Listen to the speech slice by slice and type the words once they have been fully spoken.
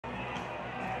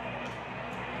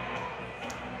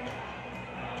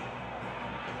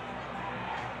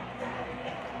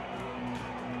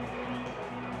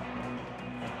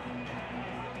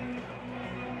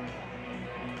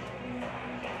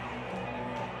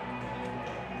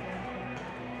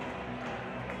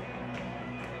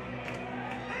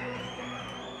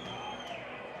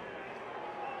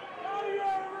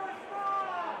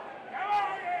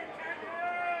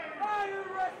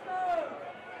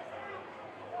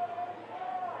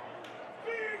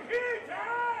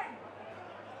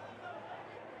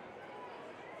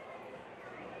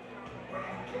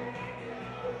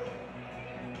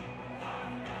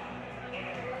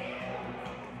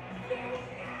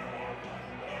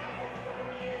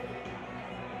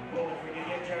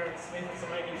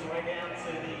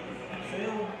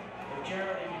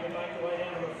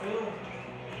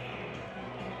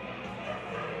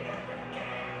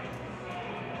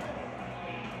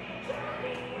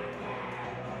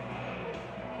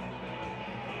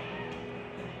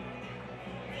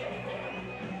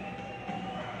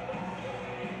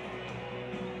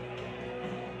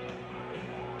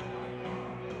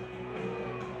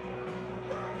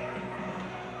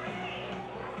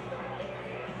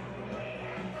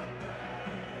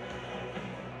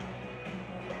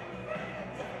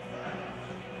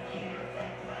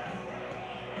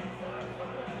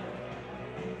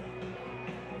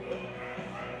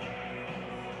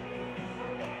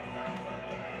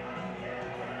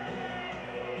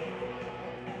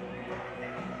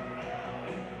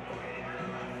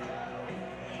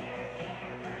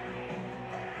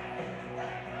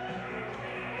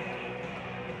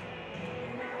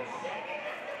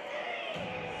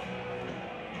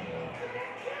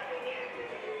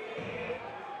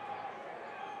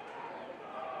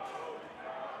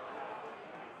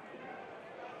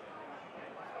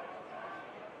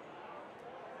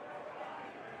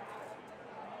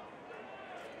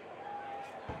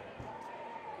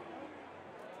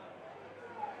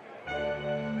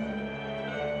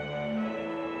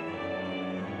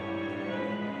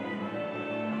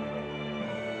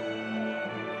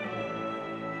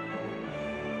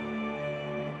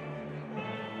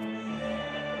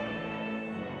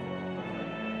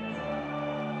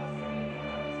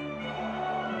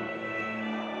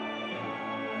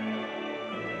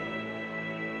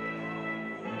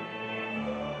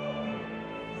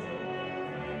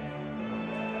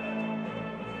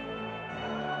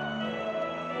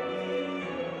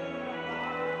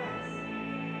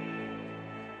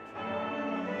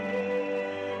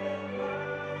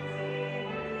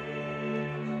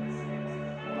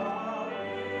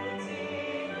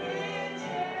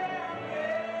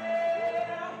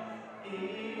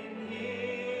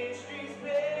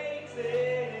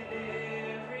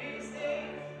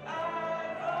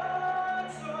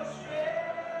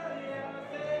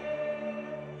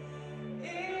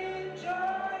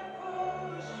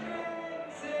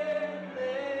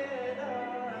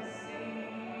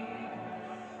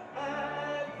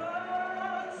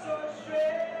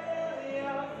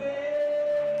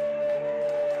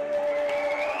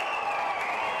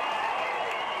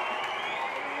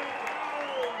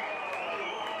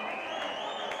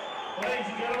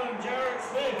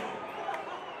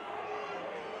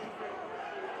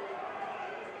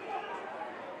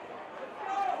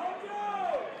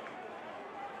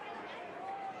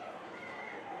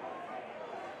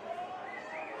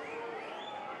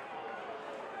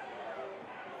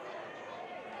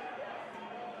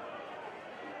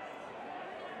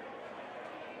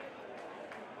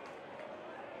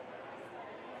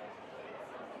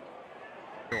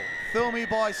Thirlmere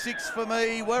by 6 for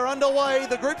me. We're underway.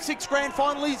 The Group 6 Grand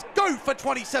Finalies go for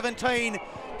 2017.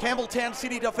 Campbelltown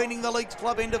City defending the league's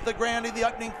club end of the ground in the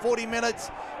opening 40 minutes.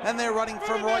 And they're running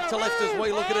from right to left as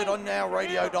we look at it on our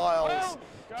radio dials.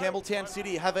 Campbelltown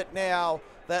City have it now.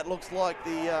 That looks like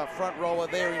the front rower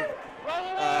there in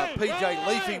PJ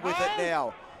Leafy with it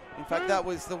now. In fact, that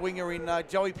was the winger in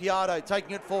Joey Piatto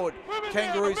taking it forward.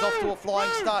 Kangaroos off to a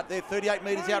flying start. They're 38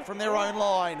 metres out from their own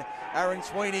line. Aaron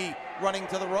Sweeney running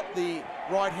to the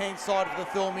right-hand side of the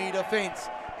Thirlmere defence.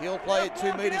 He'll play it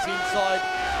 2 metres inside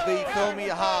the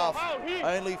Thirlmere half.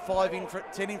 Only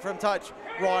 10 in from touch.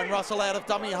 Ryan Russell out of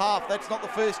dummy half. That's not the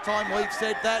first time we've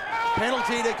said that.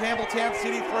 Penalty to Campbelltown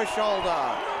City for a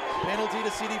shoulder. Penalty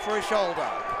to City for a shoulder.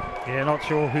 Yeah, not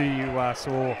sure who you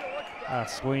saw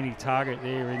Sweeney target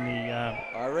there in the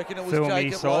I reckon it was Thirlmere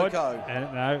Jacob side. Loco.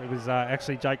 And no, it was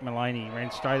actually Jake Mullaney. He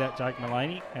ran straight at Jake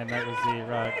Mullaney, and that was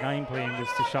their game plan, was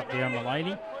to shut down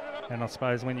Mullaney. And I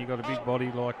suppose when you've got a big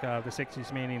body like the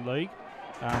sexiest man in league,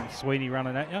 Sweeney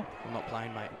running at you. I'm not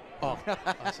playing, mate. Oh,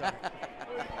 sorry.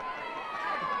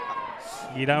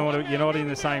 You don't want to. You're not in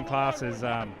the same class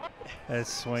as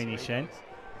Sweeney, Shen.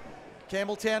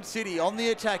 Campbelltown City on the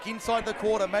attack inside the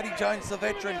quarter. Matty Jones, the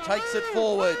veteran, takes it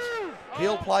forward.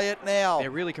 He'll play it now.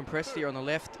 They're really compressed here on the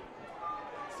left.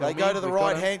 They go to the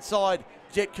right-hand side.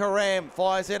 Jet Karam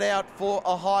fires it out for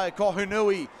a higher.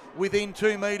 Kohunui within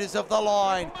 2 metres of the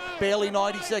line. Barely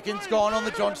 90 seconds gone on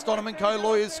the John Stoneman Co.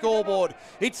 Lawyers scoreboard.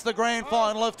 It's the grand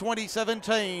final of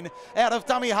 2017. Out of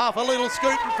dummy half, a little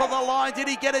scooting for the line. Did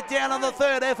he get it down on the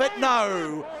third effort?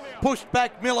 No. Pushed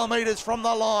back millimetres from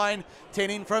the line. 10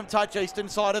 in from touch, eastern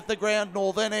side of the ground,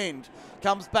 northern end.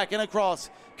 Comes back and across.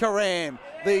 Karam,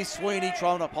 the Sweeney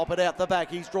trying to pop it out the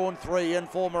back. He's drawn 3 and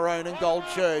 4 maroon and gold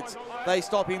shirts. They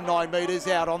stop him 9 metres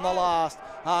out on the last.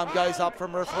 Arm goes up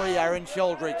from referee Aaron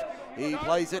Sheldrick. He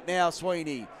plays it now,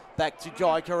 Sweeney. Back to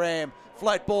Jai Karam.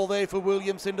 Flat ball there for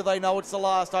Williamson. Do they know it's the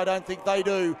last? I don't think they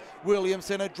do.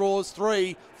 Williamson, it draws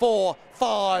 3, 4,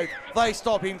 5. They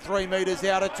stop him 3 metres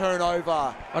out of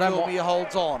turnover. Thirlmere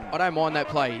holds on. I don't mind that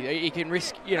play. You can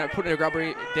risk, putting a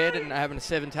grubber dead and having a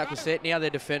 7 tackle set. Now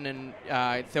they're defending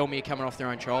Thirlmere coming off their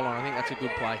own shoulder. I think that's a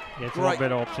good play. Yeah, it's a lot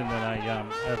better option than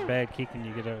a bad kick and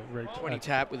you get a 20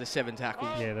 tap with a 7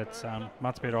 tackles. Yeah, that's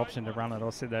much better option to run it. I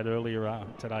said that earlier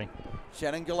today.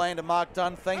 Shannon Galland and Mark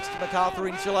Dunn, thanks to MacArthur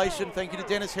Insulation. Thank you to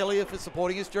Dennis Hellier for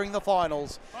supporting us during the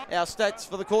finals. Our stats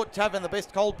for the Court Tavern, the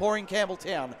best cold pouring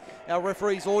Campbelltown. Our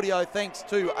referees audio, thanks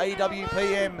to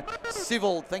AWPM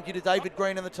Civil. Thank you to David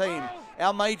Green and the team.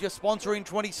 Our major sponsor in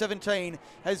 2017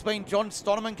 has been John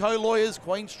Stoneman Co. Lawyers,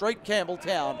 Queen Street,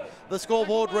 Campbelltown. The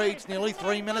scoreboard reads nearly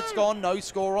 3 minutes gone, no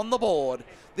score on the board.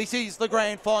 This is the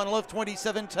grand final of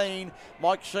 2017.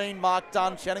 Mike Sheen, Mark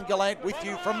Dunn, Shannon Gallant with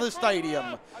you from the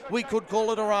stadium. We could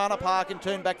call it Arana Park and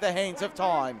turn back the hands of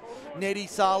time. Neddy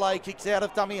Saleh kicks out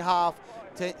of dummy half.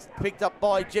 Picked up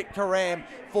by Jet Karam,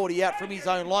 40 out from his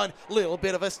own line. Little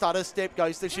bit of a stutter step,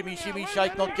 goes the shimmy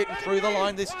shake, not getting through the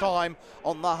line this time.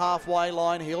 On the halfway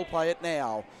line, he'll play it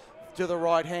now. To the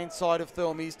right-hand side of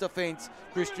Thirlmere's defence,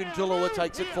 Christian Tulua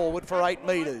takes it forward for 8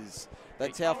 metres.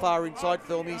 That's how far inside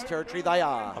Thirlmere's territory they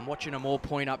are. I'm watching them all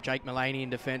point up Jake Mullaney in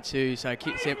defence too, so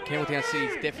Campbelltown City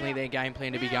is definitely their game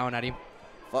plan to be going at him.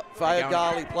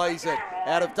 Fayagali plays it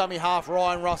out of dummy half.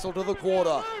 Ryan Russell to the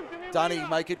quarter. Dunny,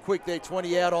 make it quick there,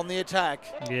 20 out on the attack.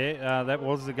 Yeah, that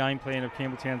was the game plan of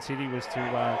Campbelltown City, was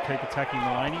to keep attacking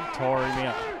Mullaney, tire him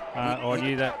out. I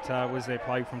knew that was their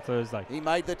play from Thursday. He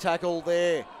made the tackle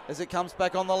there as it comes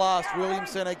back on the last.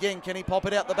 Williamson again, can he pop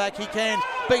it out the back? He can.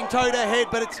 Being towed ahead,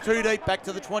 but it's too deep. Back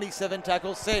to the 27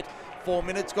 tackle set. 4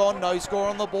 minutes gone, no score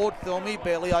on the board. Thirlmere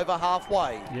barely over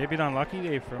halfway. Yeah, a bit unlucky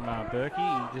there from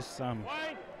Berkey. He just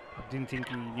didn't think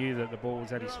he knew that the ball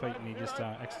was at his feet and he just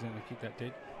accidentally kicked that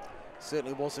dead.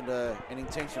 Certainly wasn't an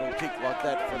intentional kick like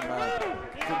that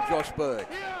from Josh Burke.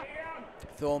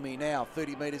 Thirlmere now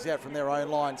 30 metres out from their own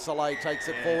line. Saleh takes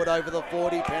it forward over the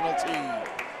 40.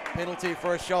 Penalty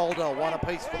for a shoulder. 1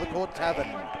 apiece for the Court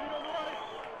Tavern.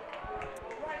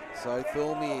 So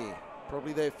Thirlmere,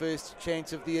 probably their first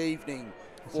chance of the evening.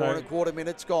 4.25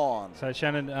 minutes gone. So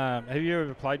Shannon, have you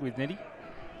ever played with Neddy?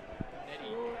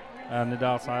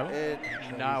 Nadal Sailor?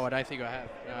 No, I don't think I have.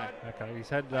 No. Okay, he's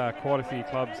had quite a few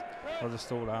clubs. I just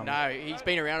thought. No, he's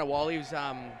been around a while. He was.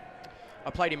 I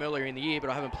played him earlier in the year,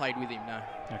 but I haven't played with him. No.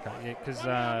 Okay, yeah, because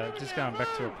just going back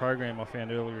to a program I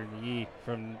found earlier in the year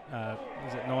from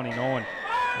was it '99?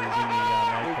 He was in the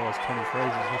Magpies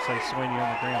 23s. As we'll see Sweeney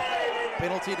on the ground.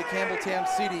 Penalty to Campbelltown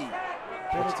City.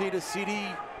 Penalty to City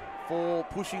for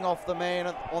pushing off the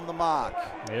man on the mark.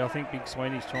 Yeah, I think Big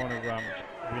Sweeney's trying to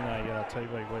win a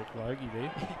TV week Logie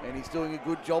there. And he's doing a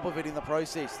good job of it in the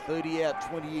process. 30 out,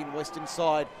 20 in, western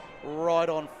side, right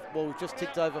on. Well, we've just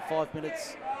ticked over 5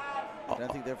 minutes. I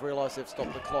don't think they've realised they've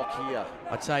stopped the clock here.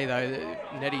 I'd say, though,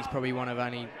 that Nettie's probably one of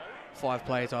only 5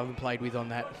 players I haven't played with on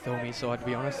that Thirlmere side, to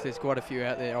be honest. There's quite a few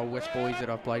out there, old West boys that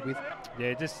I've played with.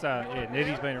 Yeah,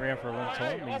 Nettie's been around for a long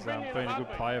time. He's been a good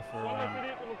player for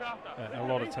a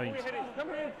lot of teams.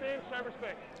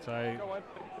 So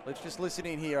let's just listen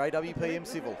in here. AWPM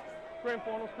Civil. Grand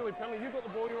final, Philly penalty. You've got the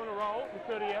ball, you're on a roll with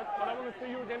 30 out. I don't want to see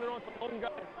you again tonight for long game.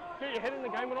 Get your head in the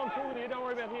game when I'm talking to you. Don't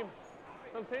worry about him.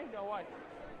 Don't see? Go away.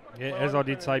 yeah, as I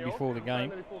did say before the game.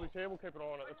 We'll keep an eye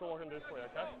on it. That's all I can do for you,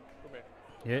 okay? Good man.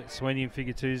 Yeah, Sweeney and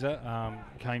Figatusa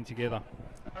came together.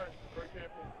 Aaron, very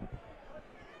careful.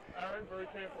 Aaron, very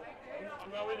careful.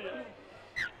 I'm no idiot.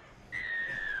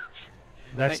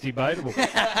 That's debatable.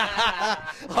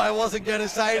 I wasn't going to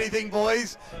say anything,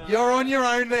 boys. You're on your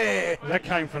own there. That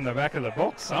came from the back of the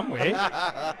box somewhere.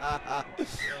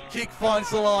 Kick finds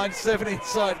the line, 7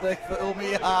 inside the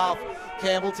Thirlmere half.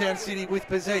 Campbelltown City with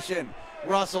possession.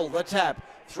 Russell, the tap.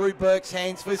 Through Burke's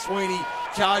hands for Sweeney.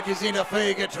 Charges into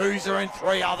Figatusa and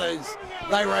 3 others.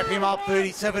 They wrap him up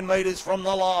 37 metres from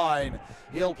the line.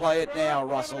 He'll play it now.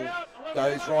 Russell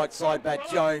goes right side back.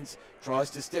 Jones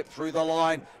tries to step through the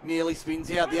line. Nearly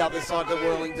spins out the other side. The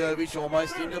whirling dervish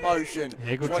almost into motion.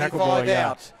 Yeah, good tackle by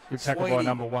out. Good tackle by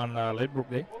number 1 Ledbrook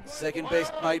there. Second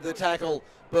best made the tackle.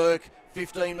 Burke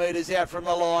 15 metres out from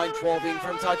the line, 12 in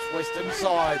from touch, western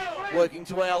side. Working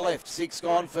to our left, 6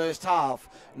 gone first half.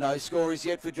 No score is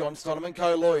yet for John Stonham and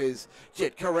co-lawyers.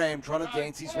 Jet Karam trying to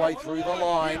dance his way through the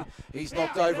line. He's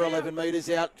knocked over 11 metres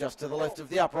out, just to the left of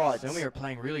the uprights. Thirlmere are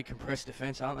playing really compressed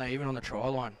defence, aren't they, even on the try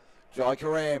line? Jai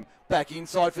Karam back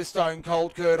inside for Stone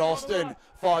Cold Kurt Austin.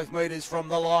 5 metres from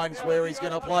the lines where he's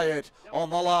going to play it on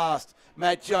the last.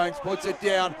 Matt Jones puts it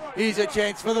down. Here's a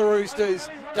chance for the Roosters.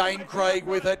 Dane Craig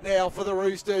with it now for the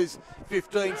Roosters.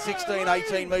 15, 16,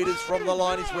 18 metres from the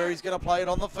line is where he's going to play it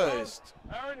on the first.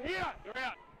 Aaron, here. You're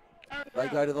out. Aaron, They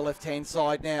go to the left-hand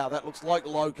side now. That looks like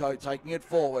Loco taking it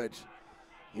forward.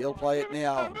 He'll play it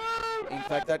now. In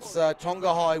fact, that's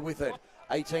Tonga High with it.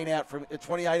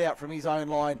 28 out from his own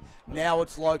line. Now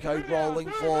it's Loco rolling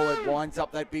forward. Winds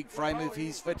up that big frame of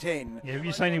his for 10. Yeah, have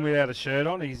you seen him without a shirt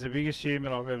on? He's the biggest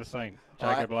human I've ever seen.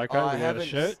 Jacob Loco without a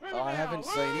shirt. I haven't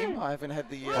seen him. I haven't had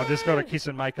the... I just got a kiss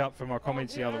and make up for my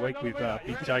comments the other week with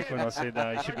Big Jake when I said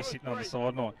he should be sitting on the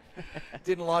sideline.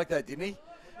 Didn't like that, didn't he?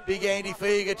 Big Andy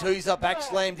Figatusa back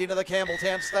slammed into the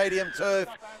Campbelltown Stadium turf.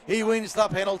 He wins the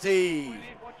penalty.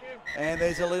 And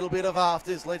there's a little bit of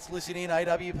afters. Let's listen in.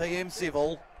 AWPM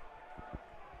Civil.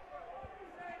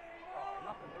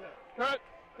 Kurt,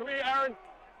 come here, Aaron.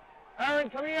 Aaron,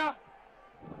 come here.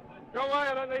 Go away,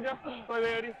 I don't need you. Stay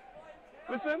there, Eddie.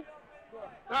 Listen.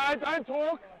 No, don't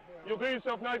talk. You'll do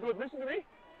yourself no good. Listen to me.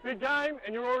 Big game,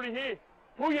 and you're already here.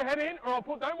 Pull your head in, or I'll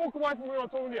don't walk away from where I'm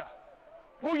talking to you.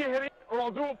 Pull your head in, or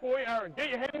I'll do it for you, Aaron. Get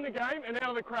your head in the game and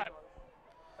out of the crap.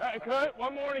 Kurt,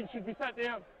 one more and he should be sat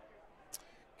down.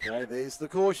 Okay, there's the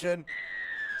caution.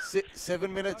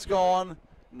 7 minutes gone.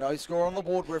 No score on the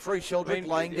board. Referee Sheldrick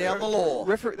laying down the law.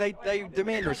 They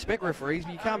demand respect, referees,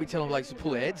 but you can't be telling blokes to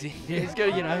pull their heads in. You've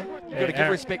got to give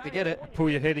respect to get it.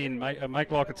 Pull your head in, make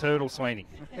like a turtle, Sweeney.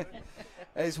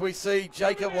 As we see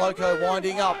Jacob Loco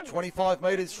winding up 25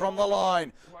 metres from the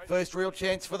line. First real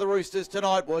chance for the Roosters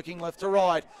tonight, working left to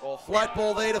right. Flat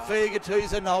ball there to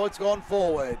Figatusa. No, it's gone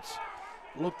forward.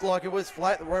 Looked like it was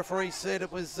flat. The referee said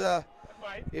it was the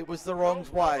wrong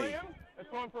way. It's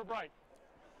time for a break.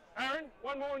 Aaron,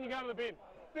 one more and you go to the bin.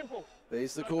 Simple.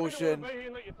 There's the caution. Be here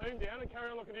and let your team down and carry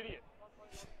on like an idiot.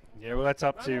 Yeah, well, that's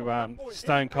up to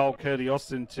Stone Cold Curdy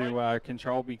Austin to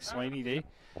control Big Sweeney there.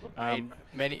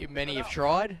 Many have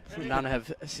tried, none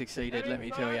have succeeded, let me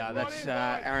tell you. That's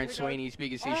Aaron Sweeney's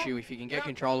biggest issue. If he can get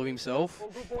control of himself,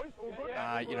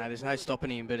 there's no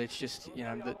stopping him, but it's just,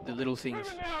 the little things.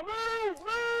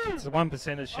 It's the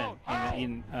 1%er, Shen,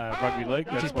 in rugby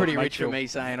league. Which is pretty rich for me,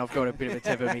 saying I've got a bit of a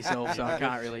tether myself, so I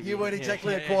can't really... You weren't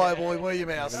exactly a choir boy, were you,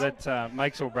 Mouse? That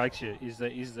makes or breaks you, is the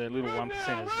little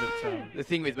 1%ers. The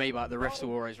thing with me, but the refs are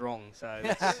always wrong, so...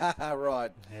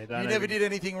 Right. Yeah, you never did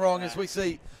anything wrong, as we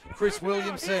see Chris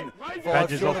Williamson, 5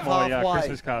 badges short off of my halfway.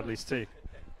 Christmas card list too.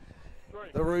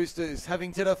 The Roosters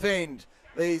having to defend.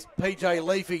 There's PJ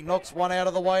Leafy, knocks one out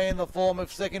of the way in the form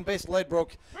of second best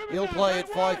Ledbrook. He'll play at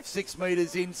 5-6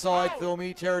 metres inside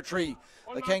Thirlmere territory.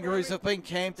 The Kangaroos have been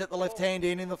camped at the left-hand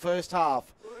end in the first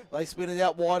half. They spin it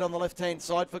out wide on the left-hand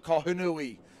side for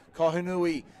Kohunui.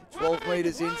 Kohunui, 12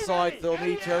 metres inside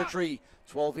Thirlmere territory.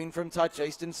 12 in from touch,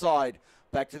 eastern side.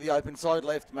 Back to the open side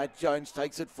left. Matt Jones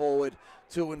takes it forward.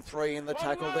 2 and 3 in the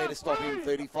tackle there to stop him.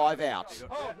 35 out.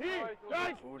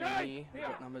 40 here. We've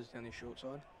got numbers down the short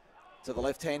side. To the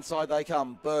left-hand side they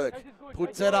come. Burke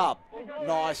puts it up.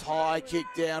 Nice high kick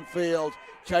downfield.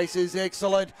 Chase is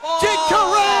excellent. Jit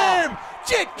Karam!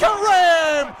 Jit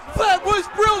Karam! That was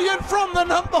brilliant from the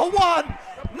number 1.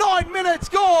 9 minutes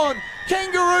gone.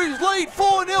 Kangaroos lead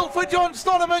 4-0 for John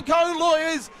Stonham and Co.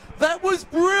 Lawyers. That was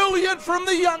brilliant from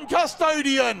the young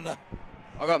custodian.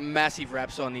 I got massive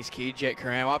raps on this kid, Jet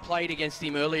Karam. I played against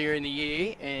him earlier in the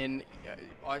year, and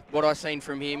what I seen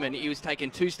from him, and he was taking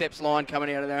 2 steps line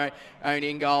coming out of their own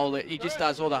end goal. He just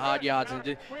does all the hard yards,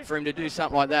 and for him to do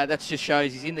something like that, that just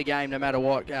shows he's in the game no matter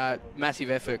what. Massive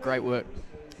effort, great work.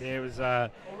 Yeah, it was.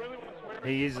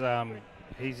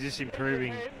 He's just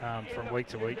improving from week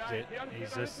to week.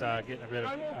 He's just getting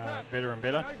better and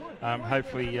better.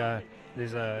 Hopefully,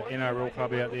 there's a NRL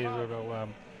club out there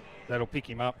that'll pick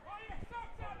him up.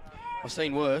 I've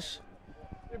seen worse,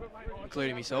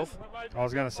 including myself. I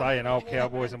was going to say an old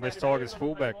Cowboys and West Tigers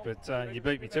fullback, but you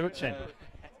beat me to it, Chen.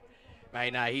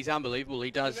 Mate, no, he's unbelievable. He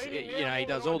does, he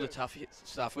does all the tough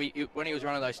stuff. When he was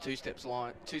running those two-step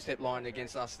line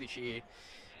against us this year,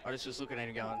 I just was looking at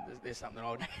him going, "There's something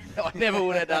I never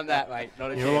would have done that, mate." Not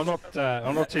a chance. Well,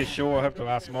 I'm not too sure. I have to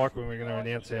ask Mike when we're going to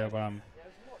announce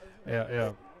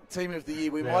our Team of the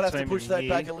year. We might have to push that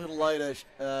back a little later,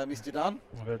 Mr. Dunn.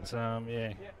 But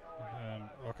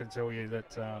I can tell you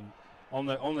that on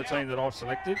the team that I've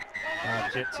selected,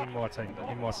 Jet's in my team,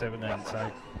 in my 17.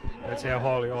 So that's how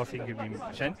highly I think of him,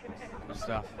 Chen. Good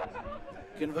stuff.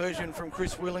 Conversion from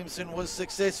Chris Williamson was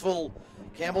successful.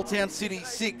 Campbelltown City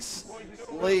 6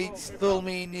 leads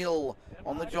Thirlmere 0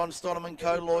 on the John Stonham and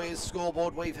Co. Lawyers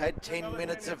scoreboard. We've had 10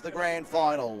 minutes of the grand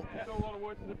final.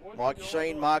 Mike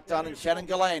Sheen, Mark Dunn and Shannon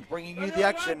Gallant bringing you the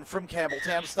action from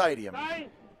Campbelltown Stadium.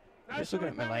 Just looking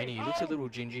at Mulaney, he looks a little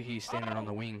ginger here standing on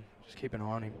the wing. Just keep an eye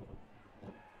on him.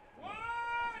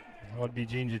 I'd be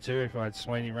ginger too if I had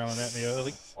Sweeney running at me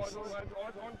early.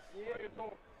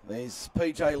 There's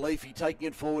PJ Leafy taking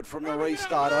it forward from the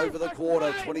restart over the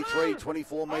quarter.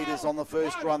 24 metres on the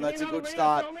first run. That's a good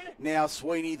start. Now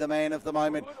Sweeney, the man of the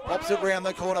moment, pops it round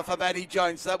the corner for Matty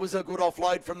Jones. That was a good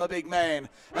offload from the big man.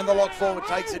 And the lock forward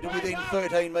takes it to within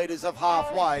 13 metres of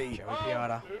halfway.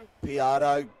 Joey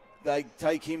Piardo, they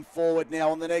take him forward now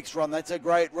on the next run. That's a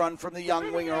great run from the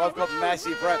young winger. I've got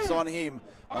massive raps on him.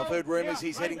 I've heard rumours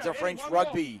he's heading to French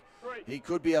rugby. He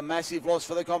could be a massive loss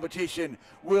for the competition.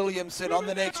 Williamson on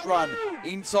the next run.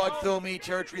 Inside Thirlmere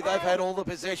territory. They've had all the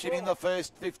possession in the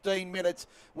first 15 minutes.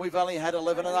 We've only had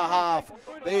 11 and a half.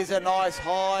 There's a nice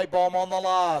high bomb on the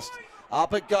last.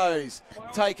 Up it goes.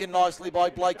 Taken nicely by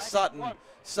Blake Sutton.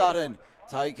 Sutton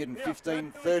taken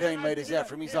 13 metres out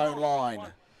from his own line.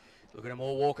 Look at them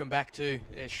all walking back too.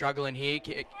 They're struggling here.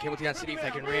 Campbelltown City, if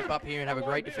they can ramp up here and have a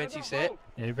great defensive set.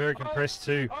 Yeah, very compressed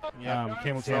too.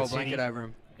 Campbelltown Throw a City. blanket over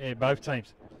him. Yeah, both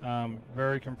teams.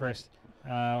 Very compressed.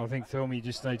 I think Thirlmere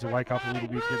just need to wake up a little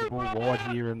bit, get the ball wide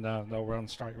here, and they'll run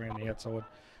straight around the outside.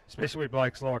 Especially with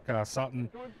blokes like Sutton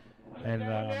and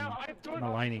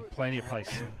Mulaney. Plenty of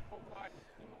pace.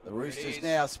 The Roosters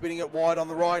now spinning it wide on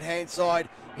the right-hand side.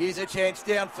 Here's a chance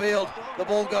downfield. The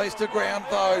ball goes to ground,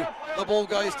 though. The ball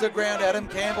goes to ground. Adam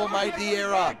Campbell made the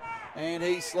error. And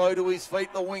he's slow to his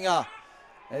feet, the winger.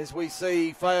 As we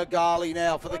see Fayogali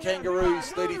now for the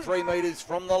Kangaroos, 33 metres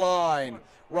from the line.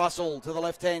 Russell to the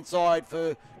left-hand side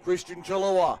for Christian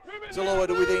Chalua. Chalua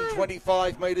to within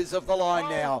 25 metres of the line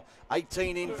now.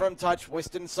 18 in from touch,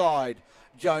 western side.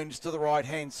 Jones to the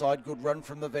right-hand side. Good run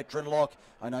from the veteran lock.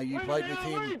 I know you played with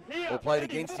him or played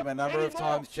against him a number of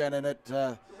times, Shannon,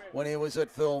 at when he was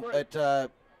at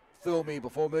Thirlmere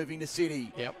before moving to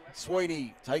City. Yep.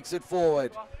 Sweeney takes it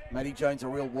forward. Matty Jones, a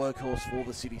real workhorse for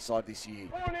the City side this year.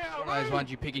 One of those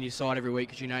ones you pick in your side every week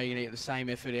because you know you're going to get the same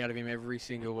effort out of him every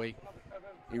single week.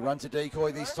 He runs a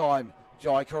decoy this time.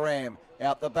 Jai Karam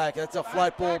out the back. That's a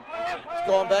flat ball. It's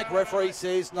gone back. Referee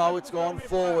says no, it's gone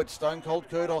forward. Stone Cold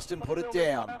Kurt Austin put it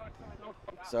down.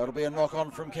 So it'll be a knock-on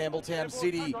from Campbelltown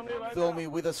City. Thirlmere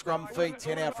with a scrum feed.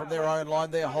 10 out from their own line.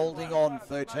 They're holding on.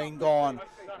 13 gone.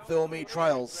 Thirlmere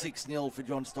trails 6-0 for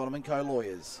John Stonham and Co.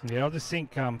 Lawyers. Yeah, I just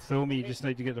think Thirlmere just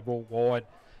need to get the ball wide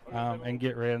and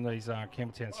get around these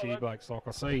Campbelltown City blokes. Like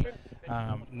I see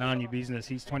None Your Business.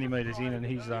 He's 20 metres in and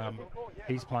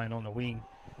he's playing on the wing.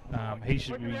 He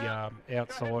should be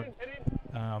outside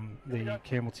the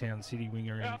Campbelltown City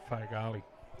winger in Fayogali.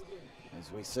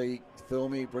 As we see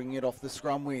Thirlmere bringing it off the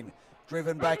scrum win.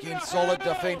 Driven back in, solid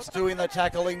defence, two in the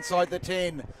tackle inside the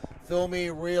 10.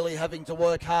 Thirlmere really having to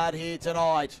work hard here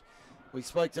tonight. We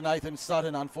spoke to Nathan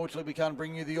Sutton. Unfortunately, we can't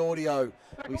bring you the audio.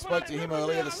 We spoke to him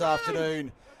earlier this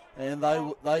afternoon, and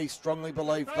they strongly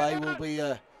believe they will be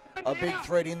a big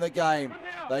threat in the game.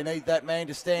 They need that man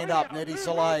to stand up. Neddy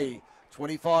Soleil,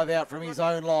 25 out from his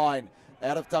own line.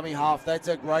 Out of dummy half, that's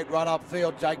a great run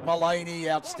upfield. Jake Mullaney,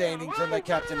 outstanding from the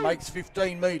captain, makes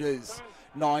 15 metres.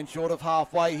 9 short of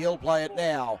halfway, he'll play it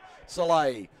now.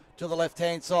 Soleil to the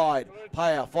left-hand side.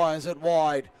 Payer fires it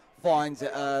wide. Finds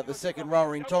the second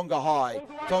rower in Tonga High.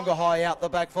 Tonga High out the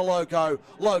back for Loco.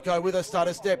 Loco with a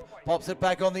stutter step. Pops it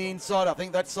back on the inside. I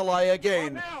think that's Soleil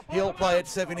again. He'll play it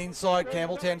 7 inside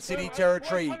Campbelltown City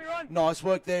territory. Nice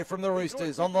work there from the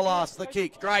Roosters. On the last, the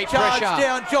kick. Great charge pressure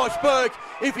down Josh Burke.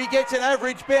 If he gets an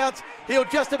average bounce, he'll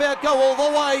just about go all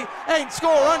the way and score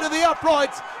under the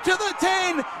uprights to the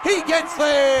 10. He gets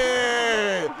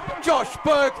there. Josh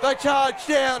Burke, the charge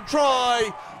down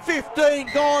try.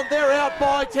 15 gone, they're out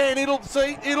by 10.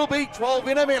 It'll be 12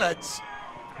 in a minute.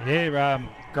 Yeah,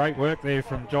 great work there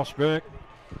from Josh Burke.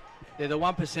 They're the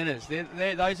 1%ers.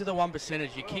 Those are the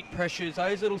 1%ers. You kick pressures,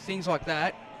 those little things like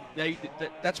that.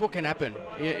 That's what can happen.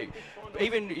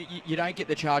 Even you don't get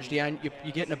the charge down,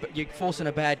 you're forcing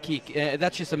a bad kick.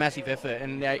 That's just a massive effort,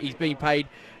 and he's being paid.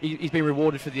 He's been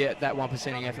rewarded for that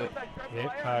 1%ing effort.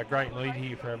 Yep, great lead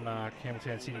here from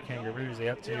Campbelltown City Kangaroos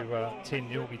out to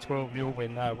 10-0. It'll be 12-0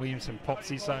 when Williamson pops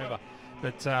this over.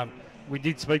 But we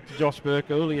did speak to Josh Burke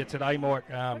earlier today, Mike.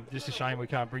 Just a shame we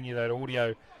can't bring you that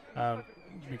audio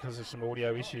because of some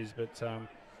audio issues. But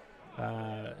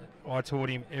I taught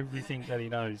him everything that he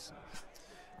knows.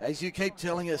 As you keep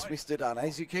telling us, Mr. Dunn,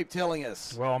 as you keep telling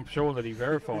us. Well, I'm sure that he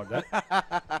verified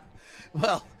that.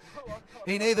 Well,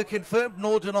 he neither confirmed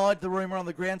nor denied the rumour on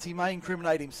the grounds he may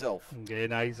incriminate himself. Yeah,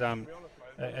 no, he's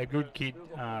a good kid,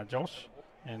 Josh,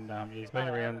 and he's been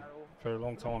around for a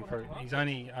long time. He's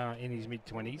only in his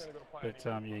mid-20s, but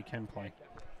yeah, he can play.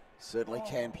 Certainly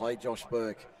can play, Josh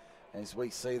Burke. As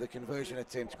we see the conversion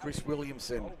attempt, Chris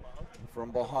Williamson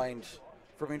from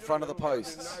in front of the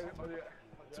posts,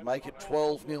 to make it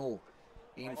 12-0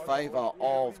 in favour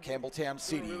of Campbelltown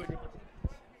City.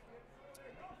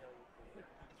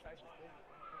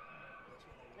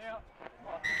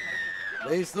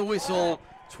 There's the whistle.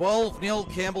 12-0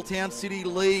 Campbelltown City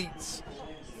leads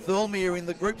Thirlmere in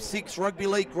the Group 6 Rugby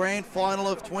League Grand Final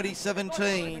of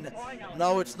 2017.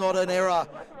 No, it's not an error.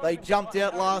 They jumped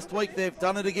out last week. They've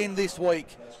done it again this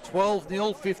week.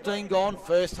 12-0, 15 gone,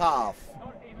 first half.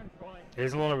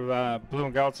 There's a lot of blue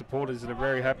and gold supporters that are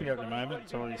very happy at the moment.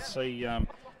 So you see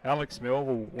Alex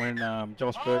Melville, when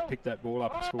Josh Burke picked that ball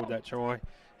up and scored that try,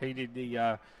 he did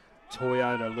the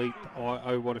Toyota leap.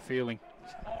 Oh, what a feeling.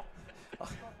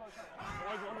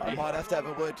 I might have to have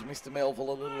a word to Mr.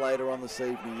 Melville a little later on this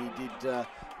evening. He did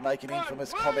make an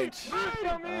infamous comment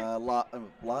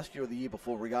last year or the year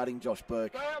before regarding Josh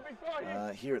Burke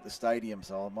here at the stadium,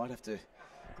 so I might have to...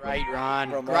 Great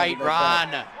run, great run.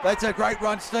 That's a great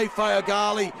run, Steve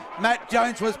Fayogali. Matt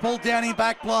Jones was pulled down in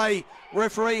back play.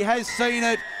 Referee has seen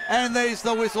it, and there's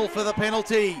the whistle for the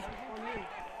penalty.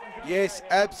 Yes,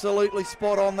 absolutely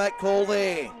spot on that call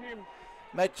there.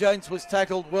 Matt Jones was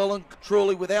tackled well and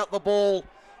truly without the ball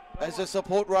as a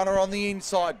support runner on the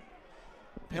inside.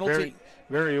 Penalty.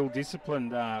 Very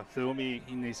ill-disciplined Thirlmere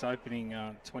in this opening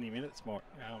 20 minutes, Mike.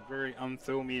 Very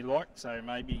un-Thirlmere-like, so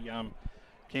maybe...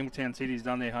 Campbelltown City's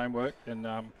done their homework, and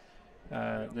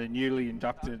the newly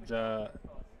inducted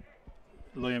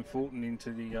Liam Fulton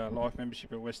into the life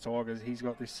membership at West Tigers. He's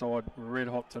got this side red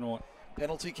hot tonight.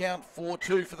 Penalty count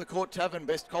 4-2 for the Court Tavern.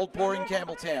 Best cold pour in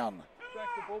Campbelltown.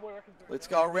 Let's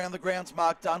go around the grounds.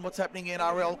 Mark Dunn, what's happening in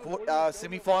NRL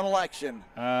semi-final action?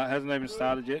 Hasn't even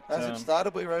started yet. Hasn't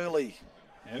started, we're early.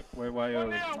 Yep, we're way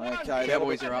early. Okay,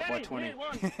 Cowboys are up by 20.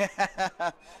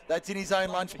 That's in his own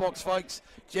lunchbox, folks.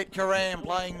 Jet Karam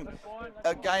playing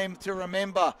a game to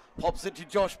remember. Pops it to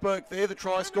Josh Burke. They're the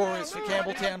try scorers for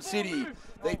Campbelltown City.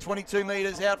 They're 22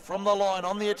 metres out from the line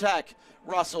on the attack.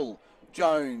 Russell,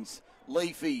 Jones,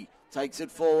 Leafy takes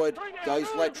it forward, goes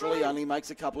laterally, only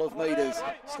makes a couple of metres.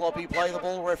 Sloppy play the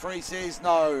ball. Referee says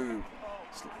no.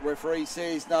 Referee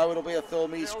says no. It'll be a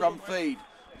Thirlmere scrum feed.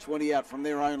 20 out from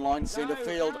their own line, centre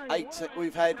field.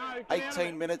 We've had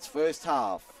 18 minutes first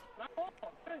half.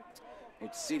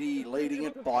 It's City leading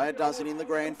it by a dozen in the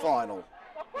grand final.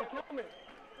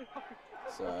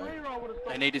 So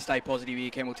they need to stay positive here,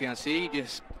 Campbelltown City.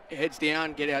 Just heads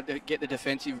down, get the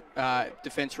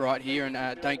defence right here,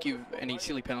 and don't give any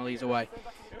silly penalties away.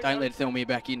 Don't let Thirlmere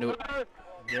back into it.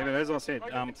 Yeah, but as I said,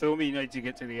 Thirlmere need to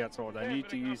get to the outside. They need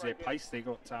to use their pace. They've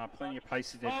got plenty of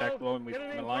pace in their back line with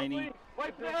Mullaney,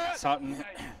 Sutton,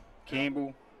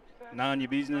 Campbell, None Your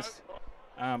Business.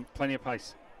 Plenty of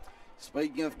pace.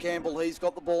 Speaking of Campbell, he's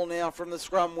got the ball now from the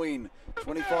scrum win.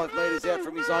 25 metres out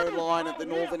from his own line at the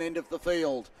northern end of the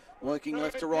field. Working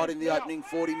left to right in the opening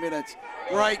 40 minutes.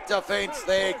 Great defence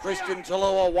there, Christian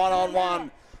Talua,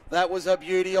 one-on-one. That was a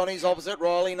beauty on his opposite,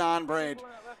 Riley Narnbred.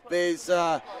 There's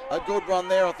a good run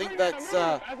there. I think that's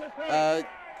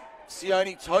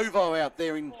Sione Tovo out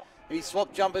there. He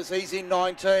swapped jumpers, he's in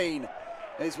 19.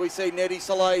 As we see Nettie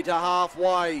Soleil to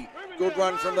halfway. Good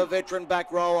run from the veteran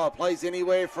back rower. Plays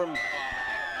anywhere from...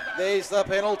 There's the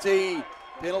penalty.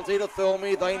 Penalty to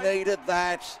Thirlmere. They needed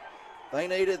that. They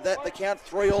needed that. The count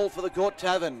 3-all for the Court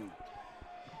Tavern.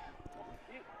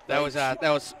 That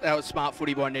was smart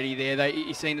footy by Nettie there.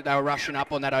 You seen that they were rushing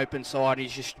up on that open side.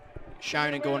 He's just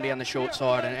shown and gone down the short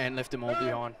side and left them all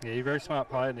behind. Yeah, you're a very smart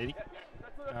player, Nettie.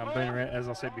 Been around, as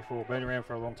I said before, been around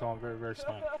for a long time. Very, very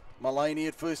smart. Mullaney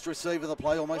at first receiver. The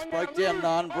play almost broke down.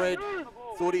 Narnbred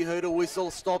thought he heard a whistle,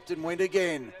 stopped and went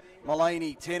again.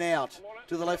 Mullaney 10 out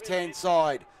to the left-hand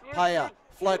side. Payer,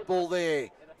 flat ball there.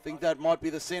 I think that might be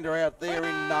the centre out there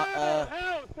in...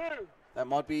 that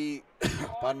might be...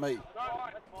 pardon me.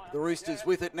 The Roosters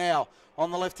with it now. On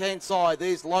the left-hand side,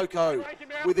 there's Loco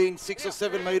within 6 or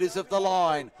 7 metres of the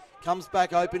line. Comes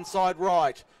back open side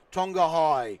right. Tonga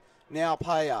High. Now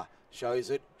Payer. Shows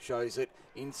it.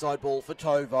 Inside ball for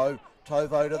Tovo.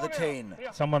 Tovo to the 10.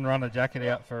 Someone run a jacket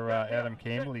out for Adam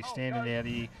Campbell. He's standing out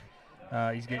here.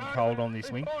 He's getting cold on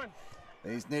this wing.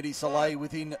 There's Nettie Soleil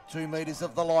within 2 metres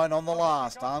of the line on the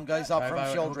last. Arm goes up from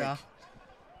Sheldrick.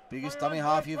 Biggest dummy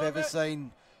half you've ever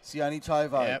seen. Sione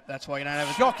Tovo. Yep, that's why you don't have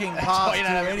a shocking pass to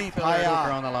Eddie Payer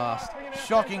on the last.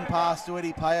 Shocking pass to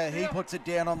Eddie Payer. He puts it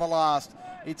down on the last.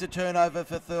 It's a turnover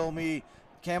for Thirlmere.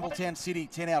 Campbelltown City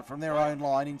 10 out from their own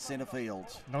line in centre field.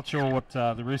 Not sure what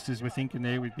the Roosters were thinking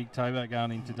there with Big Tovo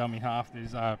going into dummy half.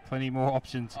 There's plenty more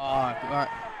options.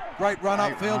 Great run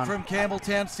upfield from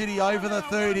Campbelltown City over the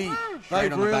 30.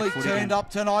 They've really turned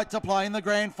up tonight to play in the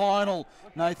grand final.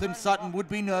 Nathan Sutton would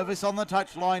be nervous on the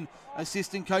touchline,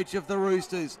 assistant coach of the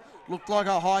Roosters. Looked like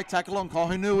a high tackle on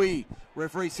Kohanui.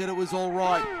 Referee said it was all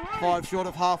right. 5 short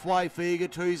of halfway.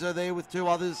 Fiagatuza there with 2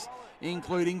 others,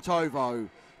 including Tovo.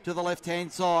 To the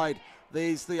left-hand side,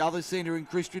 there's the other centre in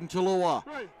Christian Talua.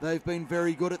 They've been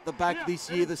very good at the back this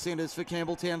year, the centres for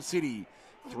Campbelltown City.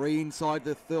 3 inside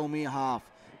the Thirlmere half.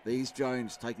 There's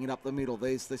Jones taking it up the middle.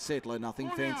 There's the settler.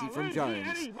 Nothing fancy from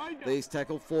Jones. There's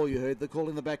tackle 4. You heard the call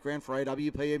in the background for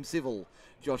AWPM Civil.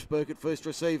 Josh Burke at first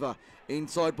receiver.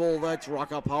 Inside ball, that's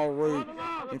Rucker Polru.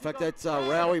 In fact, that's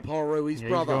Rowie Polru, his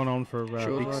brother. He's going on for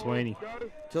Big Sweeney.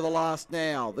 To the last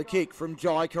now. The kick from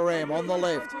Jai Karam on the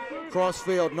left.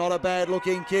 Crossfield, not a bad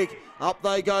looking kick. Up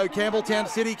they go. Campbelltown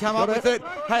City come up with it.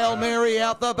 Hail Mary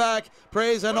out the back.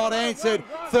 Prayers are not answered.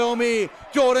 Thirlmere,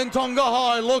 Jordan Tonga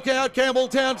High. Look out,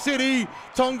 Campbelltown City.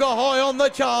 Tonga High on the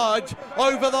charge.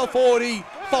 Over the 40.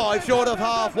 5 short of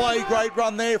halfway. Great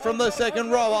run there from the second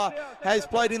rower. Has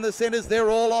played in the centres. They're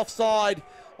all offside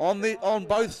on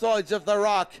both sides of the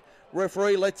ruck.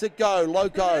 Referee lets it go.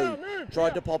 Loco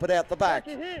tried to pop it out the back.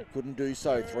 Couldn't do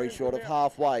so. 3 short of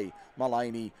halfway.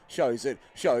 Mullaney shows it.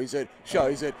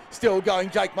 Still going.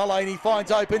 Jake Mullaney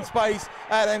finds open space.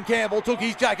 Adam Campbell took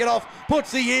his jacket off.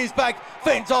 Puts the ears back.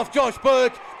 Fends off Josh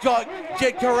Burke.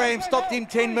 Jet Karam stopped him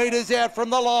 10 metres out from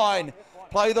the line.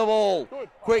 Play the ball.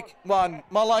 Quick one.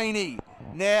 Mullaney.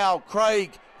 Now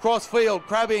Craig. Crossfield.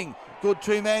 Crabbing. Good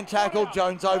 2-man tackle.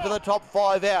 Jones over the top.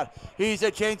 5 out. Here's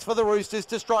a chance for the Roosters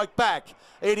to strike back.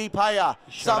 Eddie Payer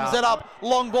sums it up.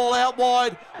 Long ball out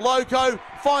wide. Loco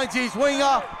finds his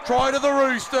winger. Try to the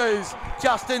Roosters.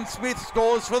 Justin Smith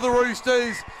scores for the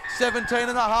Roosters. 17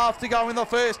 and a half to go in the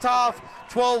first half.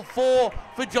 12-4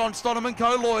 for John Stonham and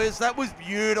co-lawyers. That was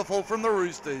beautiful from the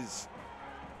Roosters.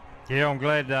 Yeah, I'm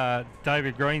glad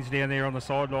David Green's down there on the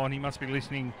sideline. He must be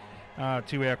listening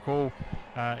to our call.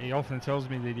 He often tells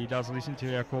me that he does listen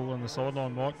to our call on the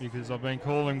sideline, Mike, because I've been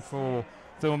calling for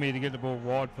Thirlmere to get the ball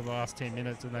wide for the last 10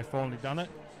 minutes, and they've finally done it.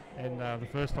 And the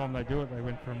first time they do it, they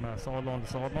went from sideline to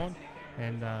sideline,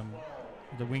 and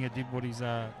the winger did what he's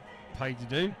paid to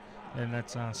do, and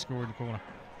that's score in the corner.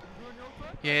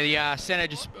 Yeah, the centre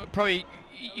just probably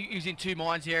he was in 2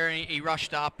 minds there, and he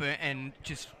rushed up and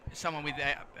just someone with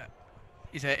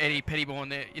is it Eddie Pettyborn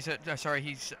there? He's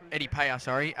Eddie Payer.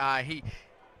 Sorry,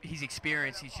 his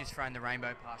experience, he's just thrown the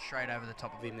rainbow pass straight over the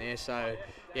top of him there. So,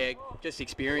 yeah, just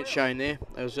experience shown there.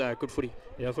 That was good footy.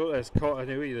 Yeah, I thought that was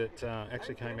Kohanui that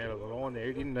actually came out of the line there.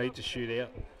 He didn't need to shoot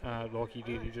out like he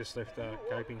did. He just left a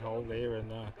gaping hole there,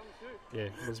 and yeah,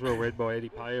 it was well read by Eddie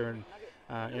Payer, and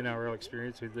NRL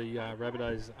experience with the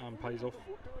Rabbitohs pays off.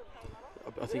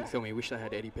 I think Thirlmere wish they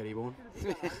had Eddie Pettyborn.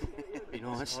 Be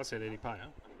nice. I said Eddie Payer.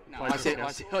 No, I said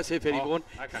Pettyborn.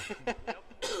 Oh, okay.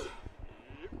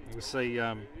 We'll see,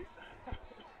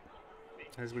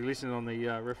 as we listen on the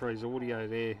referee's audio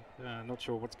there, not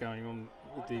sure what's going on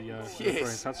with the referee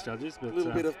and touch judges. But a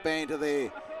little bit of banter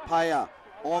there. Payer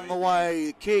on the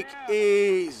way. Kick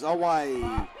is away.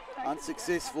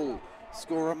 Unsuccessful.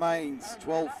 Score remains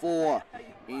 12-4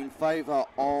 in favour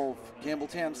of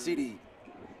Campbelltown City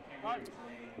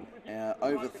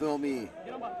over Thirlmere.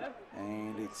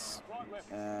 And it's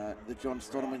the John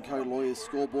Stoneman Co. Lawyers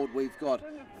scoreboard. We've got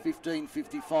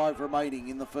 15:55 remaining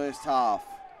in the first half.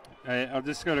 I've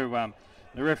just got to,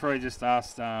 the referee just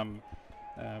asked,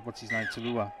 what's his name,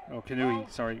 Kanui,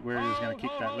 sorry, where he was going to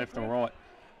kick that, left or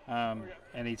right.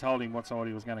 And he told him what side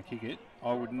he was going to kick it.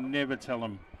 I would never tell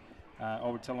him, I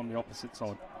would tell him the opposite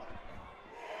side.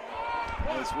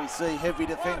 As we see heavy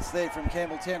defence there from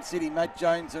Campbelltown City, Matt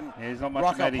Jones and there's not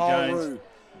much of Matty Jones.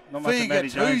 Not much of Matty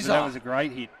Jones, but that was a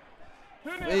great hit.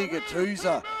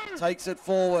 Figatuza takes it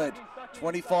forward,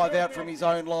 25 out from his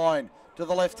own line. To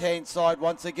the left-hand side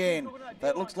once again.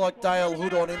 That looks like Dale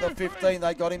Hoodon in the 15.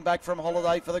 They got him back from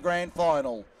holiday for the grand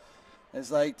final. As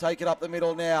they take it up the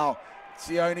middle now.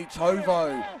 Sione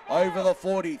Tovo over the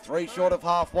 40, 3 short of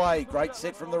halfway. Great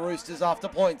set from the Roosters after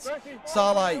points.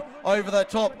 Saleh over the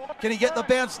top. Can he get the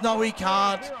bounce? No, he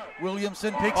can't.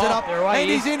 Williamson picks it up and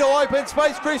he's into open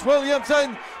space. Chris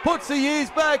Williamson puts the years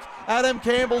back. Adam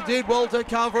Campbell did well to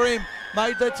cover him.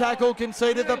 Made the tackle,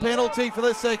 conceded the penalty for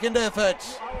the second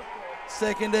effort.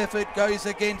 Second effort goes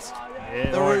against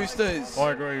the Roosters.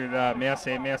 I agree with Mouse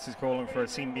there. Mouse is calling for a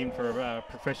sin bin for a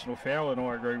professional foul, and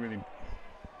I agree with him.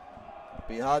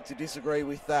 Be hard to disagree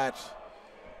with that.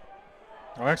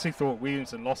 I actually thought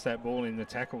Williamson lost that ball in the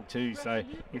tackle too, so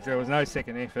if there was no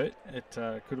second effort, it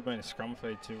could have been a scrum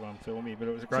feed to Thirlmere, but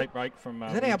it was a great break from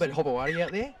Is that Albert Hobawati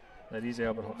out there? That is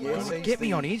Albert Hobawati. Yes, Get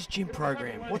me on his gym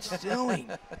program. What's he doing?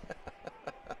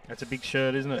 That's a big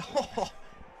shirt, isn't it?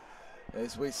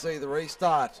 As we see the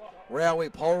restart, Rowie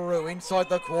Polru inside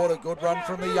the quarter. Good run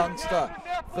from the youngster.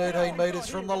 13 metres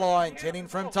from the line, 10 in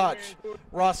from touch.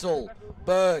 Russell,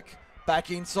 Burke, back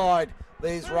inside.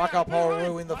 There's Rucker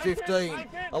Polru in the 15.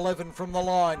 11 from the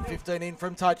line, 15 in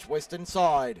from touch, western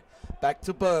side. Back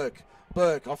to Burke.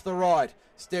 Burke off the right,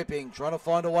 stepping, trying to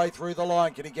find a way through the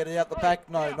line. Can he get it out the back?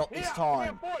 No, not this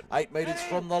time. 8 metres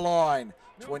from the line,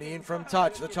 20 in from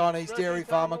touch. The Chinese dairy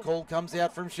farmer call comes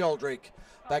out from Sheldrick.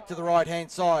 Back to the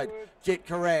right-hand side. Jet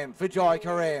Karam, Vijay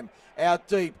Karam. Out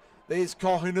deep. There's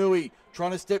Kohunui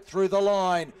trying to step through the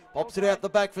line. Pops it out the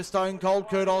back for Stone Cold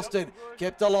Kurt Austin.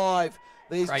 Kept alive.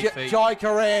 There's Jai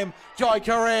Karam. Jai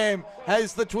Karam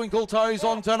has the twinkle toes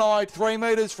on tonight. 3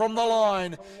 metres from the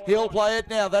line. He'll play it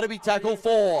now. That'll be tackle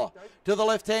 4. To the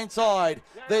left-hand side.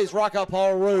 There's Rucker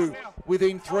Polru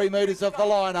within 3 metres of the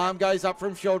line. Arm goes up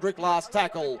from Sheldrick. Last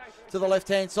tackle. To the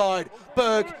left-hand side.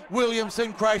 Burke,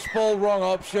 Williamson, crash ball, wrong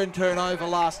option, turnover,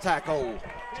 last tackle.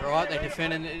 It's all right, they're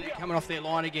defending, coming off their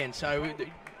line again. So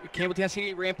Campbelltown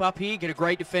City ramp up here, get a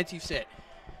great defensive set.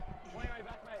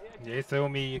 Yeah,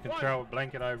 Thirlmere, you can throw a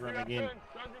blanket over him again.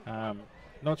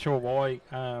 Not sure why.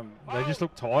 They just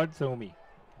look tired, Thirlmere.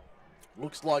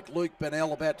 Looks like Luke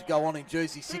Bennell about to go on in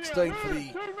jersey 16 for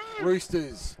the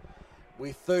Roosters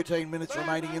with 13 minutes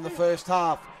remaining in the first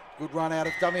half. Good run out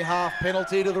of dummy half,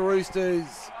 penalty to the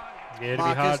Roosters. Yeah,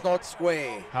 Marcus not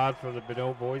square. Hard for the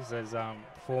Bennell boys as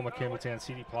former Campbelltown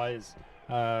City players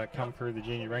come through the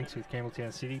junior ranks with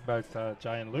Campbelltown City, both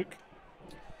Jay and Luke.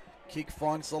 Kick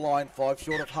finds the line, 5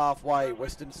 short of halfway,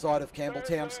 western side of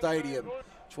Campbelltown Stadium.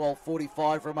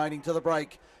 12:45 remaining to the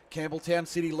break. Campbelltown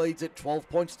City leads at 12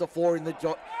 points to 4 in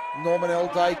the Norman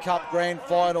L. Day Cup Grand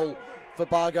Final for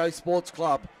Bargo Sports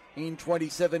Club. In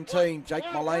 2017, Jake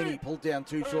Mullaney pulled down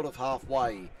 2 short of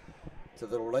halfway. To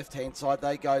the left-hand side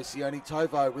they go. Sione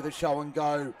Tovo with a show and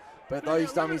go. But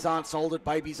those dummies aren't sold at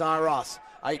Babies R Us.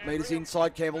 8 metres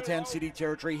inside Campbelltown City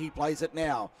territory. He plays it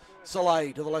now.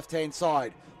 Soleil to the left-hand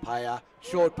side. Payer.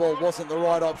 Short ball wasn't the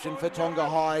right option for Tonga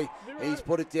High. He's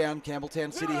put it down.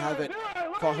 Campbelltown City have it.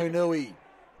 Kohunui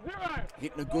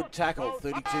hitting a good tackle,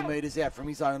 32 metres out from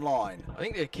his own line. I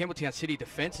think the Campbelltown City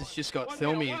defence has just got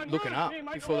Thirlmere looking up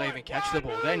before they even catch the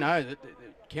ball. They know that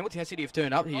Campbelltown City have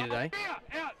turned up here today.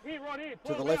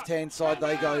 To the left-hand side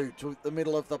they go, to the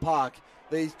middle of the park.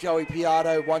 There's Joey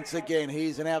Piatto once again.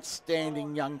 He's an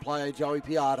outstanding young player, Joey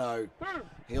Piatto.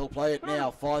 He'll play it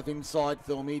now, 5 inside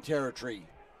Thirlmere territory.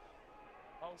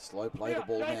 Slow play the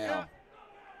ball now.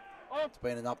 It's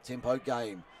been an up-tempo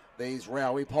game. There's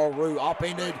Rowie Polru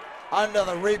upended under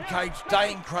the ribcage.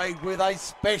 Dane Craig with a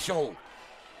special.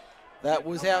 That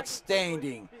was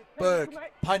outstanding. Burke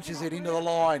punches it into the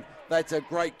line. That's a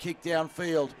great kick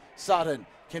downfield. Sutton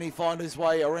Can he find his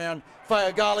way around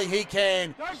Fayagali? He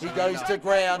can. He goes to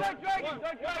ground.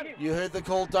 You heard the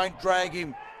call, don't drag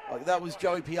him. That was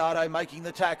Joey Piatto making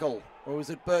the tackle. Or was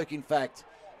it Burke, in fact,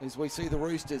 as we see the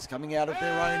Roosters coming out of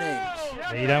their own end.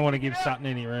 Yeah, you don't want to give Sutton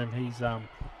any room.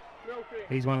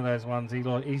 He's one of those ones.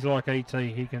 He's like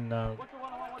E.T. He can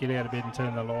get out of bed and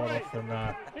turn the light off,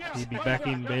 and he'd be back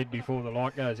in bed before the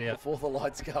light goes out. Before the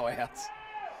lights go out.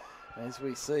 As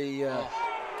we see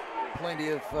plenty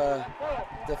of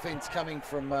defence coming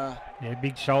from... yeah,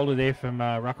 big shoulder there from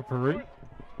Ruckaparu.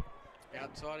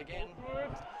 Outside again.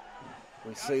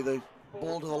 We see the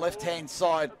ball to the left-hand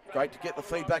side. Great to get the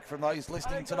feedback from those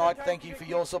listening tonight. Thank you for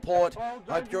your support.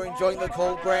 Hope you're enjoying the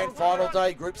call. Grand final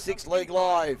day, Group 6 League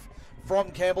Live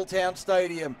from Campbelltown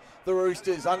Stadium. The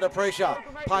Roosters under pressure.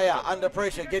 Paya under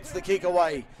pressure, gets the kick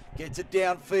away. Gets it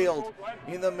downfield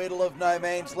in the middle of no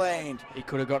man's land. He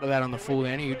could have got to that on the full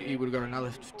end. He would have got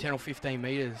another 10 or 15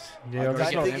 metres. Yeah,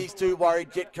 I don't think he's too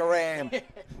worried, Jet Karam.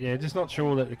 Yeah, just not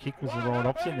sure that the kick was the right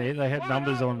option there. They had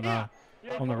numbers on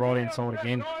the right-hand side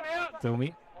again,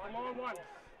 Thirlmere.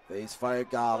 There's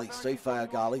Fayagali. Steve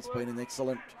Fayagali's been an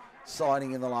excellent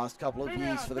signing in the last couple of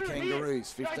years for the Kangaroos.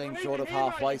 15 short of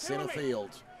halfway centre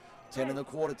field. 10 in the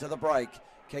quarter to the break.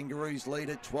 Kangaroos lead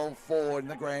at 12-4 in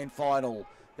the grand final.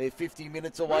 They're 50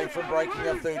 minutes away from breaking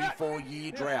a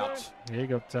 34-year drought. Yeah, you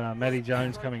got Matty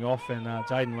Jones coming off and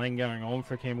Jaden Lang going on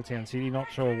for Campbelltown City.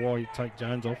 Not sure why you take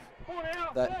Jones off.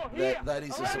 That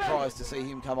is a surprise to see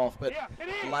him come off, but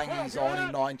Langy's on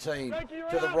in 19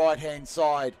 to the right-hand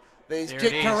side. There's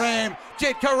Jet Karam.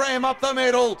 Jet Karam up the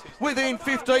middle within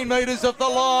 15 metres of the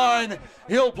line.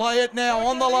 He'll play it now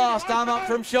on the last arm up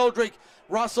from Sheldrick.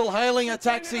 Russell hailing a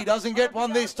taxi, doesn't get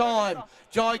one this time.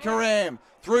 Jai Karam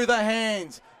through the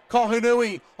hands.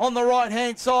 Kohunui on the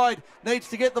right-hand side needs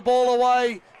to get the ball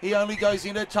away. He only goes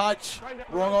into touch.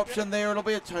 Wrong option there. It'll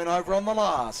be a turnover on the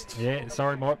last. Yeah,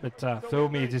 sorry, Mike, but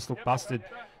Thirlmere just looked busted.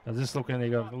 They're just looking,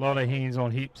 they've got a lot of hands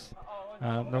on hips.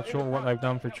 Not sure what they've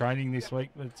done for training this week,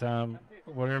 but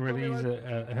whatever it is,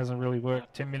 it hasn't really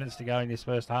worked. 10 minutes to go in this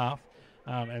first half,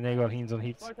 and they've got hands on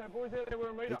hips.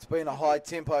 It's been a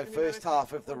high-tempo first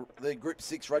half of the Group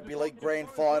 6 Rugby League Grand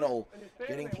Final.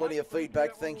 Getting plenty of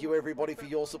feedback. Thank you, everybody, for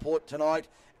your support tonight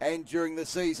and during the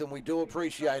season. We do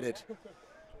appreciate it.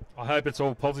 I hope it's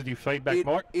all positive feedback,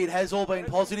 Mike. It has all been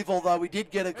positive, although we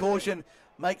did get a caution.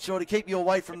 Make sure to keep you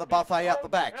away from the buffet out the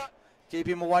back. Keep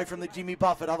him away from the Jimmy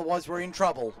Buffett, otherwise we're in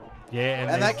trouble.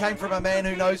 Yeah, and that came from a man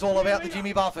who knows all about the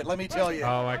Jimmy Buffett, let me tell you.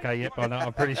 Oh, okay, yep, I know.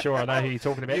 I'm pretty sure I know who you're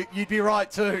talking about. You'd be right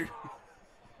too.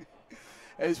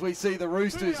 As we see the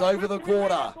Roosters over the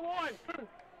quarter.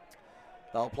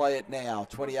 They'll play it now,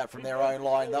 20 out from their own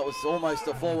line. That was almost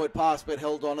a forward pass, but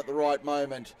held on at the right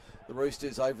moment. The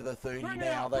Roosters over the 30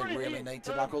 now. They really need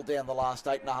to knuckle down the last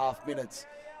 8.5 minutes.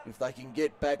 If they can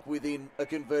get back within a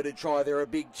converted try, they're a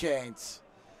big chance.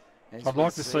 I'd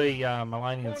like to see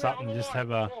Maloney and Sutton just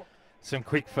have some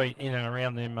quick feet in and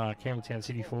around them Campbelltown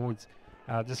City forwards,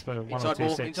 just for one or two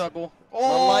sets. Inside ball.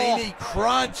 Oh, Maloney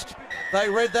crunched. They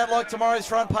read that like tomorrow's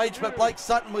front page, but Blake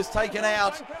Sutton was taken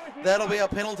out. That'll be a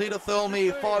penalty to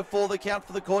Thirlmere. 5-4 the count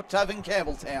for the Court Tavern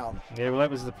Campbelltown. Yeah, well, that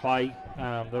was the play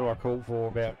that I called for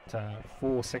about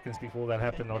 4 seconds before that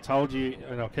happened. I told you,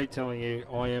 and I'll keep telling you,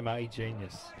 I am a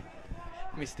genius.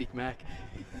 Mystic Mac.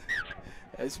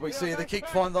 As we see the kick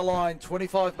find the line,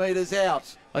 25 metres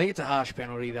out. I think it's a harsh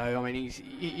penalty, though. I mean,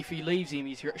 if he leaves him,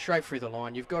 he's straight through the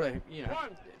line. You've got to,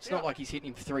 it's not like he's hitting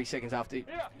him 3 seconds after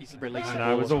he's released the ball.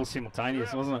 No, it was all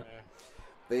simultaneous, wasn't it?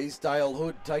 There's Dale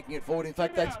Hood taking it forward. In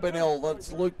fact, that's Bennell.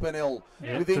 That's Luke Bennell.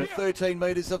 Yeah, within 13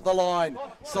 metres of the line.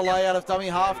 Soleil out of dummy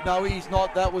half. No, he's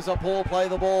not. That was a poor play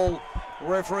the ball.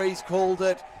 Referees called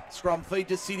it. Scrum feed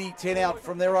to City, 10 out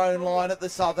from their own line at the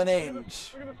southern end.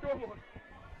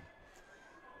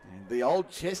 The old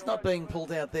chestnut being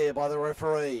pulled out there by the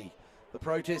referee. The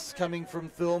protests coming from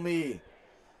Thirlmere.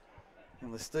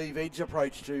 And the Steve Edge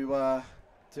approach to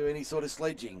any sort of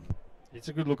sledging. It's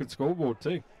a good look at scoreboard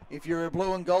too. If you're a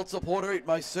blue and gold supporter, it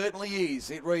most certainly is.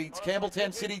 It reads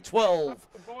Campbelltown City 12,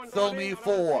 Thirlmere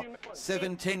 4,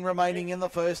 7:10 remaining in the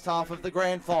first half of the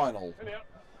grand final.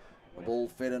 The ball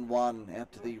fed and won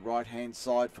out to the right-hand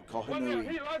side for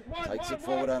Kohunui. Takes it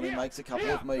forward, only makes a couple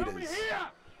of metres.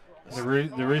 The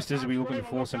Roosters will be looking to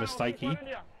force a mistake here.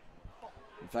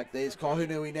 In fact, there's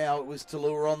Kohunui now. It was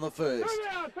Tallulah on the first.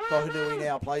 Kohunui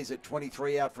now plays at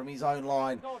 23 out from his own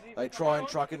line. They try and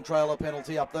truck and trail a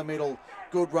penalty up the middle.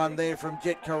 Good run there from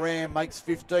Jet Karam. Makes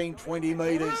 15, 20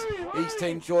 metres. He's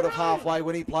 10 short of halfway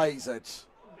when he plays it.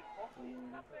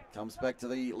 Comes back to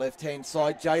the left-hand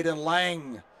side. Jaden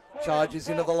Lang charges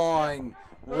into the line.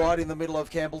 right in the middle of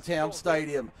Campbelltown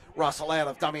Stadium. Russell out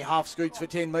of dummy half, scoots for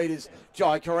 10 metres.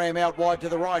 Jai Karam out wide to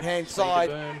the right-hand side.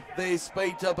 There's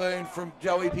speed to burn from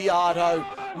Joey Piatto.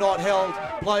 Not held.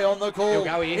 Play on the call.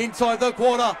 Inside the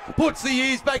corner. Puts the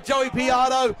ears back. Joey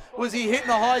Piatto. Was he hitting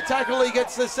the high tackle? He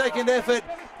gets the second effort.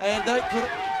 And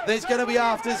there's going to be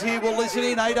afters here. We'll listen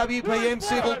in. AWPM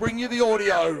Civil bring you the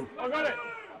audio. I got it.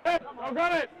 I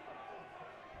got it.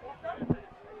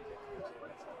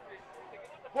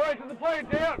 Boys, play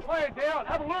it down. Play it down.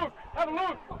 Have a look. Have a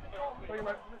look. Take it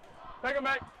back. Take it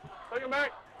back. Take it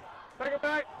back. Take it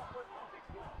back.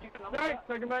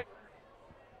 Take it back.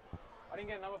 I didn't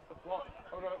get a number for the slot.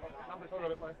 I got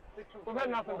it, mate. We've had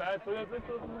nothing bad, so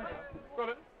got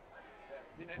it.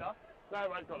 You need us? No,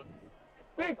 mate, got it.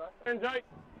 Big and Jake.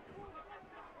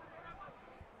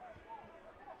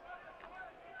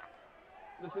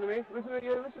 Listen to me. Listen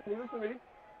to me.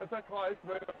 It's that close,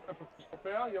 but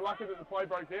foul. You're lucky that the play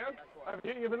broke down. Over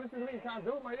here, but listen to me. You can't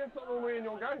do it, mate. It's not normally in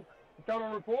your game. Go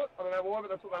on report. I don't know why, but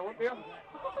that's what they want now.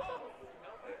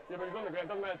 Yeah, but he's on the ground.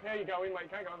 Doesn't matter how you go in, mate. You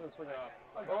can't go under the swing out.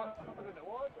 All right.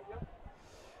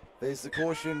 There's the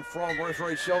caution from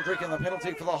referee Sheldrick and the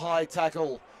penalty for the high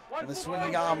tackle. And the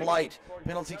swinging arm late.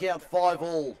 Penalty count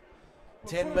 5-all.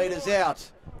 10 metres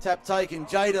out. Tap taken.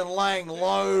 Jaden Lang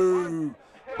low.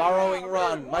 Burrowing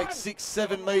run, makes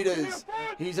 6-7 metres.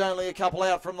 He's only a couple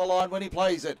out from the line when he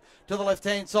plays it. To the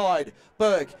left-hand side,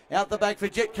 Burke out the back for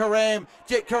Jet Karam.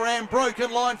 Jet Karam,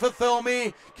 broken line for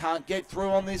Thirlmere. Can't get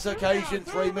through on this occasion,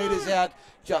 3 metres out.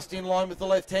 Just in line with the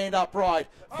left hand upright.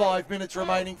 5 minutes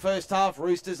remaining first half,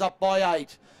 Roosters up by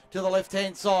 8. To the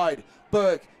left-hand side,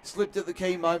 Burke slipped at the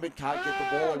key moment. Can't get the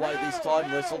ball away this time,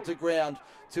 wrestled to ground.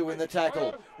 2 in the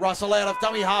tackle. Russell out of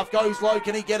dummy half, goes low.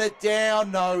 Can he get it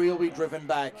down? No, he'll be driven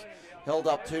back. Held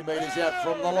up 2 metres out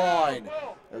from the line.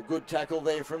 A good tackle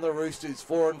there from the Roosters.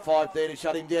 4 and 5 there to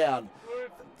shut him down.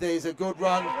 There's a good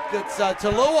run. It's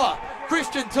Talua.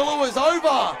 Christian Talua's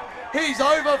over. He's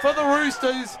over for the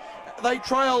Roosters. They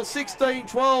trail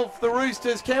 16-12. The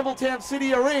Roosters, Campbelltown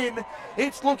City are in.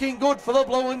 It's looking good for the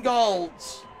Blue and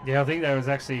Golds. Yeah, I think that was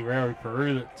actually Rauri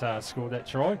Peru that scored that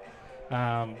try.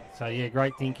 So yeah,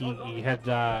 great thinking. He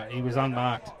was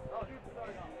unmarked.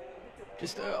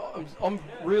 I'm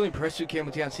really impressed with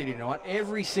Campbelltown City tonight.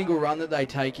 Every single run that they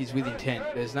take is with intent.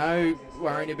 There's no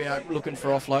worrying about looking for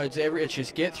offloads. It's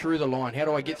just get through the line. How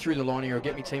do I get through the line here or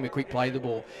get my team a quick play the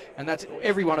ball? And that's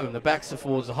every one of them, the backs, the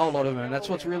forwards, a whole lot of them. And that's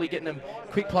what's really getting them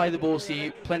quick play the balls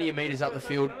here, plenty of metres up the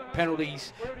field,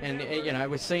 penalties, and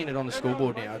we're seeing it on the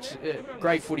scoreboard now. It's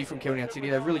great footy from Campbelltown City.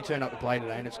 They've really turned up the play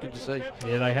today, and it's good to see.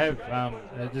 Yeah, they have.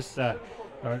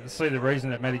 See the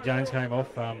reason that Matty Jones came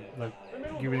off. They've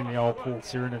given him the old Paul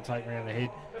Siren and take around the head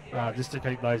just to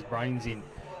keep those brains in.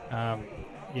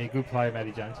 Yeah, good play,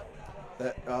 Matty Jones.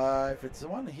 If it's the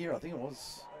one here, I think it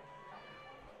was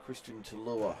Christian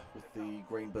Talua with the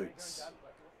green boots.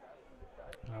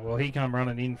 Well, he come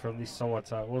running in from this side,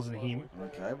 so it wasn't him.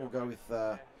 Okay, we'll go with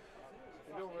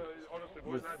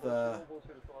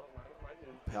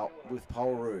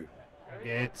Pauru.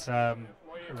 Yeah, it's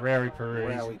Rauri Peru.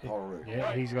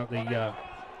 Yeah, he's got the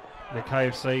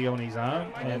KFC on his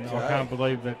arm, and I can't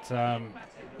believe that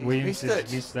Williamson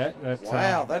missed that.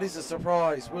 Wow, that is a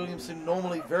surprise. Williamson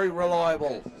normally very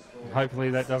reliable.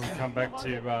 Hopefully that doesn't come back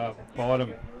to bite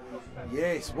him.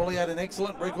 Yes, well, he had an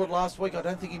excellent record last week. I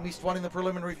don't think he missed one in the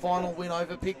preliminary final win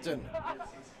over Picton.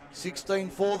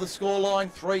 16-4 the scoreline,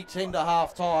 3:10 to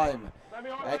half-time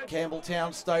at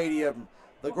Campbelltown Stadium.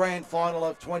 The grand final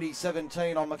of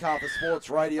 2017 on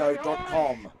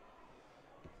MacArthurSportsRadio.com.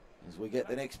 As we get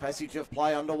the next passage of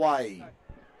play underway.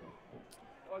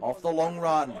 Off the long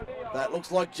run. That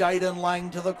looks like Jaden Lang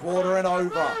to the quarter and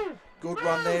over. Good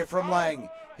run there from Lang.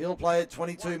 He'll play it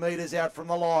 22 metres out from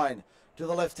the line. To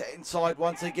the left-hand side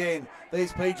once again.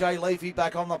 There's PJ Leafy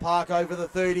back on the park over the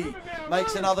 30.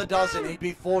 Makes another dozen. He'd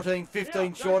be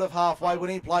 14-15 short of halfway when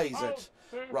he plays it.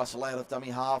 Russell out of dummy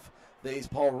half. There's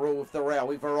Paul Rule with the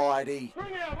Rowie variety.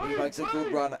 He makes a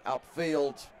good run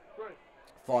upfield.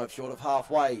 5 short of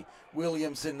halfway.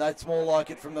 Williamson, that's more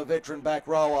like it from the veteran back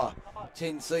rower.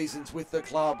 10 seasons with the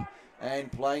club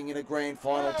and playing in a grand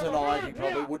final tonight. He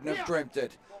probably wouldn't have dreamt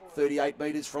it. 38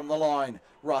 metres from the line.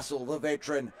 Russell, the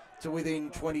veteran, to within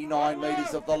 29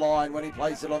 metres of the line when he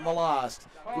plays it on the last.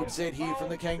 Good set here from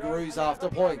the Kangaroos after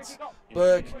points.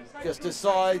 Burke just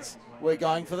decides we're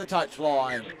going for the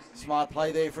touchline. Smart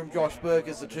play there from Josh Burke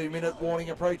as the 2-minute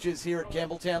warning approaches here at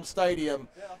Campbelltown Stadium.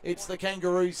 It's the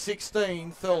Kangaroos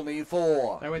 16, Thirlmere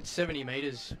 4. They went 70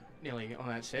 metres nearly on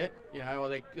that set. They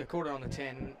caught it on the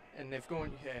 10 and they've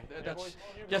gone,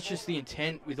 that's just the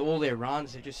intent with all their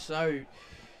runs. They're just so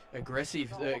aggressive,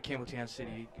 Campbelltown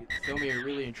City. Thirlmere are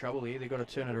really in trouble here. They've got to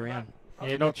turn it around.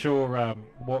 Yeah, not sure.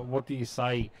 What do you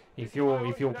say if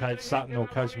you're Coach Sutton or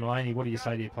Coach Mullaney? What do you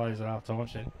say to your players at half time,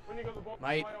 Shen?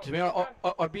 Mate, to be honest,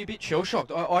 I'd be a bit shell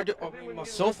shocked.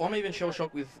 Myself, I'm even shell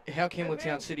shocked with how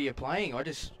Campbelltown City are playing.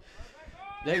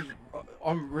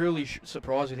 I'm really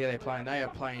surprised with how they're playing. They are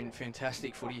playing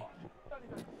fantastic footy.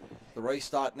 The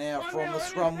restart now from the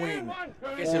scrum wing.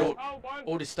 I guess it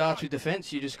all just starts with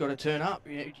defence. You just got to turn up,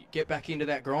 get back into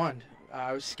that grind.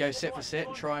 Just go set for set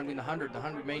and try and win the 100. The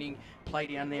 100 meaning play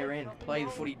down their end, play the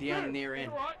footy down in their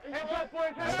end.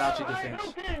 It starts with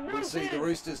defence. We see the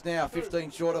Roosters now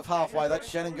 15 short of halfway. That's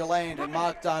Shannon Galland and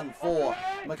Mark Dunn for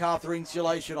MacArthur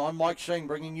Insulation. I'm Mike Sheen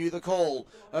bringing you the call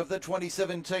of the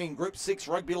 2017 Group 6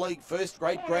 Rugby League First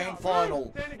Grade Grand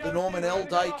Final. The Norman L.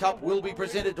 Day Cup will be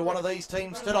presented to one of these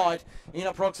teams tonight in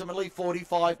approximately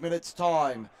 45 minutes'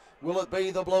 time. Will it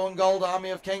be the Blue and Gold Army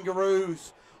of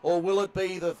Kangaroos? Or will it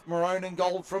be the maroon and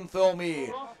gold from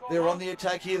Thirlmere? They're on the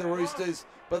attack here, the Roosters,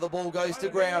 but the ball goes to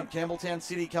ground. Campbelltown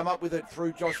City come up with it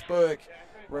through Josh Burke.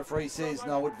 Referee says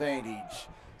no advantage.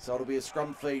 So it'll be a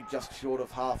scrum feed just short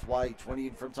of halfway, 20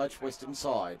 in from touch western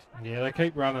side. Yeah, they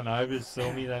keep running overs,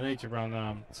 Thirlmere. They need to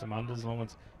run some unders, long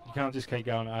ones. You can't just keep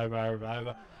going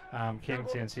over.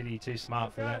 Campbelltown City too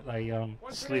smart for that. They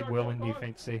slid well in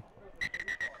defence there.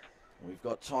 We've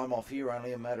got time off here,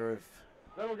 only a matter of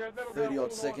 30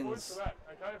 odd seconds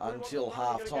until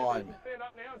half time.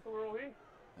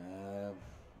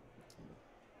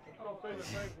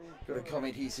 Got a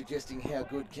comment here suggesting how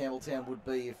good Campbelltown would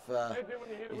be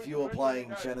if you were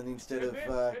playing, Shannon, instead of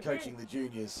coaching the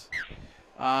juniors.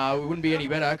 We wouldn't be any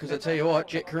better, because I tell you what,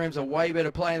 Jet Kareem's a way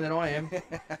better player than I am.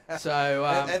 So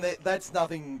and that's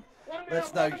nothing.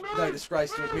 That's no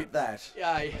disgrace to admit that. Yeah,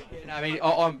 I mean,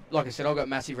 I'm like I said, I've got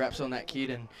massive raps on that kid,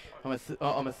 and I'm a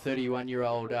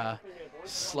 31-year-old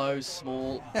slow,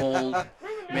 small, bald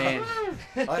man.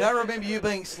 I don't remember you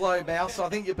being slow, Mouse. I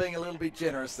think you're being a little bit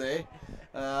generous there.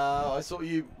 I saw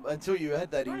you until you had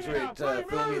that injury at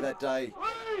Thirlmere that day.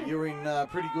 You were in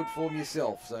pretty good form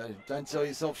yourself, so don't sell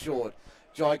yourself short.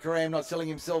 Jai Karam not selling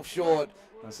himself short.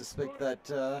 I suspect that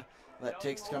that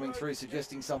text coming through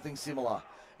suggesting something similar.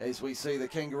 As we see the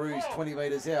Kangaroos 20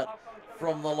 metres out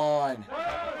from the line.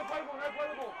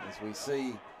 As we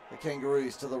see the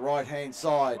Kangaroos to the right-hand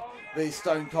side. There's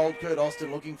Stone Cold Kurt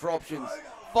Austin looking for options.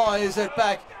 Fires it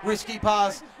back. Risky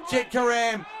pass. Jet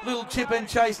Karam. Little chip and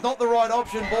chase. Not the right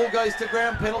option. Ball goes to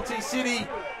ground. Penalty City.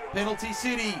 Penalty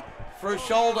City for a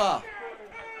shoulder.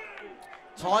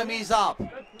 Time is up.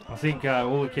 I think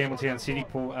all the Campbelltown City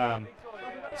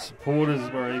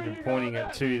supporters were even pointing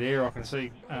at two there. I can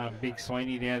see Big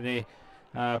Sweeney down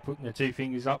there putting the two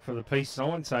fingers up for the peace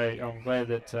sign, so I'm glad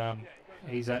that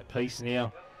he's at peace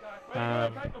now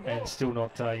and still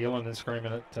not yelling and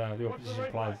screaming at the opposition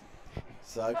players.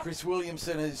 So Chris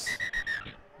Williamson has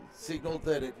signalled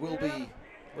that it will be,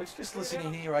 let's just listen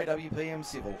in here, AWPM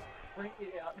Civil.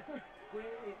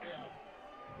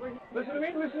 Listen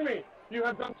to me. You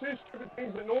have done two stupid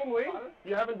things that normally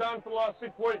you haven't done for the last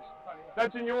 6 weeks.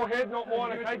 That's in your head, not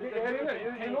mine. Okay, get your head in it.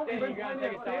 You're not even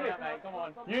come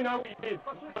on. You know what you did.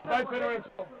 Don't turn around.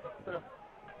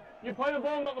 You play the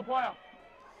ball, not the player.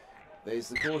 There's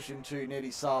the caution to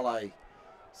Neddy Saleh.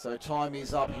 So time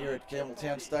is up here at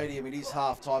Campbelltown Stadium. It is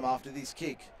half-time after this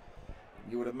kick.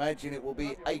 You would imagine it will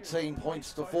be 18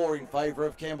 points to 4 in favour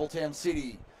of Campbelltown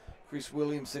City. Chris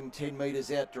Williamson 10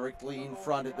 metres out directly in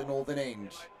front at the northern end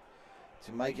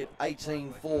to make it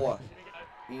 18-4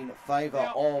 in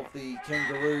favour of the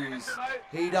Kangaroos.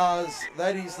 He does.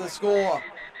 That is the score.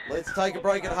 Let's take a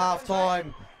break at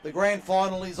half-time. The grand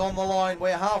final is on the line.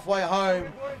 We're halfway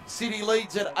home. City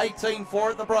leads at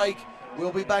 18-4 at the break.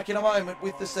 We'll be back in a moment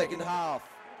with the second half.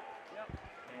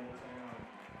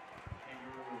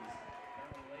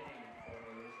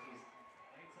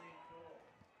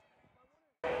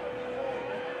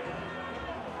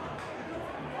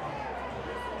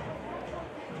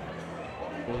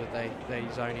 That they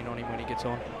zone in on him when he gets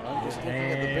on. I'm just looking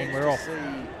at the bench to see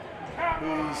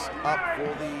who's up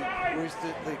for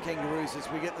the Kangaroos as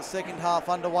we get the second half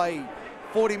underway.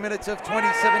 40 minutes of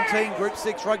 2017 Group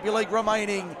 6 Rugby League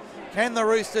remaining. Can the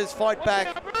Roosters fight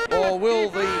back, or will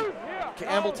the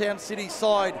Campbelltown City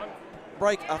side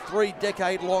break a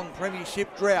 3-decade-long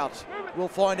premiership drought? We'll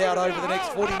find out over the next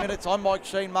 40 minutes. I'm Mike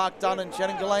Sheen, Mark Dunn and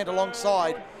Shannon Galland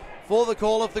alongside for the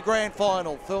call of the grand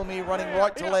final. Thirlmere running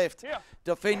right to left,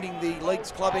 defending the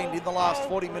league's club end in the last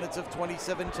 40 minutes of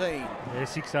 2017. Yeah,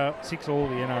 6-all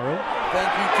the NRL.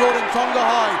 Thank you, Jordan Tonga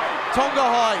High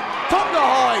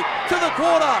to the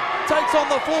quarter, takes on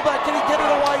the fullback. Can he get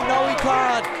it away? No, he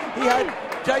can't. He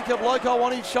had Jacob Loco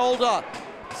on his shoulder.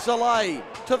 Soleil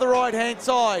to the right-hand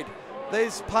side.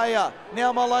 There's Payer,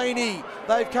 now Mullaney.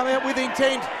 They've come out with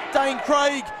intent. Dane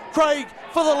Craig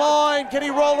for the line. Can he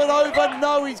roll it over?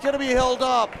 No, he's going to be held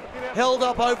up. Held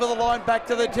up over the line, back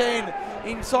to the 10.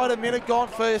 Inside a minute gone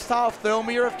first half.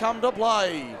 Thirlmere have come to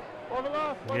play.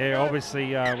 Yeah,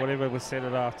 obviously whatever was said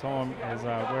at half time has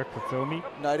worked for Thirlmere.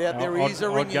 No doubt there is a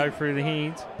I'd ringing. go through the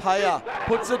hands. Payer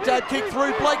puts a dab kick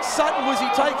through. Blake Sutton, was he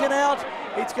taken out?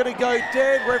 It's going to go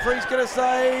dead. Referee's going to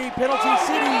say penalty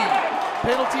city.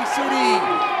 Penalty city.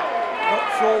 Not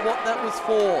sure what that was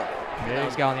for. Yeah, that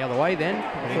was going the other way then.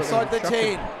 Inside the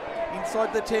 10.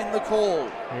 Inside the 10, the call.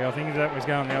 Yeah, I think if that was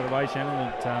going the other way, Shannon,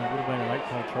 it would have been a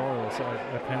late-play try or so,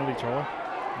 a penalty try,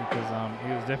 because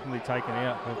he was definitely taken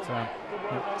out. But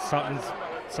Sutton's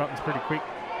pretty quick.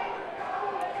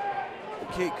 The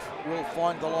kick will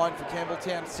find the line for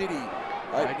Campbelltown City.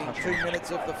 Opening 2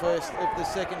 minutes of the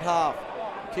second half.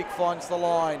 Kick finds the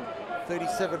line,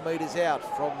 37 metres out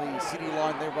from the City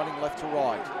line. They're running left to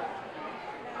right.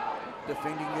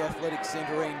 Defending the athletic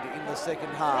centre end in the second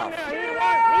half. To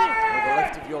the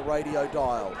left of your radio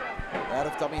dial. Out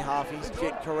of dummy half, he's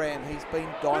Jet Karam. He's been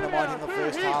dynamite in the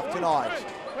first half tonight.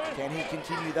 Can he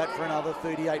continue that for another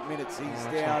 38 minutes? He's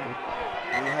down.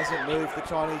 He hasn't moved. The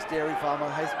Chinese dairy farmer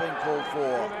has been called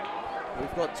for.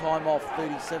 We've got time off,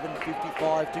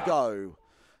 37:55 to go.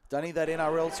 Dunny, that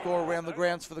NRL score around the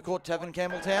grounds for the Court Tavern,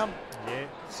 Campbelltown? Yeah,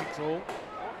 6-all.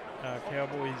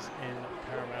 Cowboys and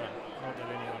Parramatta. Not that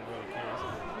anyone really cares.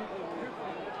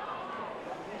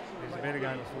 There's a better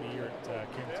game of footy here at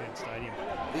Campbelltown Stadium.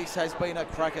 This has been a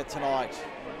cracker tonight,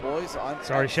 boys.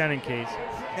 Sorry, Shannon cares.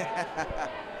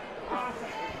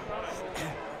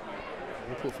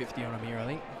 We'll put 50 on him here, I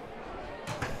think.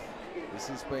 This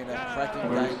has been a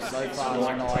cracking game so far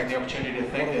tonight. What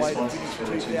a way to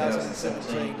finish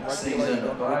 2017 Rugby League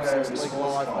on Group 6 League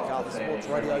Live,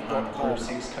 MacArthurSportsRadio.com.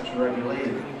 Bringing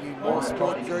you more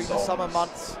sport during the summer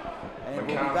months, and we'll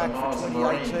be back for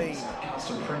 2018.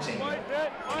 Custom printing,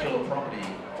 Killer Property,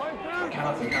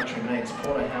 MacArthur Country Meats,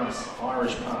 Porterhouse,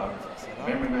 Irish Pub,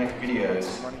 Memory Maker Videos,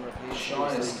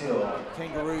 Shy as Still,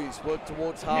 Kangaroos work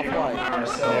towards halfway.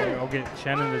 Yeah, I'll get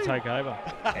Shannon to take over.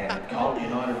 and Gold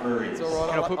United Breweries. It's all right.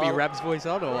 Can I put me Rab's voice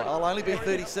on or what? I'll only be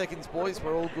 30 seconds, boys.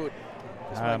 We're all good.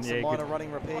 Just make some minor good,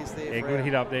 running repairs there. Yeah, good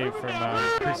hit up there from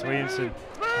Chris Williamson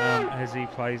as he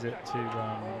plays it to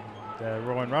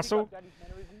Ryan Russell.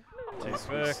 To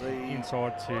Burke,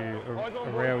 inside to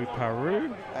Arawi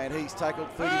Paru. And he's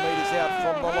tackled 30 metres out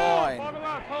from the line.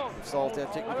 We've solved our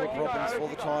technical problems for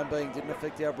the time being. Didn't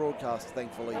affect our broadcast,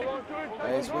 thankfully.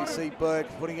 As we see Burke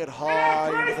putting it high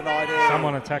into the night air.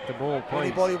 Someone attack the ball,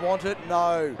 please. Anybody want it?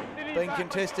 No. Being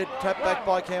contested, tapped back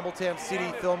by Campbelltown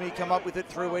City. Thirlmere come up with it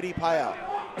through Eddie Payer.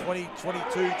 20,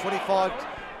 22, 25.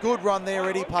 Good run there,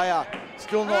 Eddie Payer.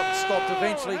 Still not stopped,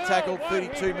 eventually tackled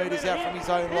 32 metres out from his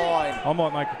own line. I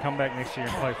might make a comeback next year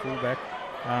and play fullback.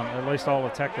 At least I'll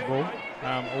attack the ball,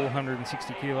 all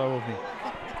 160 kilo of me.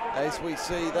 As we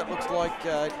see, that looks like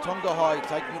Tongahai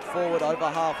taking it forward over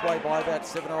halfway by about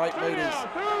 7 or 8 metres.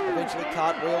 Eventually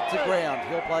cartwheeled to ground.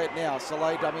 He'll play it now.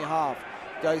 Soleil dummy half.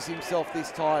 Goes himself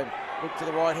this time. Looked to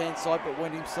the right-hand side, but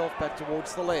went himself back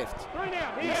towards the left.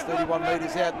 He's 31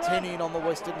 metres out, 10 in on the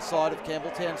western side of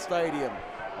Campbelltown Stadium.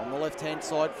 On the left-hand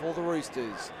side for the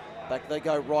Roosters. Back they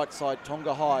go right side,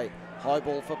 Tonga High. High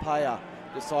ball for Payer.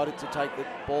 Decided to take the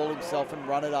ball himself and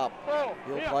run it up.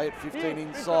 He'll play it 15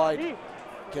 inside.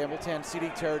 Campbelltown City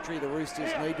territory. The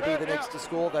Roosters need to be the next to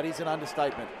score. That is an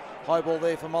understatement. High ball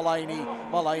there for Mullaney.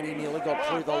 Mullaney nearly got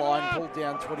through the line, pulled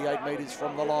down 28 metres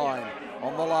from the line.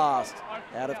 On the last,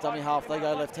 out of dummy half they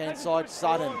go left-hand side.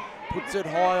 Sutton puts it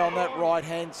high on that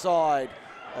right-hand side.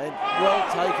 And well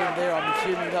taken there. I'm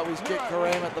assuming that was Jet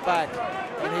Karam at the back.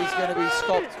 And he's going to be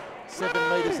stopped 7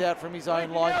 metres out from his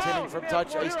own line, 10 in from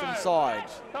touch, eastern side.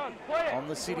 On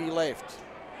the City left.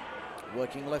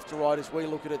 Working left to right as we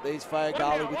look at it. There's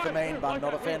Fayagali with the man bun.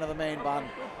 Not a fan of the man bun,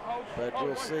 but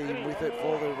we'll see him with it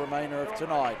for the remainder of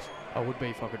tonight. I would be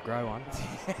if I could grow one.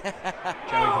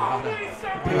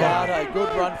 Joey Piardo,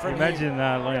 good run from Imagine him.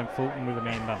 Liam Fulton with a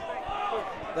man bun.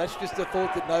 That's just a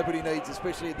thought that nobody needs,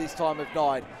 especially at this time of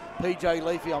night. PJ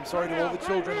Leafy, I'm sorry to all the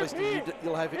children listening,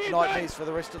 you'll have nightmares for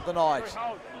the rest of the night.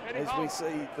 As we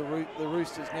see the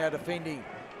Roosters now defending.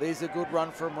 There's a good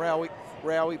run from Raui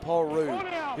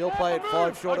Pauru. He'll play it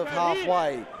 5 short of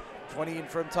halfway. 20 in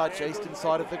from touch, eastern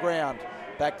side of the ground.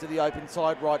 Back to the open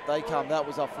side, right they come. That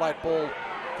was a flat ball.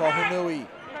 Kohanui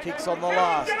kicks on the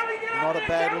last. Not a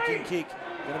bad looking kick.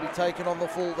 Going to be taken on the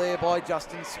full there by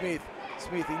Justin Smith.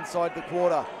 Smith inside the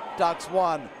quarter. Ducks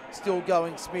one. Still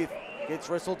going Smith. Gets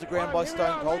wrestled to ground by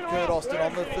Stone Cold Kurt Austin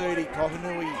on the 30.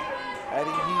 Kohanui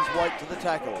adding his weight to the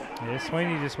tackle. Yeah,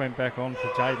 Sweeney just went back on for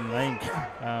Jaden Lean.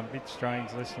 Bit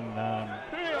strange, less than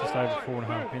just over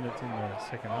 4.5 minutes in the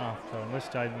second half. So unless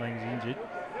Jaden Lean's injured,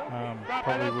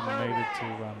 probably wouldn't have needed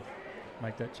to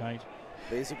make that change.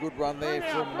 There's a good run there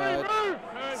from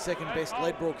second best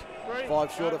Ledbrook,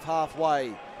 5 short of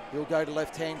halfway. He'll go to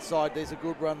left-hand side. There's a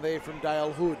good run there from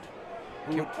Dale Hood.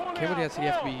 Campbelltown City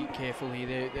have to be careful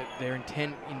here. Their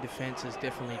intent in defence has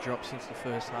definitely dropped since the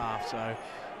first half. So,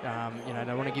 you know,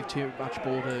 they want to give too much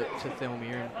ball to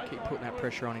Thirlmere and keep putting that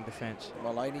pressure on in defence.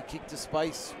 Mullaney kicked to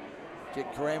space.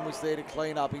 Jet Karam was there to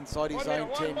clean up inside his own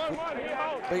 10.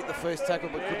 Could beat the first tackle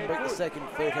but couldn't beat the second.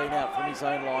 13 out from his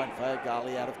own line.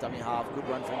 Garley out of dummy half. Good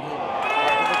run from him.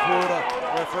 Up to the quarter.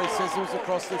 Referee says it was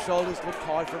across the shoulders. Looked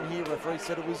high from here. Referee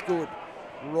said it was good.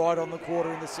 Right on the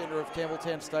quarter in the centre of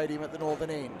Campbelltown Stadium at the northern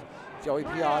end. Joey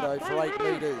Piatto for 8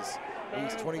 metres.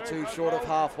 He's 22 short of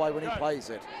halfway when he plays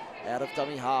it. Out of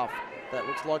dummy half. That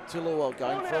looks like Tillowell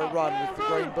going for a run with the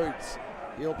green boots.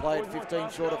 He'll play it 15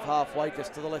 short of halfway,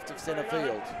 just to the left of centre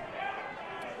field.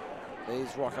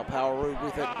 There's Rucker Poweroo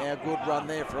with it. Now good run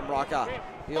there from Rucker.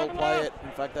 He'll play it.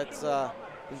 In fact, that's I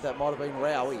think that might have been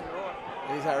Rowie.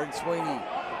 There's Aaron Sweeney.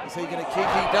 Is he going to kick?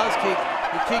 He does kick.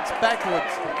 He kicks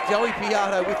backwards. Joey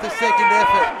Piatto with the second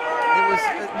effort. It was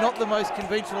not the most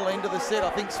conventional end of the set.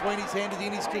 I think Sweeney's handed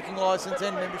in his kicking licence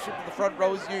and membership to the Front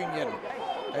Rowers Union.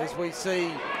 As we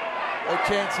see a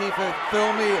chance here for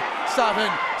Thirlmere.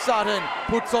 Sutton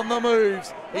puts on the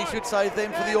moves. He should save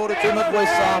them for the auditorium at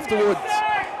West afterwards.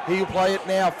 He'll play it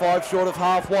now, 5 short of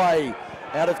halfway.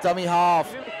 Out of dummy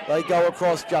half. They go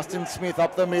across. Justin Smith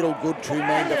up the middle. Good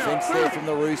 2-man defence there from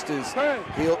the Roosters.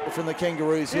 From the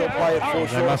Kangaroos. He'll play it 4 short of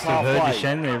halfway. They must have heard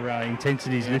Deshan. Their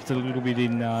intensity's lifted a little bit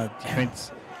in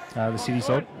defence, the city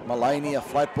side. Mullaney, a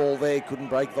flat ball there. Couldn't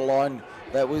break the line.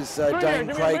 That was Dane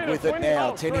Craig with it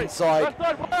now. 10 inside.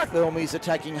 Thirlmere's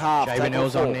attacking half.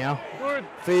 Javenel's on now.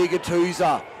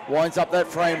 Fiagatusa winds up that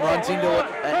frame, runs into it.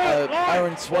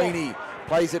 Aaron Sweeney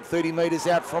plays it 30 metres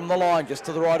out from the line, just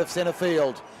to the right of centre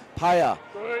field. Payer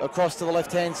across to the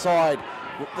left-hand side.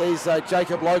 There's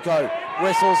Jacob Loco,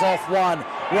 wrestles off one,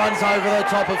 runs over the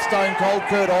top of Stone Cold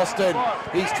Kurt Austin.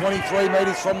 He's 23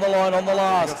 metres from the line on the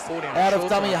last. Out of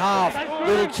dummy half,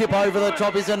 little chip over the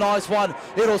top is a nice one.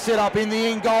 It'll set up in the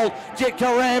in goal. Jet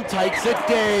Karam takes it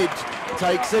dead.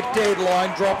 Takes it dead.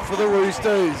 Line drop for the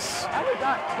Roosters.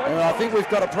 And I think we've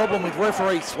got a problem with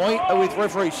referee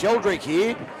Sheldrick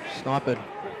here. Sniped.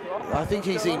 I think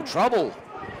he's in trouble.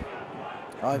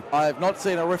 I have not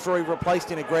seen a referee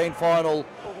replaced in a grand final,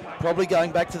 probably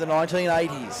going back to the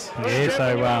 1980s. Yeah,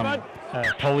 so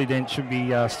Polydent should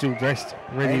be still dressed,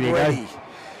 ready to go.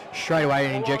 Straight away,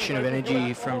 an injection of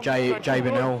energy from Jay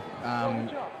Bennell.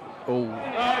 Come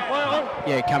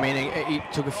in. He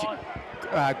took a few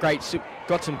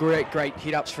got some great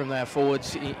hit ups from the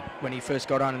forwards when he first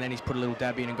got on, and then he's put a little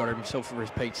dab in and got himself a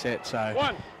repeat set. So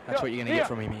that's what you're going to get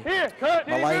from him here.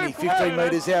 Mullaney, 15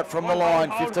 metres out from the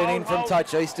line, 15 in from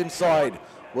touch, eastern side,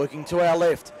 working to our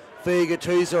left.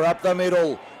 Fiagatusa up the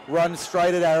middle, runs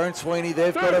straight at Aaron Sweeney.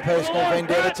 They've got a personal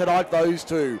vendetta tonight, those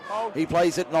two. He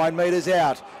plays it 9 metres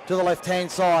out to the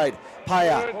left-hand side.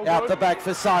 Payer out the back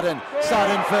for Sutton.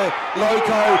 Sutton for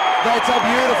Loco. That's a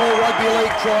beautiful rugby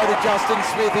league try to Justin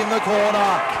Smith in the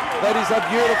corner. That is a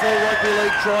beautiful rugby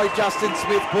league try. Justin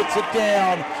Smith puts it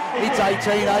down. It's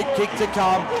 18-8 kick to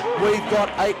come. We've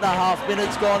got 8.5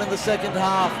 minutes gone in the second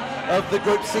half of the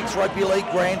Group 6 Rugby League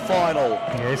Grand Final.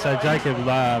 Yeah, so Jacob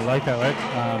Loco,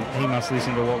 he must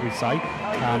listen to what we say,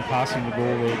 passing the ball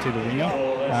there to the winger,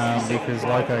 because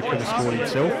Loco could have scored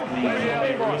himself.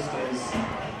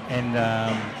 And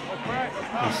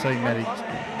we've seen Matty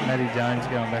Jones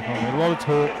going back on. A lot of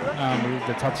talk with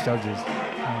the touch judges.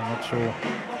 I'm not sure.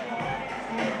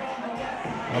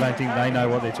 I don't think they know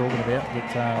what they're talking about.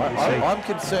 But I'm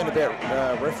concerned about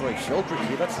referee Sheldrick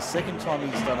here. That's the second time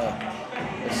he's done a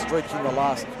stretch in the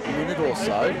last minute or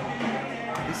so.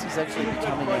 This is actually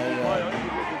becoming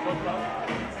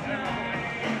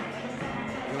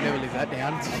He'll never live that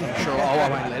down. I'm sure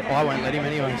I won't let him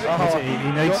anyway.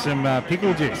 He needs some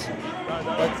pickle juice.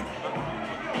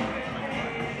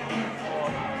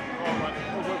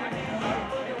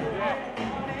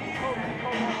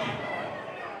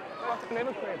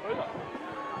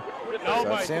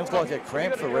 So it sounds like a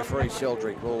cramp for referee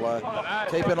Sheldrick. We'll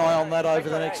keep an eye on that over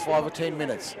the next 5 or 10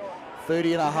 minutes.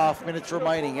 30.5 minutes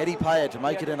remaining. Eddie Payer to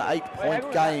make it an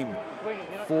 8-point game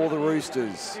for the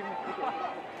Roosters.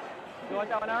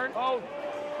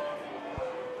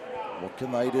 What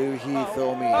can they do here,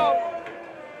 Thirlmere?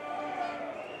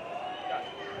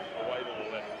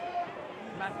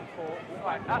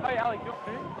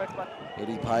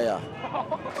 Eddie Payer.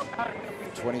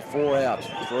 24 out,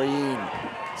 3 in.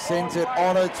 Sends it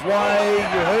on its way. You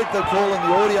heard the call in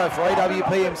the audio for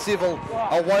AWPM Civil.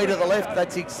 Away to the left.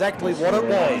 That's exactly what it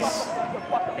was.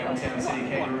 Campbelltown City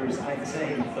Kangaroos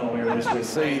 18, Thirlmere We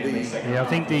see the Yeah, I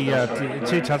think the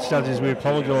two touch judges, we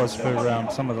apologise for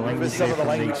some of the language some there of the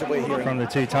language that we're hearing. from the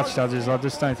two touch judges. I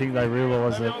just don't think they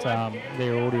realise that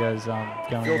their audio's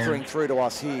going filtering on. through to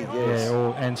us here, yes.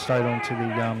 Yeah, and straight onto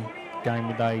the Game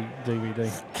of Day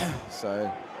DVD.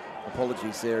 So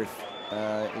apologies there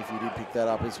if you did pick that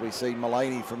up, as we see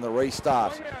Mullaney from the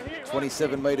restart.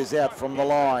 27 metres out from the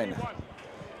line.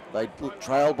 They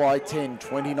trail by 10,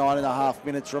 29 and a half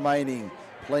minutes remaining.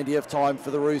 Plenty of time for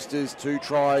the Roosters. 2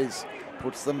 tries,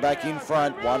 puts them back in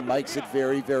front. 1 makes it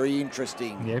very, very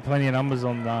interesting. Yeah, plenty of numbers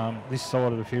on this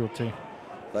side of the field too.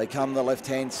 They come the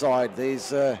left-hand side.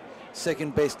 There's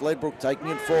second best Ledbrook taking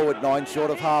it forward, 9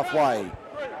 short of halfway.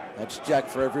 That's Jack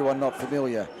for everyone not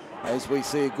familiar. As we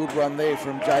see a good run there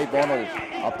from Jay Bonnell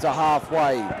up to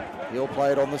halfway. He'll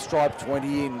play it on the stripe,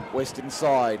 20 in, western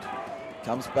side.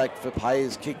 Comes back for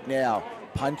Payer's kick now.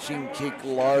 Punching kick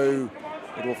low.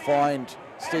 It'll find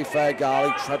Steve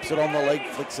Fagali, traps it on the leg,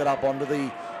 flicks it up onto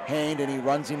the hand, and he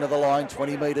runs into the line,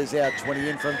 20 metres out, 20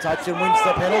 in from touch, and wins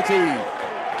the penalty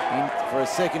in for a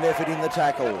second effort in the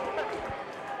tackle.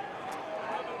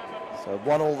 So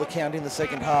 1-1 the count in the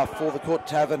second half for the Court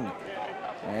Tavern,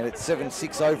 and it's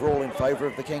 7-6 overall in favour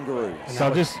of the Kangaroos.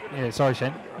 So sorry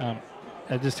Shane,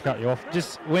 just to cut you off,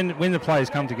 just when the players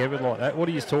come together like that, what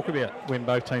do you talk about when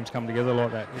both teams come together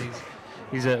like that?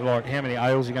 Is it like how many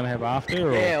ales you're going to have after?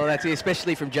 Or? Yeah, well, that's it,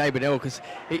 especially from Jay Bonnell, because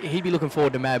he'd be looking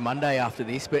forward to Mad Monday after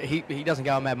this, but he doesn't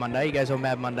go on Mad Monday. He goes on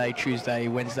Mad Monday, Tuesday,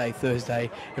 Wednesday,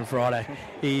 Thursday, and Friday.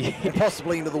 And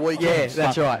possibly into the weekend. Yeah,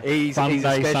 that's right. He's a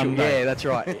special. Sunday. Yeah, that's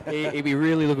right. He'd be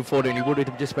really looking forward to it. And he would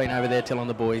have just been over there telling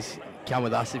the boys, come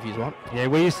with us if you want. Yeah,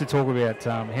 we used to talk about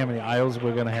how many ales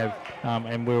we're going to have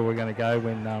and where we're going to go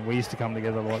when we used to come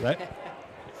together like that.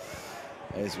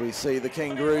 As we see the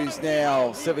Kangaroos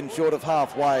now 7 short of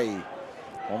halfway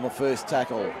on the first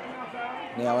tackle.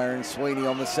 Now Aaron Sweeney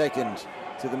on the second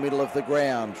to the middle of the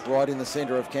ground, right in the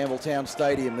centre of Campbelltown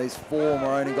Stadium. There's 4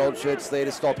 maroon and gold shirts there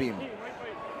to stop him.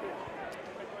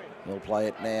 He'll play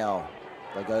it now.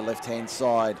 They go left-hand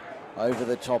side over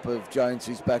the top of Jones,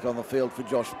 who's back on the field for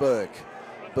Josh Burke.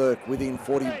 Burke within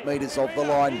 40 metres of the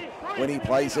line when he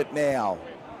plays it now.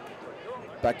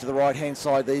 Back to the right-hand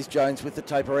side, there's Jones with the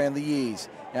tape around the ears.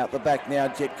 Out the back now,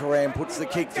 Jet Karam puts the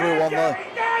kick through on the...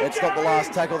 That's not the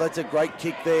last tackle, that's a great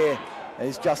kick there.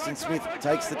 As Justin Smith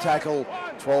takes the tackle,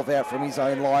 12 out from his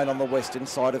own line on the western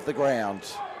side of the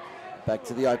ground. Back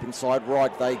to the open side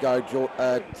right, they go.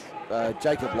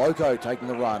 Jacob Loco taking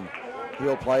the run.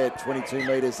 He'll play it 22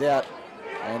 metres out,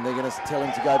 and they're going to tell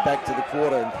him to go back to the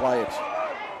quarter and play it.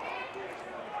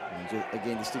 And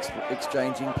again, just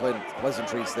exchanging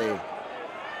pleasantries there.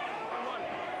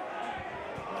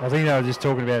 I think they were just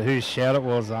talking about whose shout it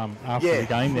was after the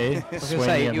game there. I was going to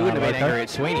say, you wouldn't have been angry at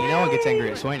Sweeney. No one gets angry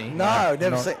at Sweeney. No,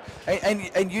 never seen.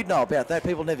 And you'd know about that.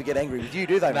 People never get angry with you,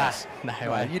 do they, Nah, Max?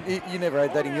 no way. You never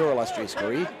had that in your illustrious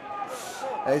career.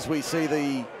 As we see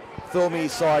the Thirlmere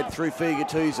side through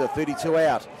Figatuza, 32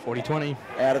 out. 40-20.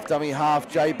 Out of dummy half,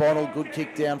 Jay Bonnell, good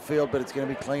kick downfield, but it's going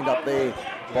to be cleaned up there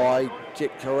by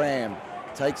Jet Karam.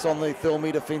 Takes on the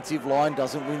Thirlmere defensive line,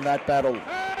 doesn't win that battle.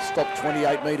 Stopped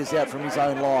 28 metres out from his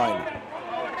own line.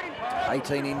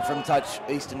 18 in from touch,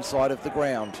 eastern side of the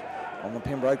ground on the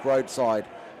Pembroke Road side.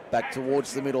 Back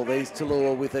towards the middle, there's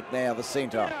Talua with it now, the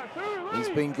centre. He's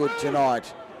been good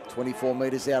tonight. 34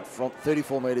 metres out from,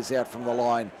 34 metres out from the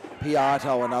line.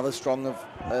 Piatto, another strong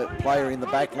player in the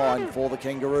back line for the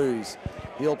Kangaroos.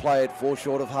 He'll play it 4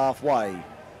 short of halfway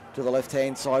to the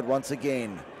left-hand side once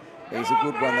again. There's a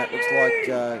good one. That looks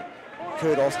like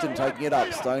Kurt Austin taking it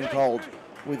up, stone cold,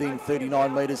 within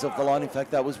 39 metres of the line. In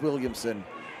fact, that was Williamson,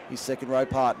 his second row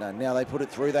partner. Now they put it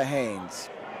through their hands.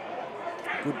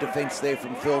 Good defence there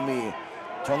from Thirlmere.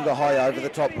 Tonga High over the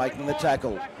top, making the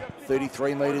tackle.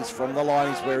 33 metres from the line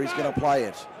is where he's going to play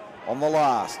it. On the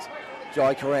last,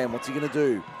 Jai Karam, what's he going to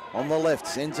do? On the left,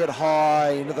 sends it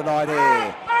high into the night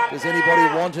air. Does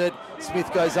anybody want it?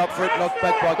 Smith goes up for it, knocked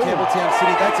back by Campbelltown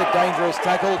City. That's a dangerous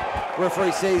tackle.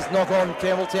 Referee says knock on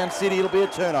Campbelltown City. It'll be a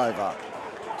turnover.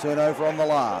 Turnover on the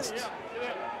last.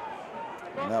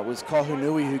 And that was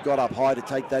Kohunui who got up high to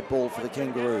take that ball for the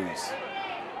Kangaroos.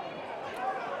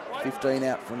 15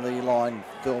 out from the line,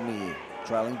 Thirlmere,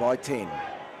 trailing by 10.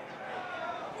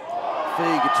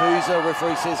 Figatuza,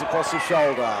 referee says across his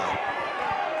shoulder.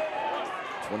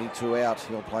 22 out,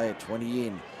 he'll play it 20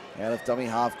 in. Out of dummy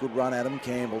half, good run, Adam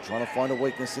Campbell, trying to find a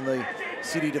weakness in the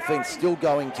City defence still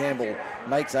going. Campbell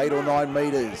makes 8 or 9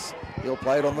 metres. He'll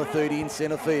play it on the 30 in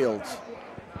centre field.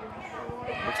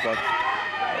 Looks like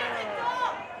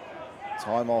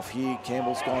time off here.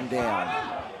 Campbell's gone down.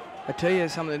 I tell you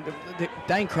something,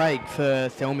 Dane Craig for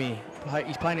Thirlmere,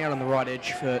 he's playing out on the right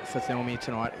edge for Thirlmere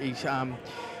tonight. He's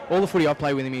all the footy I've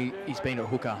played with him, he's been a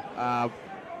hooker. A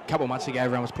couple of months ago,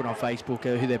 everyone was putting on Facebook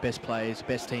who their best players,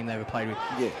 best team they ever played with.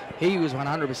 Yeah. He was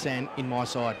 100% in my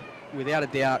side, without a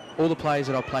doubt. All the players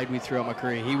that I've played with throughout my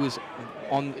career, he was,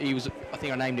 I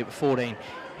think I named it 14.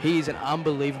 He is an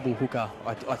unbelievable hooker.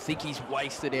 I think he's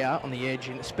wasted out on the edge,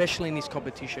 and especially in this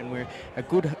competition where a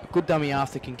good dummy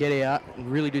half that can get out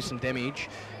and really do some damage.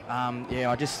 Yeah,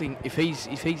 I just think if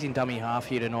he's in dummy half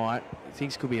here tonight,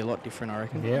 things could be a lot different, I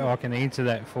reckon. Yeah, I can answer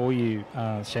that for you,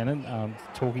 Shannon.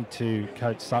 Talking to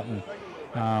Coach Sutton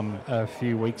a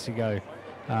few weeks ago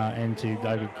and to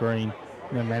David Green,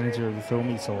 the manager of the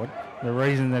Thirlmere side, the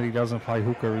reason that he doesn't play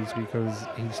hooker is because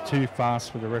he's too fast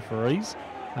for the referees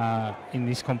in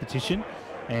this competition,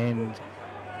 and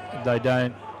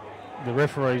the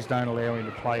referees don't allow him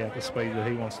to play at the speed that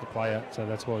he wants to play at, so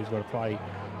that's why he's got to play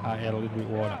out a little bit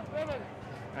wider.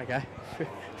 Okay,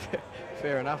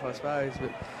 fair enough, I suppose.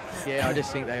 But yeah, I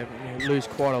just think they lose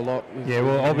quite a lot. Yeah,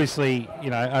 well, obviously,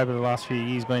 over the last few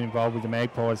years, being involved with the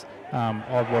Magpies,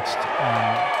 I've watched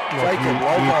you play,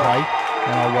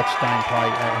 and I watched Dane play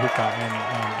at hooker, and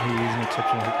he is an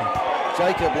exceptional hooker.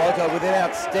 Jacob Loco with an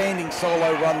outstanding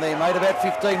solo run there, made about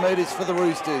 15 metres for the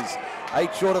Roosters.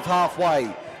 8 short of halfway.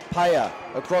 Payer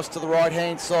across to the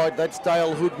right-hand side. That's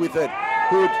Dale Hood with it.